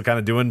his, and he was still kind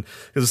of doing.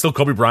 It was still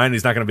Kobe Bryant.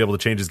 He's not going to be able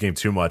to change his game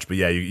too much. But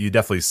yeah, you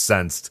definitely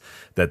sensed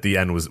that the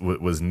end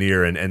was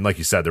near. And like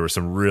you said, there were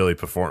some really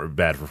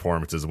bad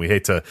performances, and we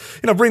hate to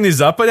bring these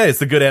up, but hey, it's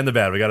the good and the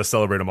bad. We got to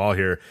celebrate them all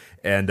here.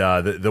 And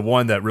the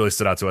one that really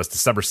stood out to us,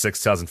 December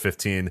 6,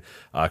 2015,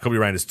 Kobe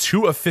Bryant is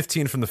 2 of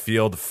 15 from the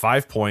field,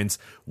 5 points,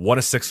 1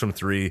 of 6 from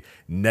 3,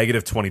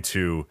 negative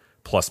 22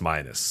 plus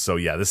minus. So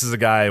yeah, this is a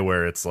guy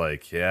where it's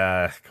like,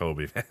 yeah,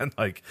 Kobe, man.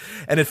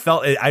 And it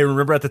felt, I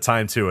remember at the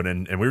time too,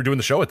 and we were doing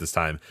the show at this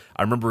time,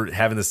 I remember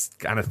having this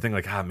kind of thing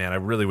like, man, I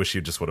really wish he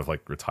just would have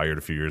retired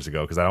a few years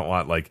ago, because I don't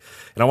want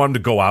him to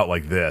go out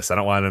like this. I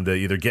don't want him to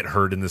either get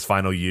hurt in this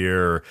final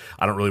year, or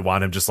I don't really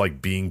want him just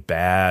being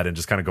bad and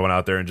just kind of going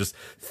out there and just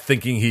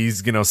thinking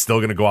he's still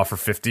going to go off for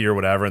 50 or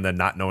whatever, and then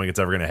not knowing it's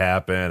ever going to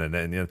happen, and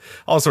then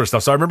all sort of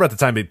stuff. So I remember at the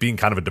time it being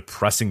kind of a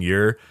depressing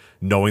year,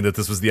 knowing that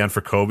this was the end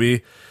for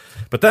Kobe.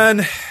 But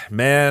then,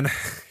 man,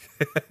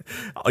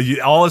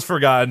 all is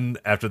forgotten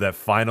after that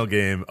final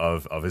game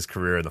of his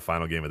career and the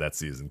final game of that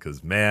season.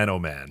 Because man, oh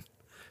man,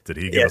 did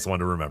he give us one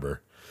to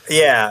remember.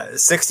 Yeah,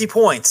 60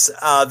 points.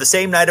 The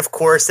same night, of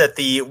course, that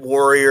the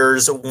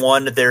Warriors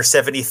won their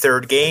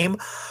 73rd game.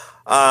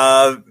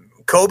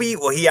 Kobe,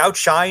 well, he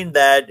outshined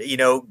that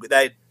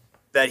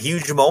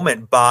huge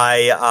moment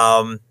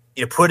by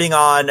putting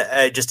on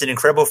just an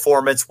incredible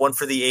performance, one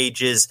for the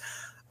ages.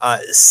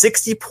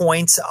 60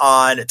 points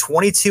on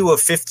 22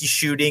 of 50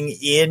 shooting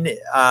in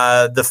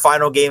the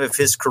final game of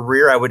his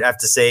career. I would have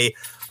to say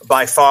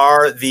by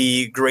far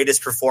the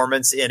greatest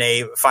performance in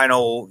a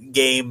final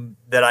game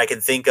that I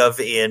can think of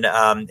in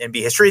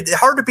NBA history. It's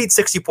hard to beat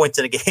 60 points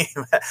in a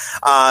game.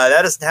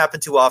 That doesn't happen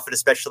too often,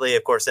 especially,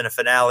 of course, in a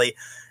finale.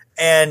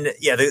 And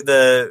yeah,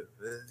 the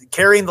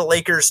carrying the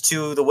Lakers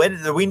to the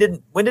win. The win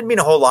didn't mean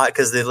a whole lot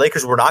because the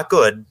Lakers were not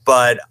good,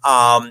 but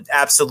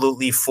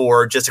absolutely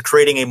for just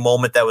creating a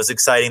moment that was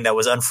exciting, that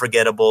was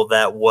unforgettable,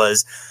 that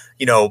was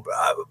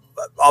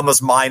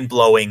almost mind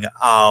blowing.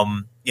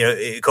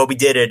 Kobe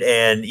did it,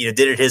 and did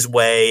it his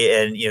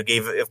way, and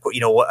gave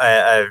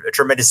a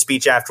tremendous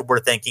speech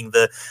afterward, thanking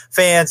the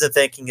fans and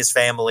thanking his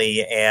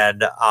family,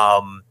 and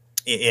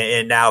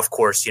now, of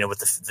course,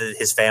 with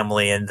his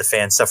family and the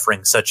fans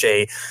suffering such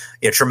a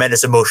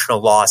tremendous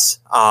emotional loss,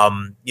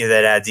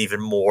 that adds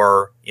even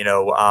more.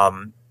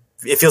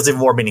 It feels even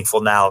more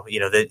meaningful now.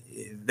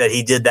 That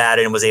he did that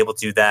and was able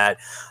to do that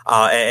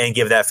and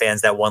give that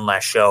fans that one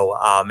last show,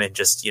 and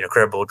just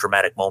incredible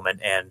dramatic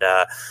moment, and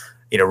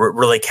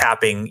really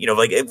capping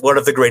like one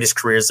of the greatest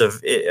careers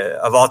of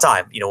all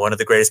time. One of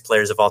the greatest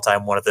players of all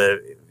time. One of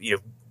the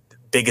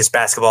biggest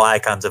basketball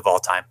icons of all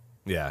time.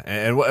 Yeah,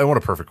 and what a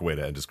perfect way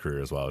to end his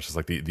career as well. It's just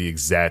like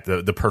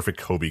the perfect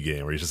Kobe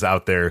game where he's just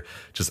out there,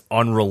 just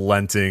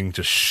unrelenting,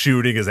 just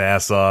shooting his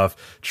ass off,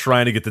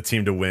 trying to get the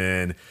team to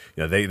win.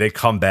 They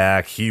come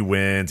back, he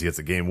wins, he gets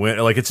a game win.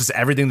 Like, it's just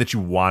everything that you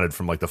wanted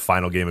from like the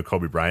final game of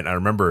Kobe Bryant. I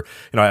remember,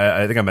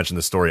 I think I mentioned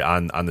this story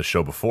on the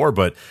show before,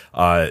 but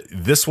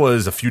this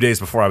was a few days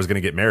before I was going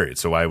to get married.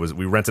 So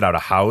we rented out a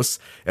house,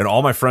 and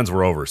all my friends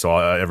were over. So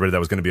everybody that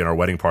was going to be in our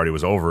wedding party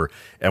was over,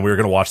 and we were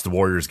going to watch the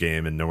Warriors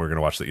game, and then we were going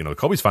to watch the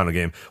Kobe's final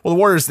game. Well, the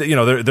Warriors,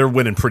 they're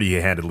winning pretty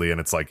handedly, and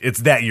it's like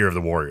it's that year of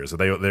the Warriors.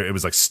 It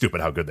was like stupid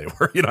how good they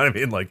were. You know what I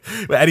mean? Like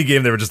any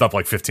game, they were just up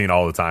like 15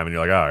 all the time, and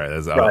you're like, all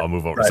right, I'll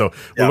move over. Right. So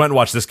we went and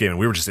watched this game, and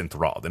we were just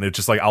enthralled. And it's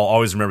just like I'll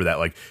always remember that,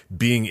 like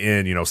being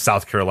in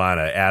South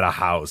Carolina at a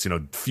house, a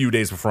few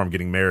days before I'm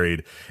getting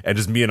married, and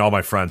just me and all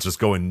my friends just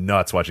going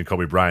nuts watching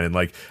Kobe Bryant. And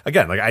like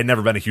again, like I'd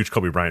never been a huge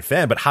Kobe Bryant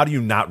fan, but how do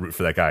you not root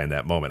for that guy in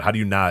that moment? How do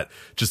you not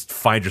just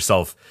find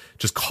yourself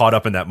just caught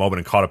up in that moment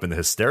and caught up in the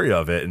hysteria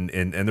of it?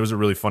 And there was a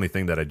really funny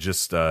thing that I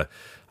just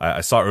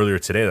I saw earlier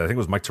today that I think it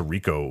was Mike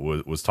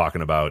Tirico was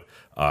talking about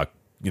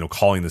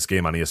calling this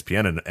game on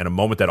ESPN, and a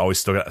moment that always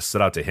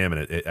stood out to him,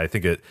 and I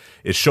think it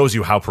shows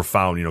you how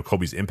profound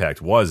Kobe's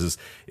impact was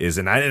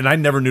and I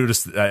never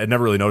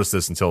really noticed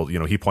this until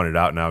he pointed it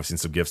out, and now I've seen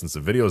some GIFs and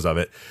some videos of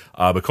it,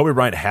 but Kobe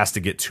Bryant has to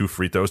get 2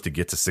 free throws to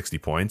get to 60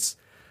 points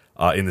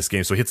in this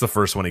game. So he hits the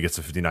first one, he gets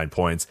to 59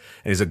 points,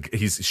 and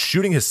he's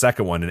shooting his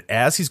second one, and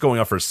as he's going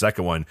up for his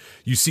second one,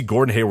 you see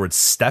Gordon Hayward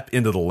step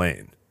into the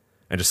lane.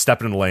 And just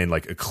stepping in the lane,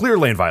 like a clear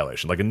lane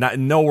violation, like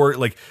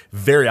like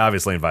very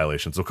obvious lane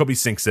violation. So Kobe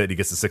sinks it, he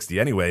gets to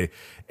 60 anyway.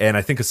 And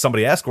I think because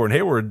somebody asked Gordon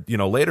Hayward,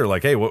 later,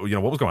 like, hey, what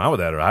was going on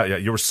with that? Or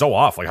you were so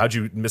off. Like, how'd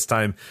you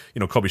mistime,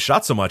 Kobe's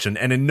shot so much? And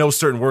in no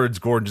certain words,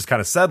 Gordon just kind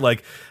of said,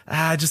 like,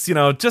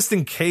 just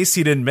in case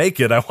he didn't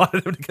make it, I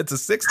wanted him to get to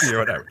 60 or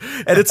whatever.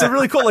 And it's a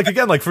really cool, like,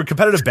 again, like for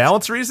competitive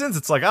balance reasons,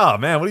 it's like, oh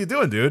man, what are you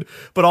doing, dude?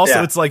 But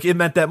also it's like, it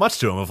meant that much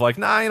to him of like,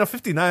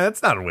 59,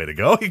 that's not a way to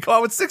go. You go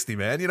out with 60,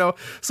 man,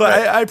 So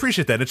right. I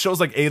appreciate that. It shows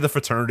like the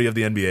fraternity of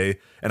the NBA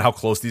and how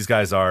close these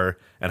guys are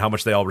and how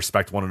much they all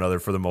respect one another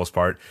for the most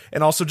part,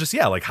 and also just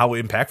like how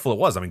impactful it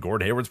was. I mean,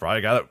 Gordon Hayward's probably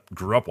a guy that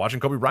grew up watching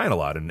Kobe Bryant a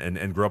lot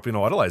and grew up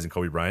idolizing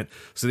Kobe Bryant.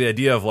 So the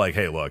idea of like,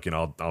 hey, look,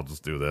 I'll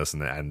just do this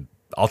and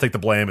I'll take the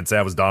blame and say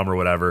I was dumb or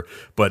whatever,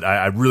 but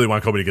I really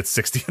want Kobe to get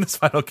 60 in his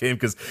final game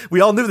because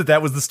we all knew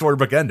that was the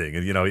storybook ending,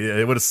 and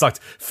it would have sucked.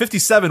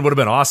 57 would have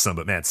been awesome,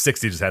 but man,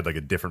 60 just had like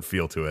a different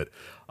feel to it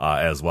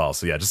as well.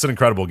 So yeah, just an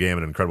incredible game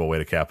and an incredible way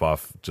to cap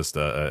off just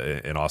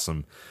an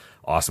awesome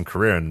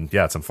career. And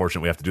yeah, it's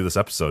unfortunate we have to do this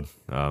episode.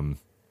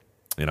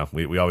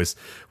 We always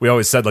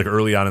said like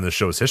early on in the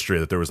show's history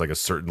that there was like a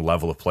certain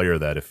level of player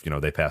that if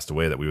they passed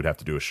away that we would have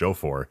to do a show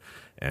for,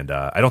 and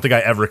I don't think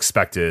I ever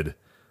expected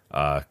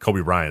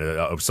Kobe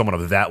Bryant, someone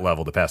of that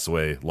level, to pass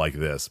away like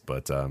this.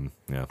 But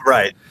yeah,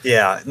 right,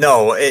 yeah,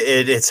 no,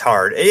 it's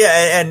hard,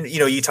 yeah, and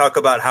you talk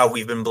about how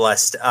we've been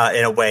blessed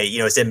in a way,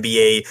 as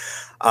NBA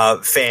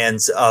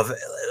fans of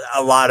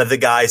a lot of the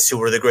guys who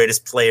were the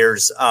greatest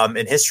players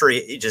in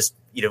history. Just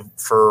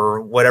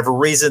for whatever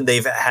reason,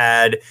 they've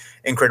had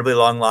incredibly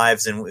long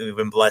lives, and we've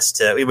been blessed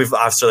to. We've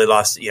obviously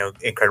lost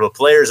incredible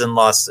players and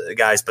lost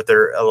guys, but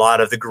they're a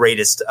lot of the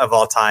greatest of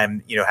all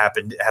time.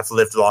 Have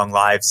lived long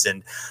lives,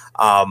 and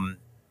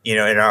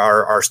and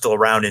are still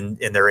around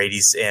in their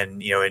 80s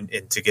and,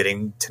 into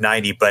getting to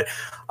 90. But,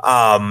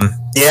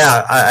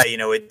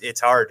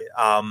 it's hard.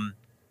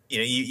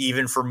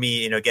 Even for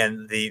me,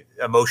 again,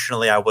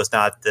 emotionally, I was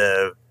not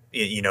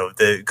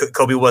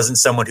Kobe wasn't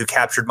someone who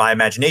captured my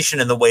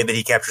imagination in the way that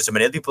he captured so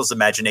many other people's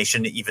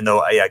imagination, even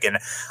though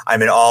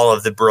I'm in awe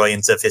of the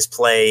brilliance of his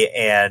play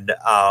and,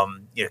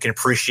 can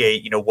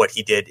appreciate, what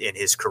he did in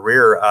his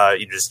career,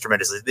 just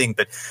tremendously thing.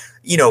 But,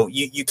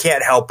 you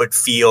can't help but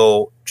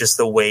feel just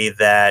the way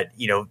that,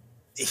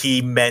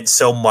 he meant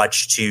so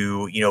much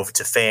to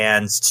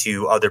fans,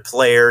 to other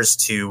players,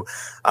 to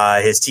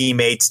his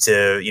teammates,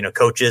 to,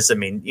 coaches. I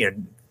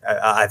mean,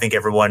 I think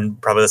everyone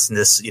probably listened to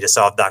this,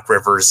 saw Doc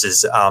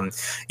Rivers'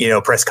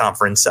 press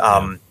conference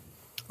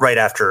right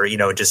after,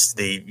 just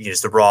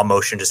the raw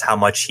emotion, just how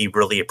much he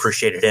really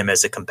appreciated him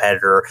as a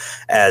competitor,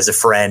 as a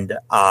friend.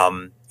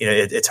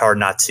 It's hard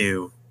not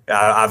to.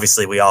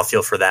 Obviously, we all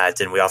feel for that,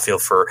 and we all feel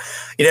for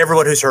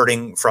everyone who's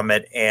hurting from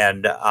it.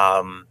 And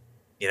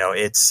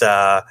it's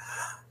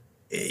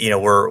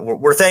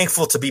we're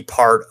thankful to be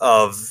part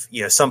of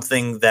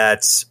something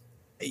that's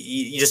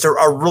just a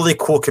really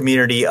cool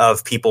community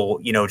of people,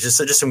 just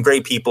some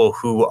great people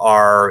who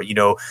are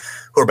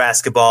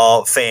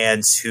basketball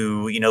fans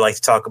who, like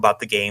to talk about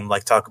the game,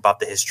 like talk about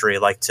the history,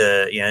 like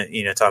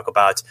to, talk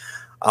about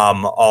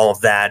all of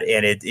that.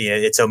 And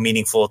it's so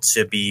meaningful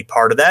to be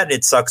part of that.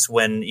 It sucks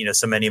when,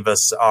 so many of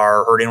us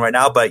are hurting right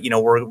now, but,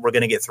 we're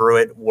going to get through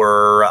it.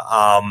 We're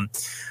all,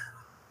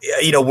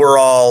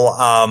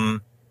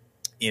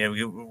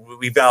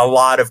 we've got a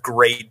lot of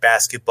great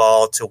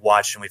basketball to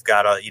watch, and we've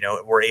got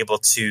we're able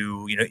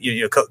to,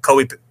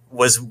 Kobe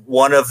was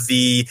one of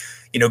the,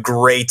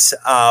 great,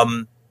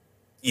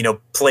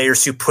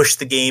 players who pushed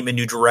the game in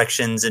new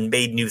directions and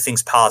made new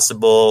things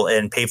possible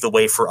and paved the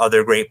way for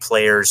other great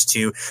players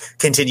to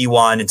continue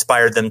on,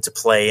 inspired them to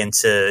play and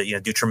to,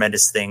 do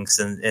tremendous things.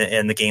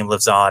 And the game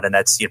lives on. And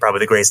that's probably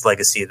the greatest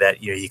legacy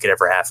that, you could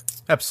ever have.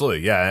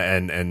 Absolutely. Yeah.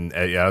 And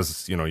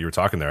as you were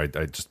talking there,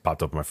 I just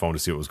popped up my phone to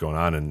see what was going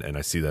on. And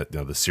I see that,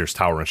 the Sears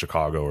Tower in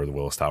Chicago, or the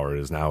Willis Tower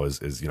is now is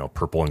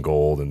purple and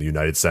gold, and the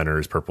United Center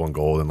is purple and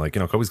gold. And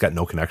Kobe's got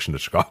no connection to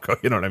Chicago.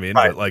 You know what I mean?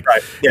 Right, but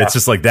yeah. It's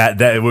just like that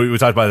we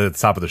talked about at the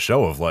top of the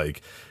show of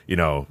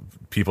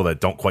people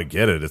that don't quite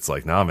get it. It's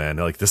like, nah, man,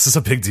 this is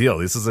a big deal.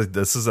 This is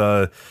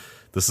a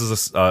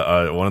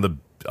one of the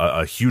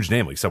a huge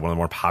name, like you said, one of the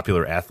more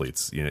popular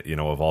athletes,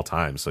 of all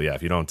time. So yeah,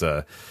 if you don't,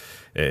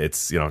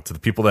 it's, to the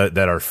people that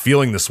are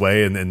feeling this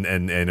way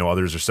and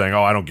others are saying,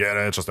 oh, I don't get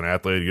it, it's just an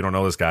athlete, you don't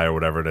know this guy or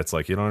whatever. That's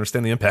like, you don't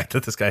understand the impact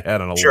that this guy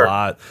had on a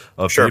lot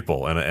of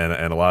people and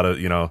a lot of,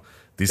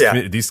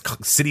 these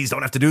cities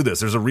don't have to do this.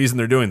 There's a reason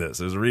they're doing this.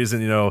 There's a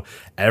reason,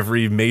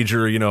 every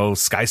major,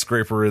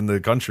 skyscraper in the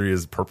country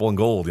is purple and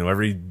gold.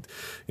 Every,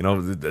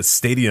 the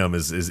stadium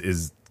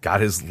is got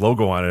his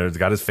logo on it, it's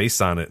got his face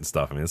on it and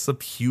stuff. I mean, it's a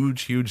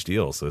huge, huge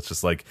deal. So it's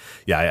just like,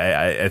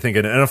 yeah, I think,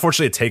 and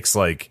unfortunately it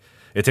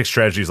takes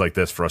tragedies like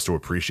this for us to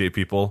appreciate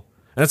people.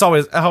 And it's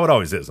always how it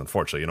always is,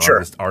 unfortunately.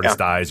 Artist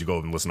dies, you go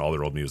and listen to all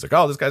their old music.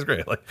 Oh, this guy's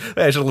great. Like,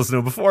 hey, I should have listened to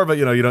him before, but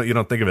you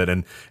don't think of it.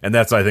 And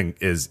that's what I think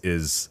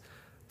is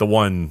the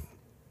one.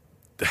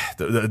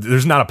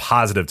 There's not a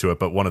positive to it,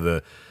 but one of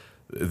the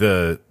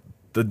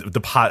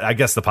I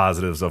guess the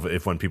positives of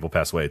if when people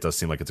pass away, it does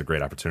seem like it's a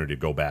great opportunity to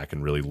go back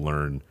and really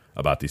learn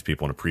about these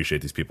people and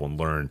appreciate these people and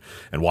learn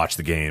and watch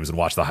the games and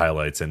watch the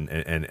highlights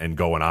and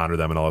go and honor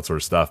them and all that sort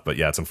of stuff. But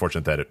yeah, it's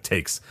unfortunate that it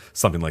takes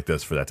something like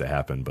this for that to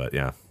happen. But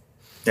yeah.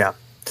 Yeah.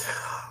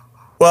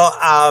 Well,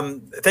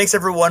 thanks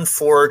everyone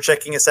for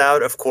checking us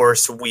out. Of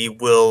course, we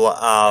will,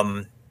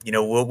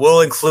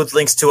 we'll include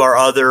links to our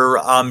other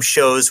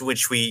shows,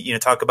 which we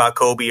talk about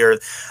Kobe or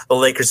the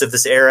Lakers of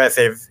this era.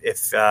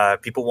 If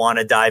people want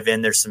to dive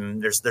in, there's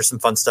some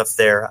fun stuff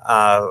there.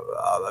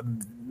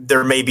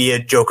 There may be a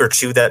joke or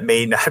two that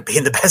may not be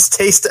in the best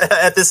taste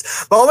at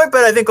this moment,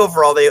 but I think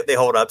overall they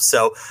hold up.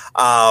 So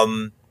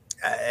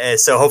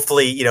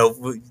hopefully,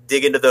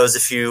 dig into those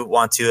if you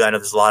want to. I know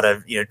there's a lot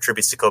of,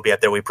 tributes to Kobe out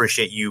there. We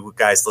appreciate you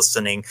guys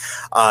listening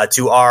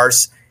to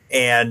ours.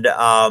 And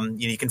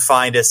you can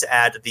find us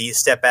at the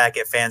Stepback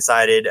at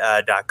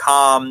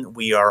fansided.com.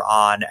 We are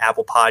on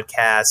Apple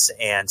Podcasts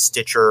and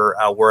Stitcher,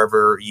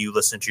 wherever you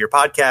listen to your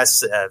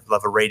podcasts.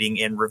 Love a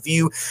rating and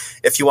review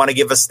if you want to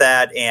give us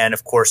that. And,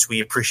 of course, we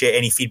appreciate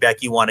any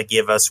feedback you want to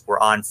give us. We're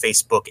on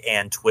Facebook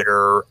and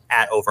Twitter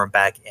at Over and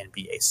Back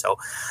NBA. So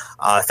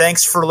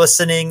thanks for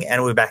listening,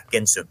 and we'll be back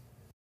again soon.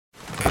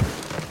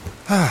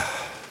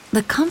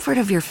 The comfort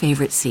of your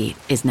favorite seat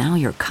is now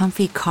your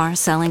comfy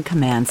car-selling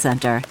command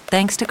center,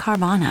 thanks to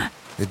Carvana.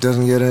 It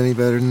doesn't get any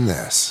better than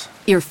this.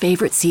 Your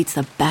favorite seat's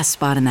the best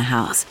spot in the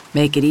house.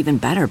 Make it even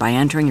better by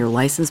entering your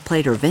license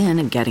plate or VIN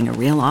and getting a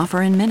real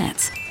offer in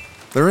minutes.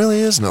 There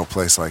really is no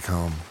place like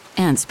home.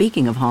 And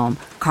speaking of home,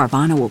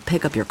 Carvana will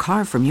pick up your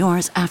car from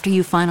yours after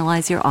you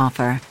finalize your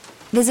offer.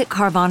 Visit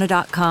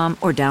Carvana.com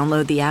or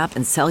download the app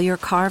and sell your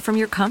car from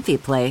your comfy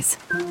place.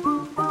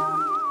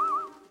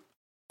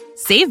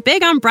 Save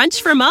big on brunch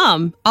for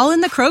mom, all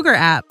in the Kroger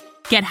app.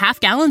 Get half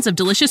gallons of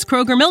delicious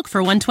Kroger milk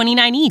for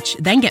 $1.29 each.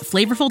 Then get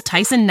flavorful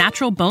Tyson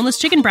natural boneless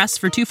chicken breasts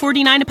for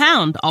 $2.49 a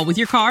pound, all with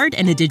your card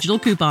and a digital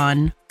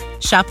coupon.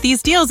 Shop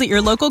these deals at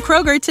your local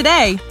Kroger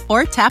today,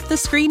 or tap the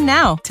screen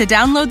now to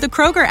download the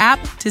Kroger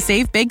app to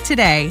save big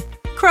today.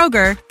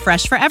 Kroger,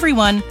 fresh for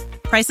everyone.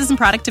 Prices and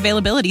product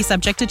availability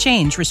subject to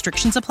change.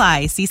 Restrictions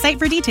apply. See site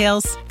for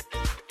details.